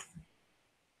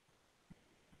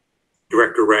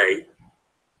 Director Ray,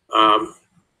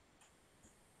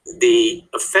 the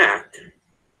effect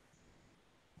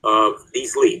of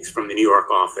these leaks from the New York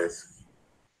office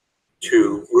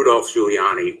to Rudolph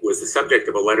Giuliani was the subject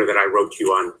of a letter that I wrote to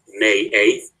you on May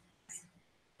 8th.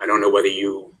 I don't know whether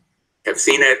you have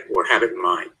seen it or have it in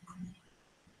mind.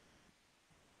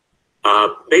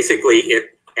 Basically,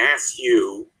 it asks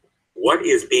you what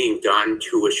is being done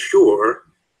to assure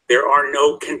there are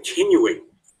no continuing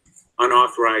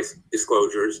unauthorized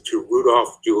disclosures to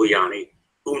Rudolph Giuliani,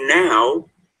 who now,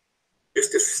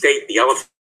 just to state the elephant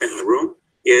in the room,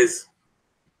 is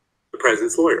the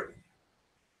president's lawyer.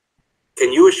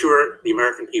 Can you assure the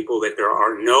American people that there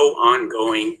are no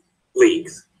ongoing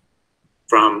leaks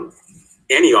from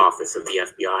any office of the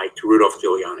FBI to Rudolph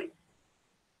Giuliani?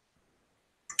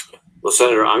 Well,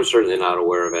 Senator, I'm certainly not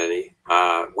aware of any.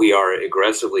 We are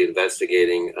aggressively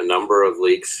investigating a number of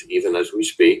leaks, even as we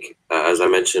speak. As I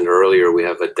mentioned earlier, we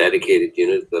have a dedicated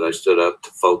unit that I stood up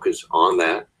to focus on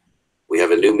that. We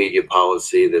have a new media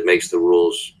policy that makes the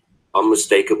rules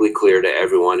unmistakably clear to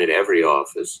everyone in every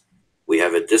office. We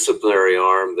have a disciplinary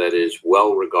arm that is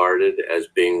well regarded as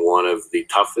being one of the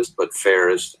toughest but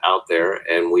fairest out there,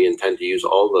 and we intend to use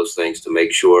all those things to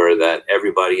make sure that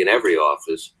everybody in every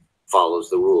office follows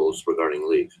the rules regarding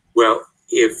leaks. Well,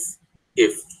 if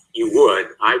you would,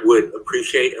 I would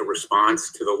appreciate a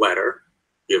response to the letter,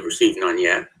 you have received none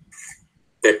yet,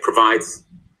 that provides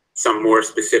some more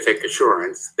specific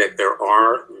assurance that there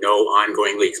are no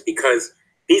ongoing leaks, because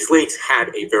these leaks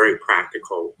had a very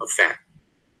practical effect.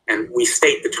 And we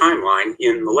state the timeline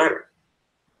in the letter.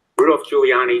 Rudolph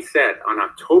Giuliani said on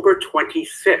October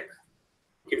 26,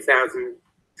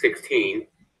 2016,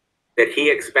 that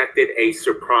he expected a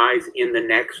surprise in the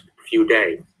next few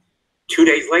days. 2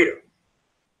 days later,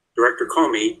 Director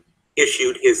Comey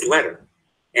issued his letter,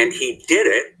 and he did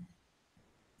it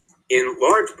in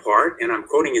large part, and I'm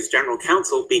quoting his general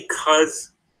counsel,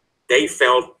 because they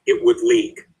felt it would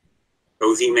leak.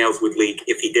 Those emails would leak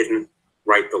if he didn't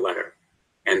write the letter.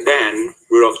 And then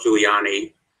Rudolph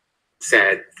Giuliani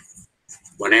said,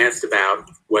 when asked about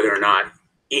whether or not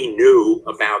he knew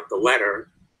about the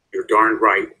letter, you're darn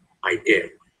right, I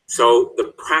did. So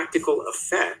the practical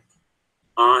effect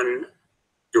on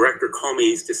Director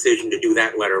Comey's decision to do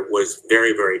that letter was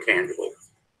very, very tangible.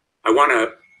 I want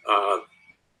to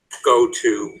go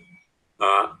to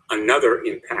another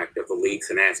impact of the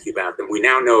leaks and ask you about them. We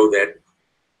now know that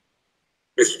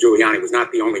Mr. Giuliani was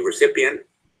not the only recipient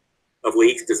of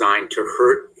leaks designed to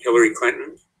hurt Hillary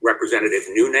Clinton. Representative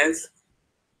Nunes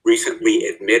recently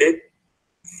admitted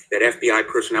that FBI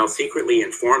personnel secretly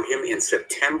informed him in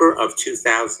September of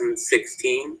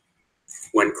 2016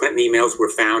 when Clinton emails were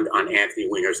found on Anthony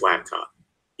Weiner's laptop.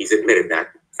 He's admitted that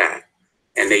fact.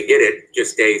 And they did it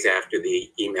just days after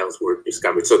the emails were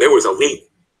discovered. So there was a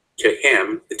leak to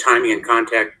him. The timing and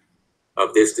context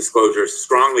of this disclosure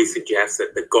strongly suggests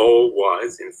that the goal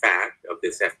was, in fact, of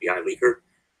this FBI leaker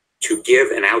to give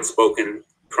an outspoken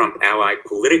Trump ally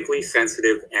politically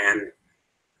sensitive and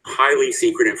highly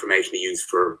secret information to use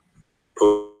for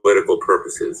political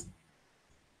purposes.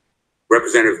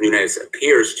 Representative Nunes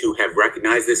appears to have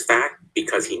recognized this fact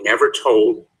because he never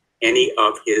told any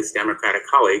of his Democratic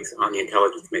colleagues on the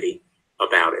Intelligence Committee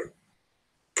about it.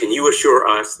 Can you assure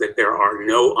us that there are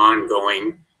no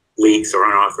ongoing leaks or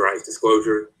unauthorized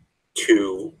disclosure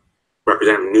to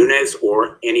Representative Nunes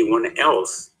or anyone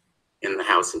else in the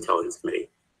House Intelligence Committee?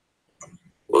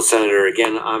 Well, Senator,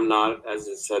 again, I'm not, as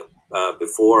I said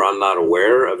before, I'm not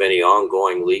aware of any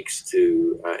ongoing leaks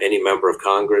to any member of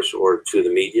Congress or to the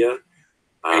media.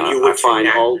 And you would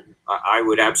I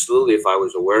would absolutely, if I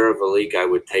was aware of a leak, I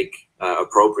would take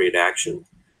appropriate action.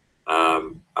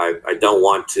 I don't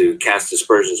want to cast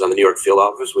aspersions on the New York field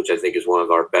office, which I think is one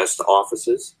of our best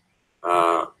offices.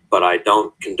 But I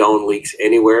don't condone leaks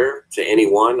anywhere to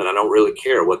anyone, and I don't really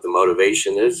care what the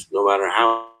motivation is, no matter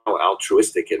how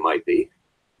altruistic it might be.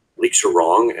 Leaks are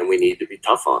wrong, and we need to be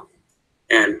tough on them.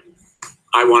 And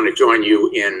I want to join you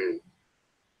in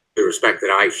the respect that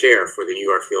I share for the New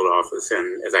York field office,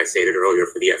 and as I stated earlier,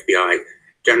 for the FBI.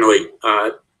 Generally,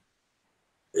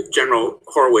 General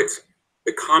Horowitz,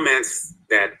 the comments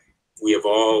that we have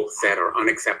all said are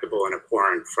unacceptable and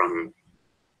abhorrent from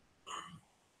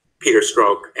Peter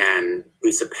Strzok and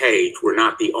Lisa Page were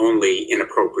not the only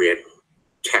inappropriate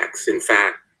texts. In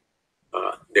fact,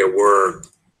 there were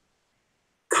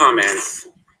comments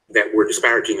that were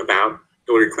disparaging about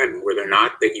Hillary Clinton, were there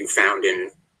not, that you found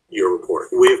in your report?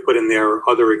 We've put in there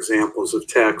other examples of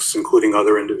texts, including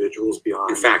other individuals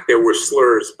beyond. In fact, there were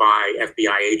slurs by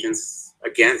FBI agents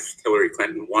against Hillary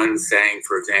Clinton, one saying,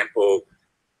 for example,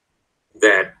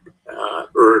 that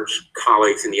urged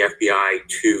colleagues in the FBI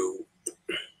to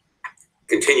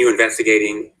continue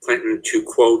investigating Clinton to,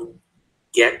 quote,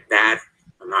 get that.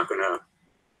 I'm not going to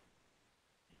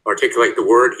articulate the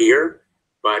word here,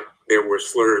 but there were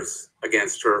slurs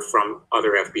against her from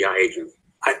other FBI agents.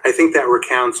 I think that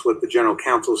recounts what the general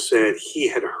counsel said he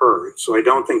had heard. So I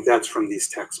don't think that's from these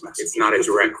text messages. It's not a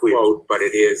direct quote, but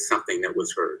it is something that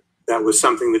was heard. That was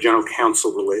something the general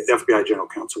counsel relayed, the FBI general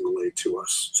counsel relayed to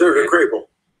us. Senator Crable.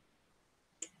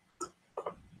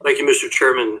 Thank you, Mr.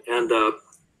 Chairman. And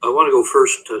I want to go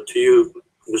first to you,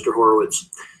 Mr. Horowitz.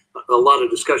 A lot of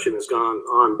discussion has gone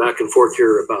on back and forth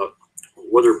here about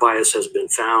whether bias has been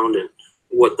found and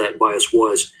what that bias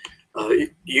was.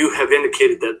 You have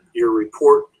indicated that your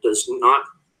report has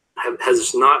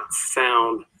not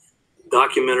found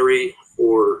documentary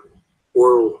or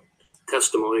oral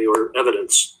testimony or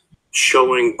evidence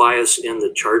showing bias in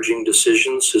the charging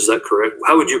decisions. Is that correct?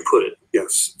 How would you put it?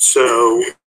 Yes. So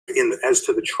as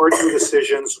to the charging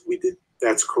decisions,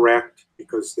 that's correct,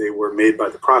 because they were made by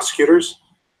the prosecutors,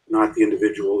 not the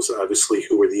individuals, obviously,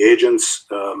 who were the agents,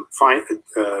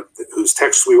 whose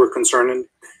texts we were concerned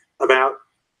about.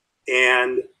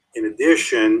 And in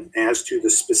addition, as to the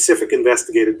specific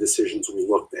investigative decisions we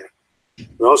looked at,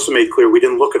 we also made clear we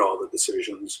didn't look at all the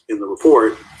decisions in the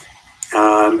report.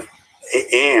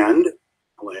 And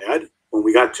I'll add, when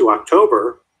we got to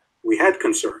October, we had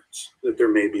concerns that there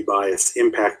may be bias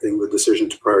impacting the decision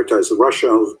to prioritize the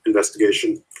Russia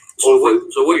investigation. So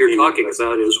what you're talking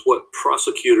about is what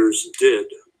prosecutors did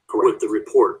with the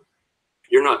report.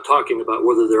 You're not talking about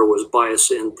whether there was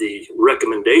bias in the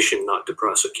recommendation not to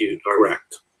prosecute.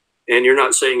 Correct. And you're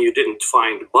not saying you didn't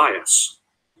find bias.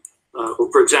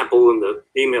 For example, in the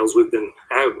emails we've been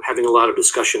having a lot of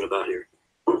discussion about here.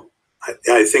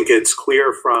 I think it's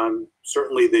clear from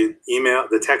certainly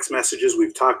the text messages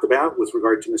we've talked about with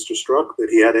regard to Mr. Strzok that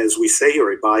he had, as we say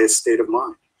here, a biased state of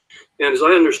mind. And as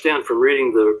I understand from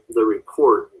reading the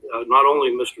report, not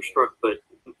only Mr. Strzok, but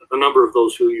a number of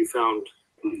those who you found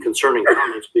concerning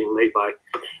comments being made by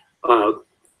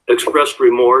expressed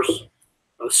remorse,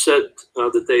 said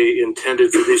that they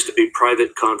intended for these to be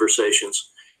private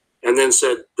conversations, and then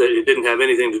said that it didn't have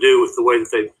anything to do with the way that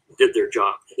they did their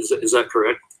job. Is that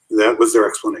correct? That was their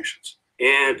explanations.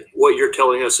 And what you're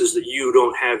telling us is that you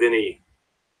don't have any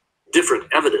different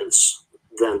evidence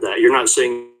than that. You're not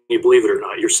saying you believe it or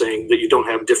not. You're saying that you don't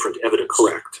have different evidence.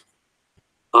 Correct.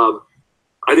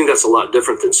 I think that's a lot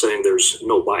different than saying there's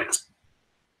no bias.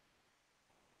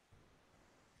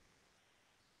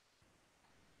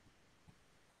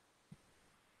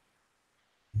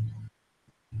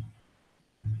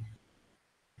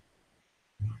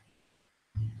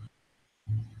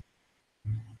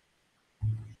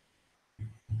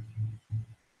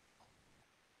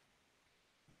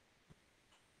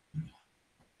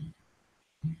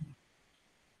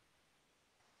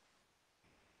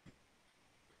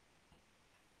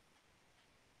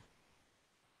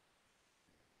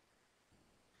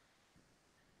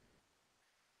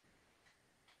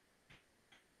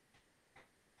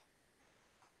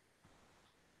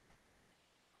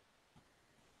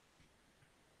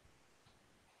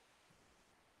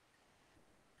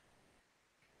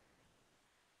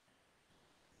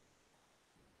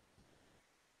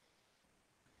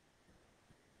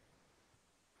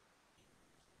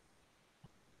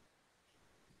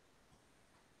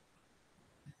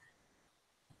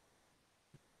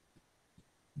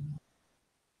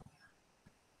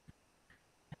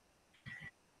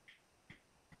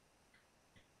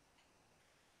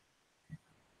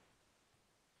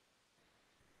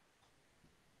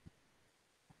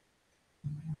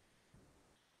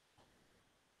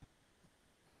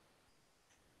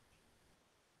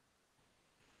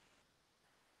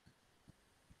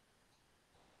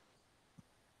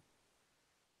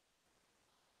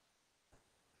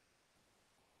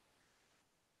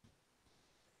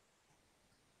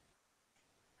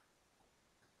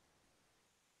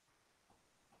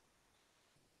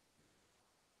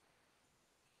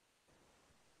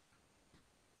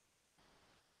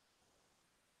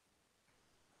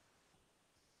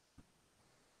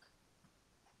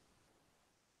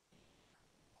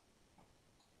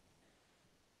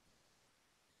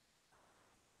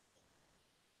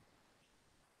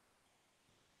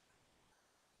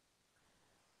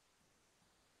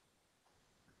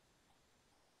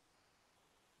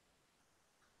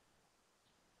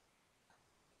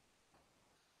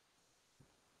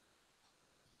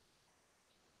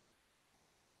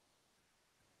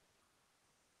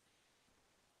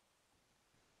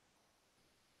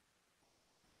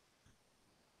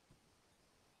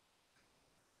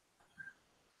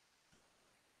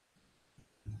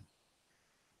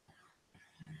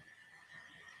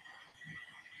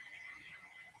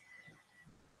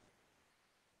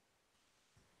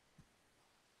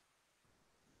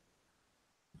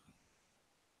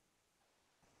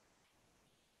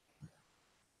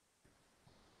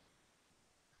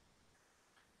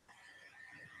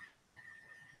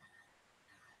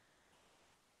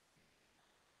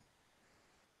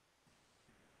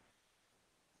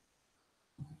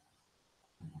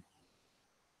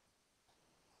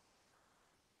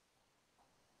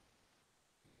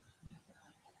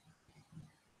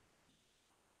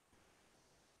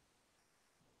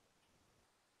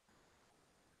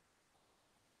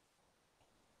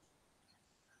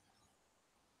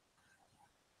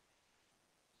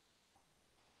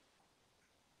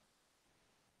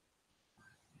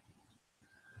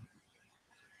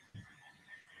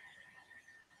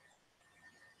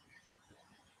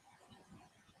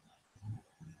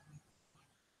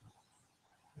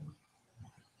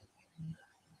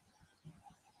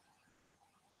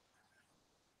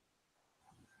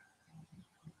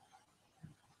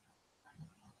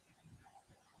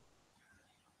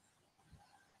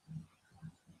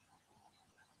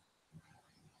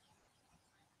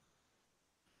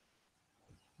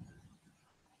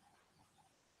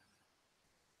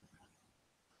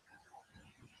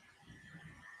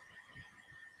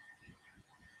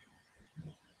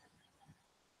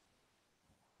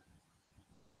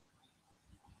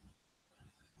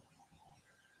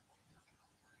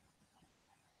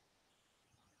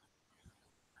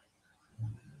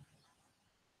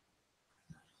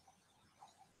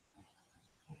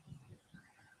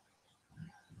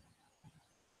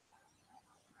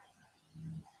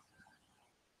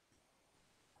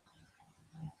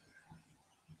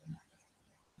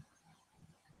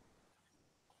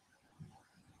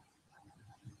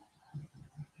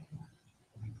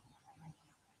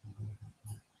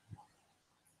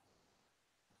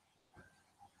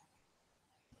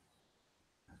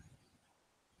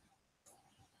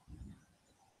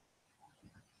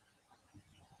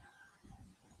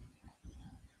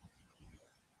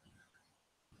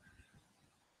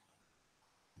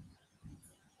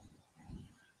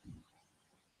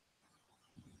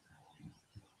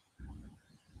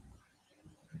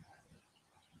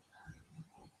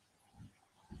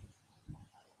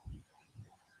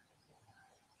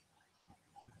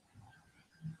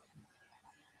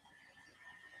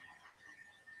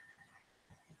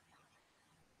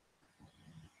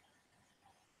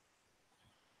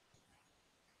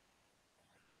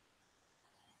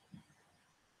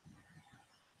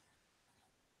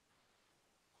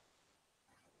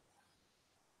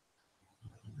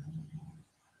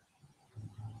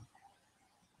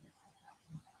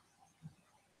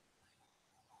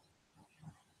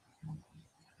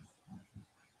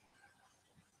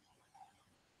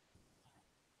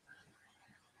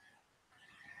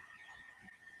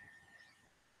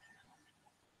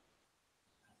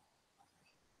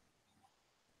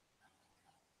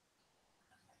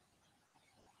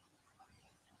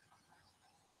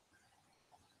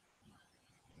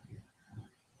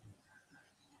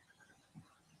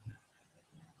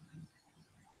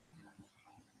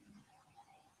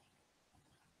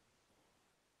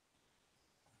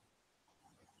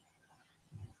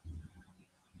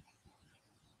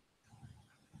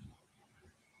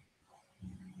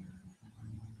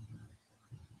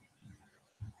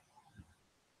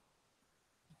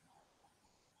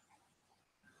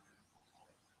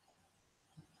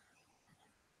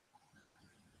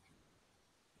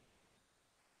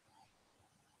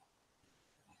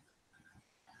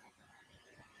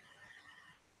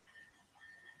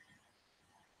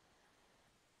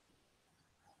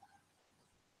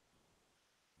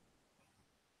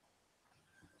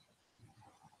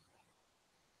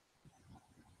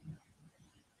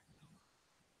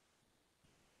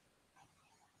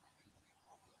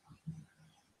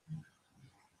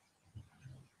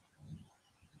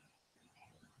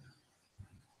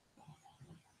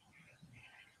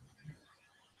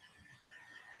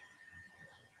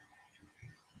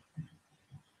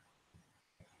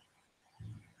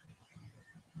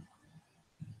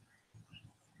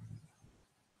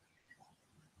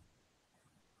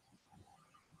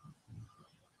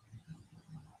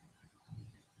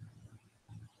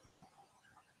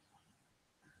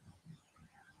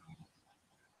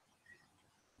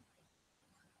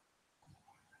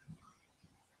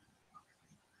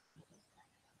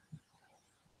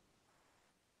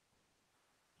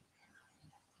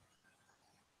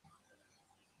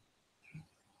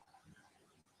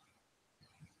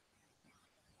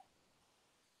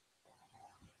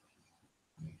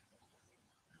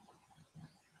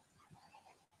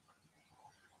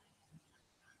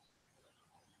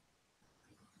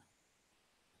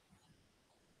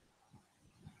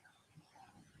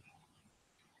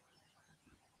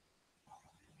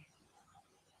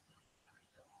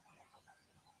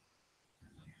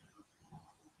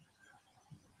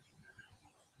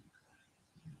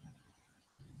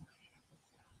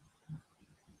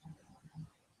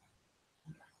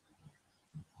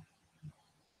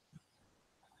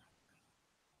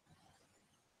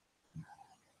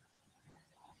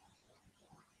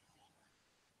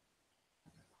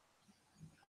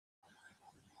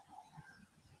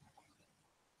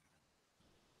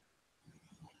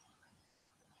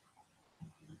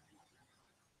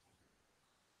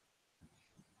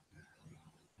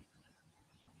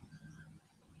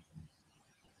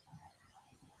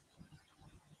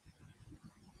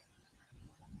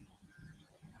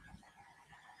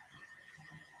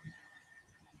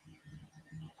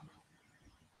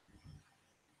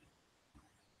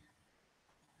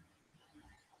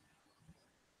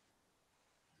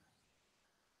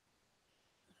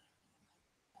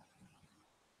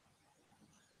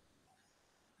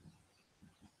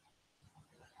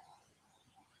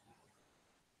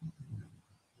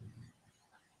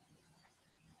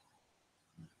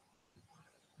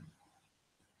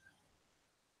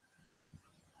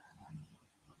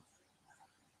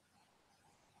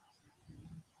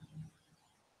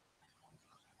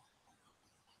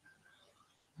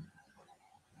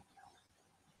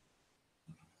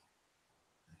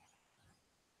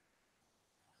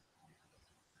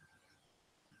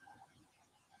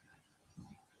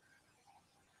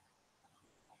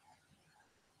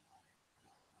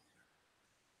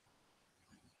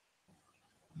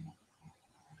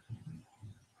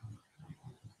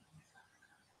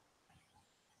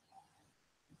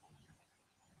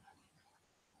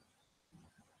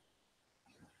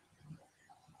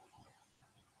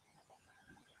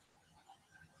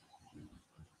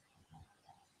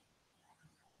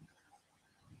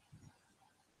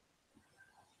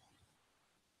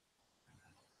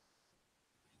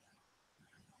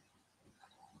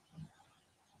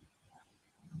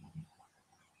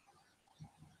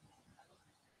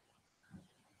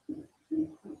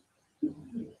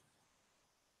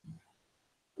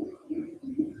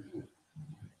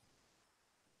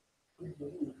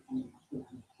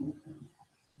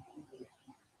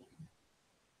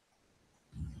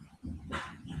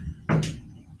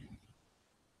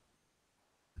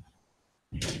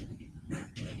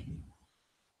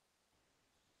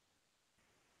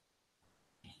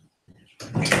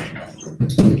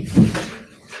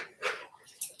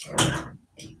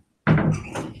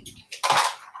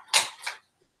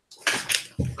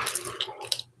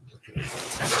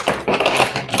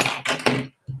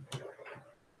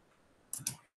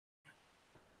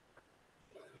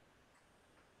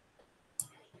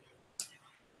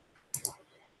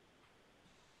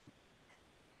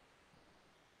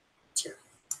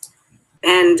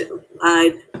 And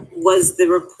was the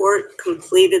report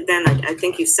completed then? I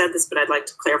think you said this, but I'd like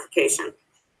clarification.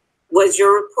 Was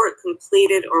your report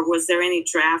completed, or was there any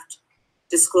draft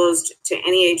disclosed to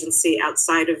any agency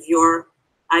outside of your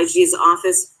IG's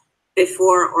office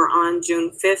before or on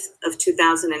June 5th of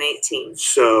 2018?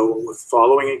 So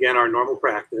following again our normal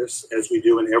practice, as we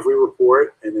do in every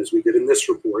report, and as we did in this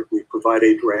report, we provide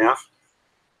a draft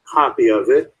copy of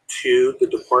it to the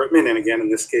department, and again, in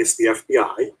this case, the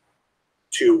FBI,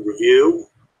 to review,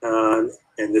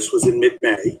 and this was in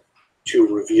mid-May,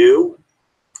 to review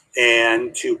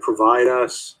and to provide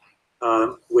us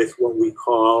with what we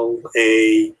call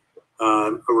a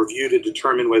review to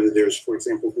determine whether there's, for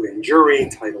example, grand jury,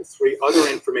 Title III, other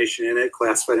information in it,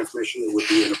 classified information that would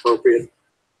be inappropriate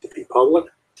to be public.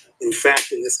 In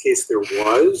fact, in this case, there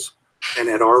was, and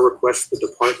at our request, the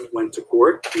department went to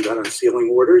court. We got unsealing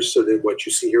orders so that what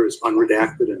you see here is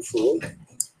unredacted and full.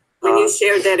 When you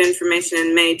shared that information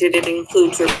in May, did it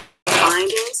include your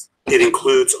findings? It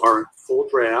includes our full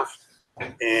draft.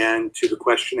 And to the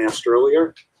question asked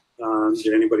earlier,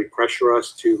 did anybody pressure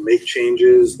us to make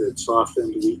changes that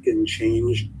softened, weakened,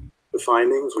 changed the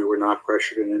findings? We were not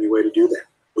pressured in any way to do that.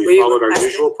 We followed our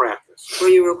usual practice. Were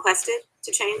you requested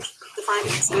to change the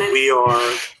findings? We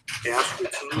are asked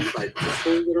routinely by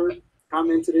people that are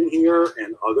commented in here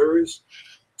and others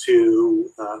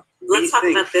to Let's talk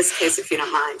about this case, if you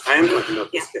don't mind. I am talking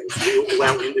about this case. We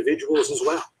allow individuals as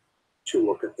well to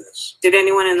look at this. Did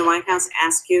anyone in the White House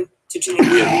ask you to change?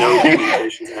 We have no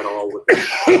communications at all with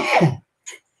them.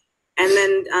 And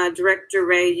then Director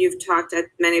Ray, you've talked,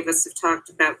 many of us have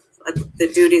talked about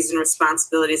the duties and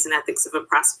responsibilities and ethics of a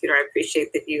prosecutor. I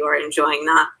appreciate that you are enjoying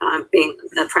not being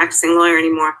a practicing lawyer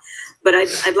anymore. But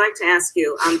I'd like to ask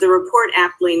you, the report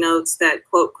aptly notes that,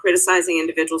 quote, criticizing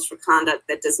individuals for conduct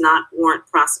that does not warrant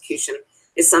prosecution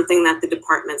is something that the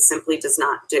department simply does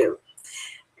not do.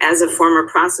 As a former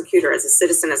prosecutor, as a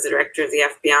citizen, as the director of the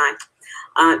FBI,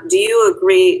 do you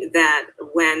agree that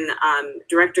when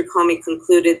Director Comey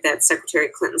concluded that Secretary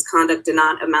Clinton's conduct did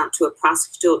not amount to a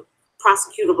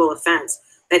prosecutable offense,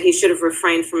 that he should have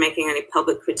refrained from making any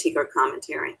public critique or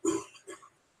commentary?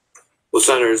 Well,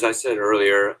 Senator, as I said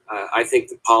earlier, I think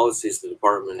the policies the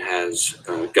department has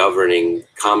governing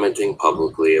commenting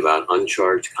publicly about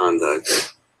uncharged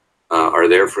conduct are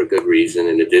there for a good reason.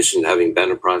 In addition to having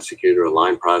been a prosecutor, a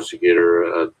line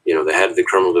prosecutor, the head of the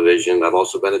criminal division, I've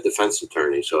also been a defense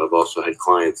attorney. So I've also had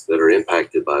clients that are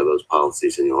impacted by those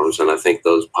policies and norms. And I think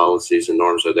those policies and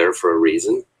norms are there for a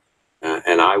reason.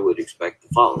 And I would expect to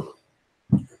follow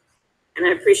them. And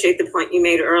I appreciate the point you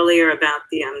made earlier about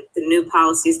the new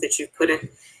policies that you've put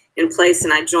in place.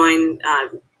 And I join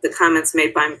the comments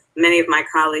made by many of my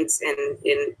colleagues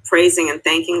in praising and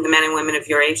thanking the men and women of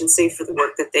your agency for the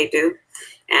work that they do.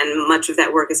 And much of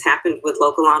that work has happened with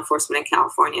local law enforcement in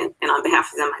California. And on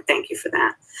behalf of them, I thank you for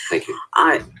that. Thank you.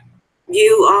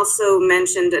 You also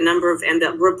mentioned and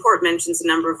the report mentions a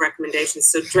number of recommendations.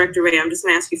 So Director Ray, I'm just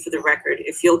gonna ask you for the record,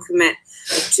 if you'll commit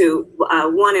to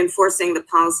one, enforcing the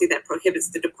policy that prohibits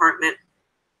the department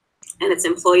and its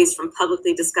employees from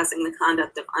publicly discussing the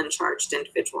conduct of uncharged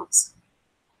individuals.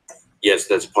 Yes,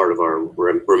 that's part of our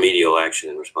remedial action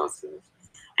in response to this.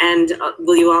 And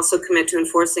will you also commit to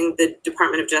enforcing the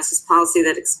Department of Justice policy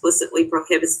that explicitly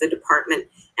prohibits the department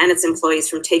and its employees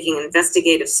from taking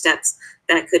investigative steps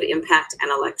that could impact an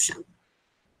election?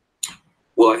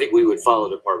 Well, I think we would follow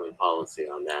department policy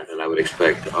on that, and I would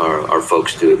expect our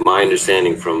folks to. My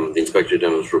understanding from the Inspector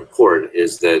General's report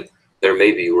is that there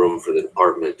may be room for the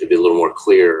department to be a little more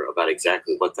clear about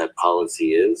exactly what that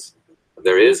policy is.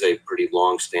 There is a pretty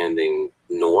long-standing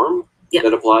norm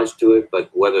that applies to it, but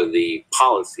whether the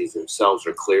policies themselves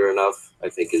are clear enough, I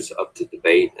think is up to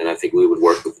debate, and I think we would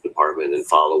work with the department and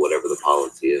follow whatever the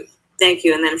policy is. Thank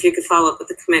you, and then if you could follow up with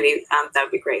the committee, that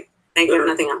would be great. Thank you, if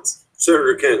nothing else.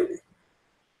 Senator Kennedy.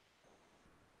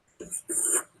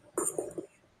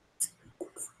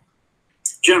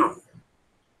 General,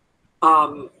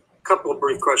 couple of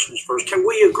brief questions first. Can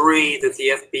we agree that the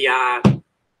FBI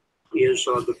is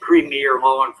the premier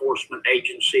law enforcement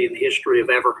agency in the history of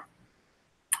ever?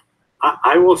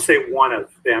 I will say one of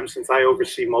them, since I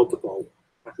oversee multiple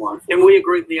law enforcement. Can we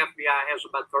agree that the FBI has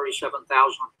about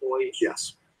 37,000 employees?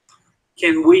 Yes.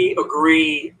 Can we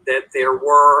agree that there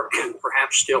were, and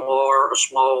perhaps still are, a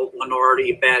small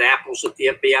minority of bad apples at the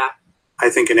FBI? I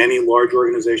think in any large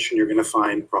organization, you're going to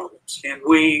find problems. Can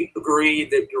we agree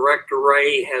that Director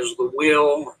Ray has the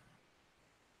will,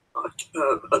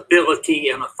 ability,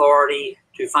 and authority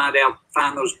to find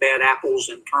those bad apples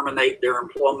and terminate their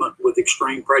employment with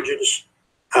extreme prejudice?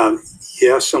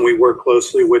 Yes, and we work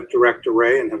closely with Director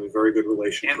Ray and have a very good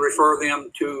relationship. And refer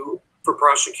them for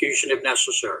prosecution if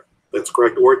necessary? That's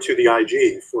correct, or to the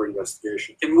IG for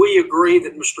investigation. Can we agree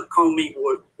that Mr. Comey,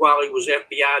 while he was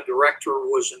FBI director,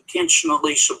 was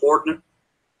intentionally subordinate?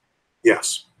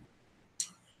 Yes.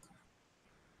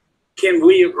 Can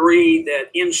we agree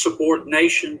that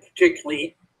insubordination,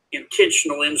 particularly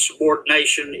intentional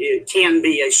insubordination, it can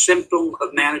be a symptom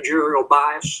of managerial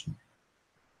bias?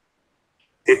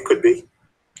 It could be.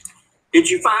 Did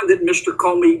you find that Mr.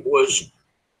 Comey was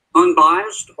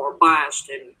unbiased or biased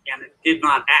and did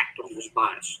not act on his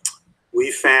bias? We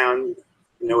found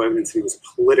no evidence he was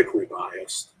politically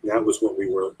biased. That was what we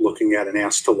were looking at and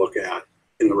asked to look at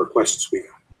in the requests we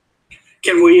got.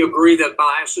 Can we agree that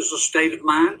bias is a state of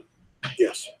mind?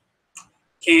 Yes.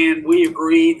 Can we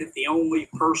agree that the only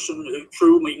person who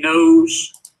truly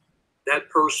knows that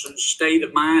person's state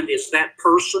of mind is that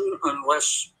person,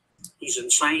 unless he's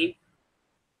insane?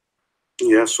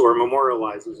 Yes, or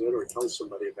memorializes it or tells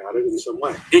somebody about it in some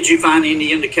way. Did you find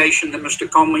any indication that Mr.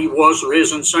 Comey was or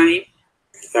is insane?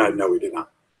 No, we did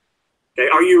not. Okay,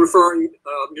 are you referring,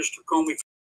 Mr. Comey,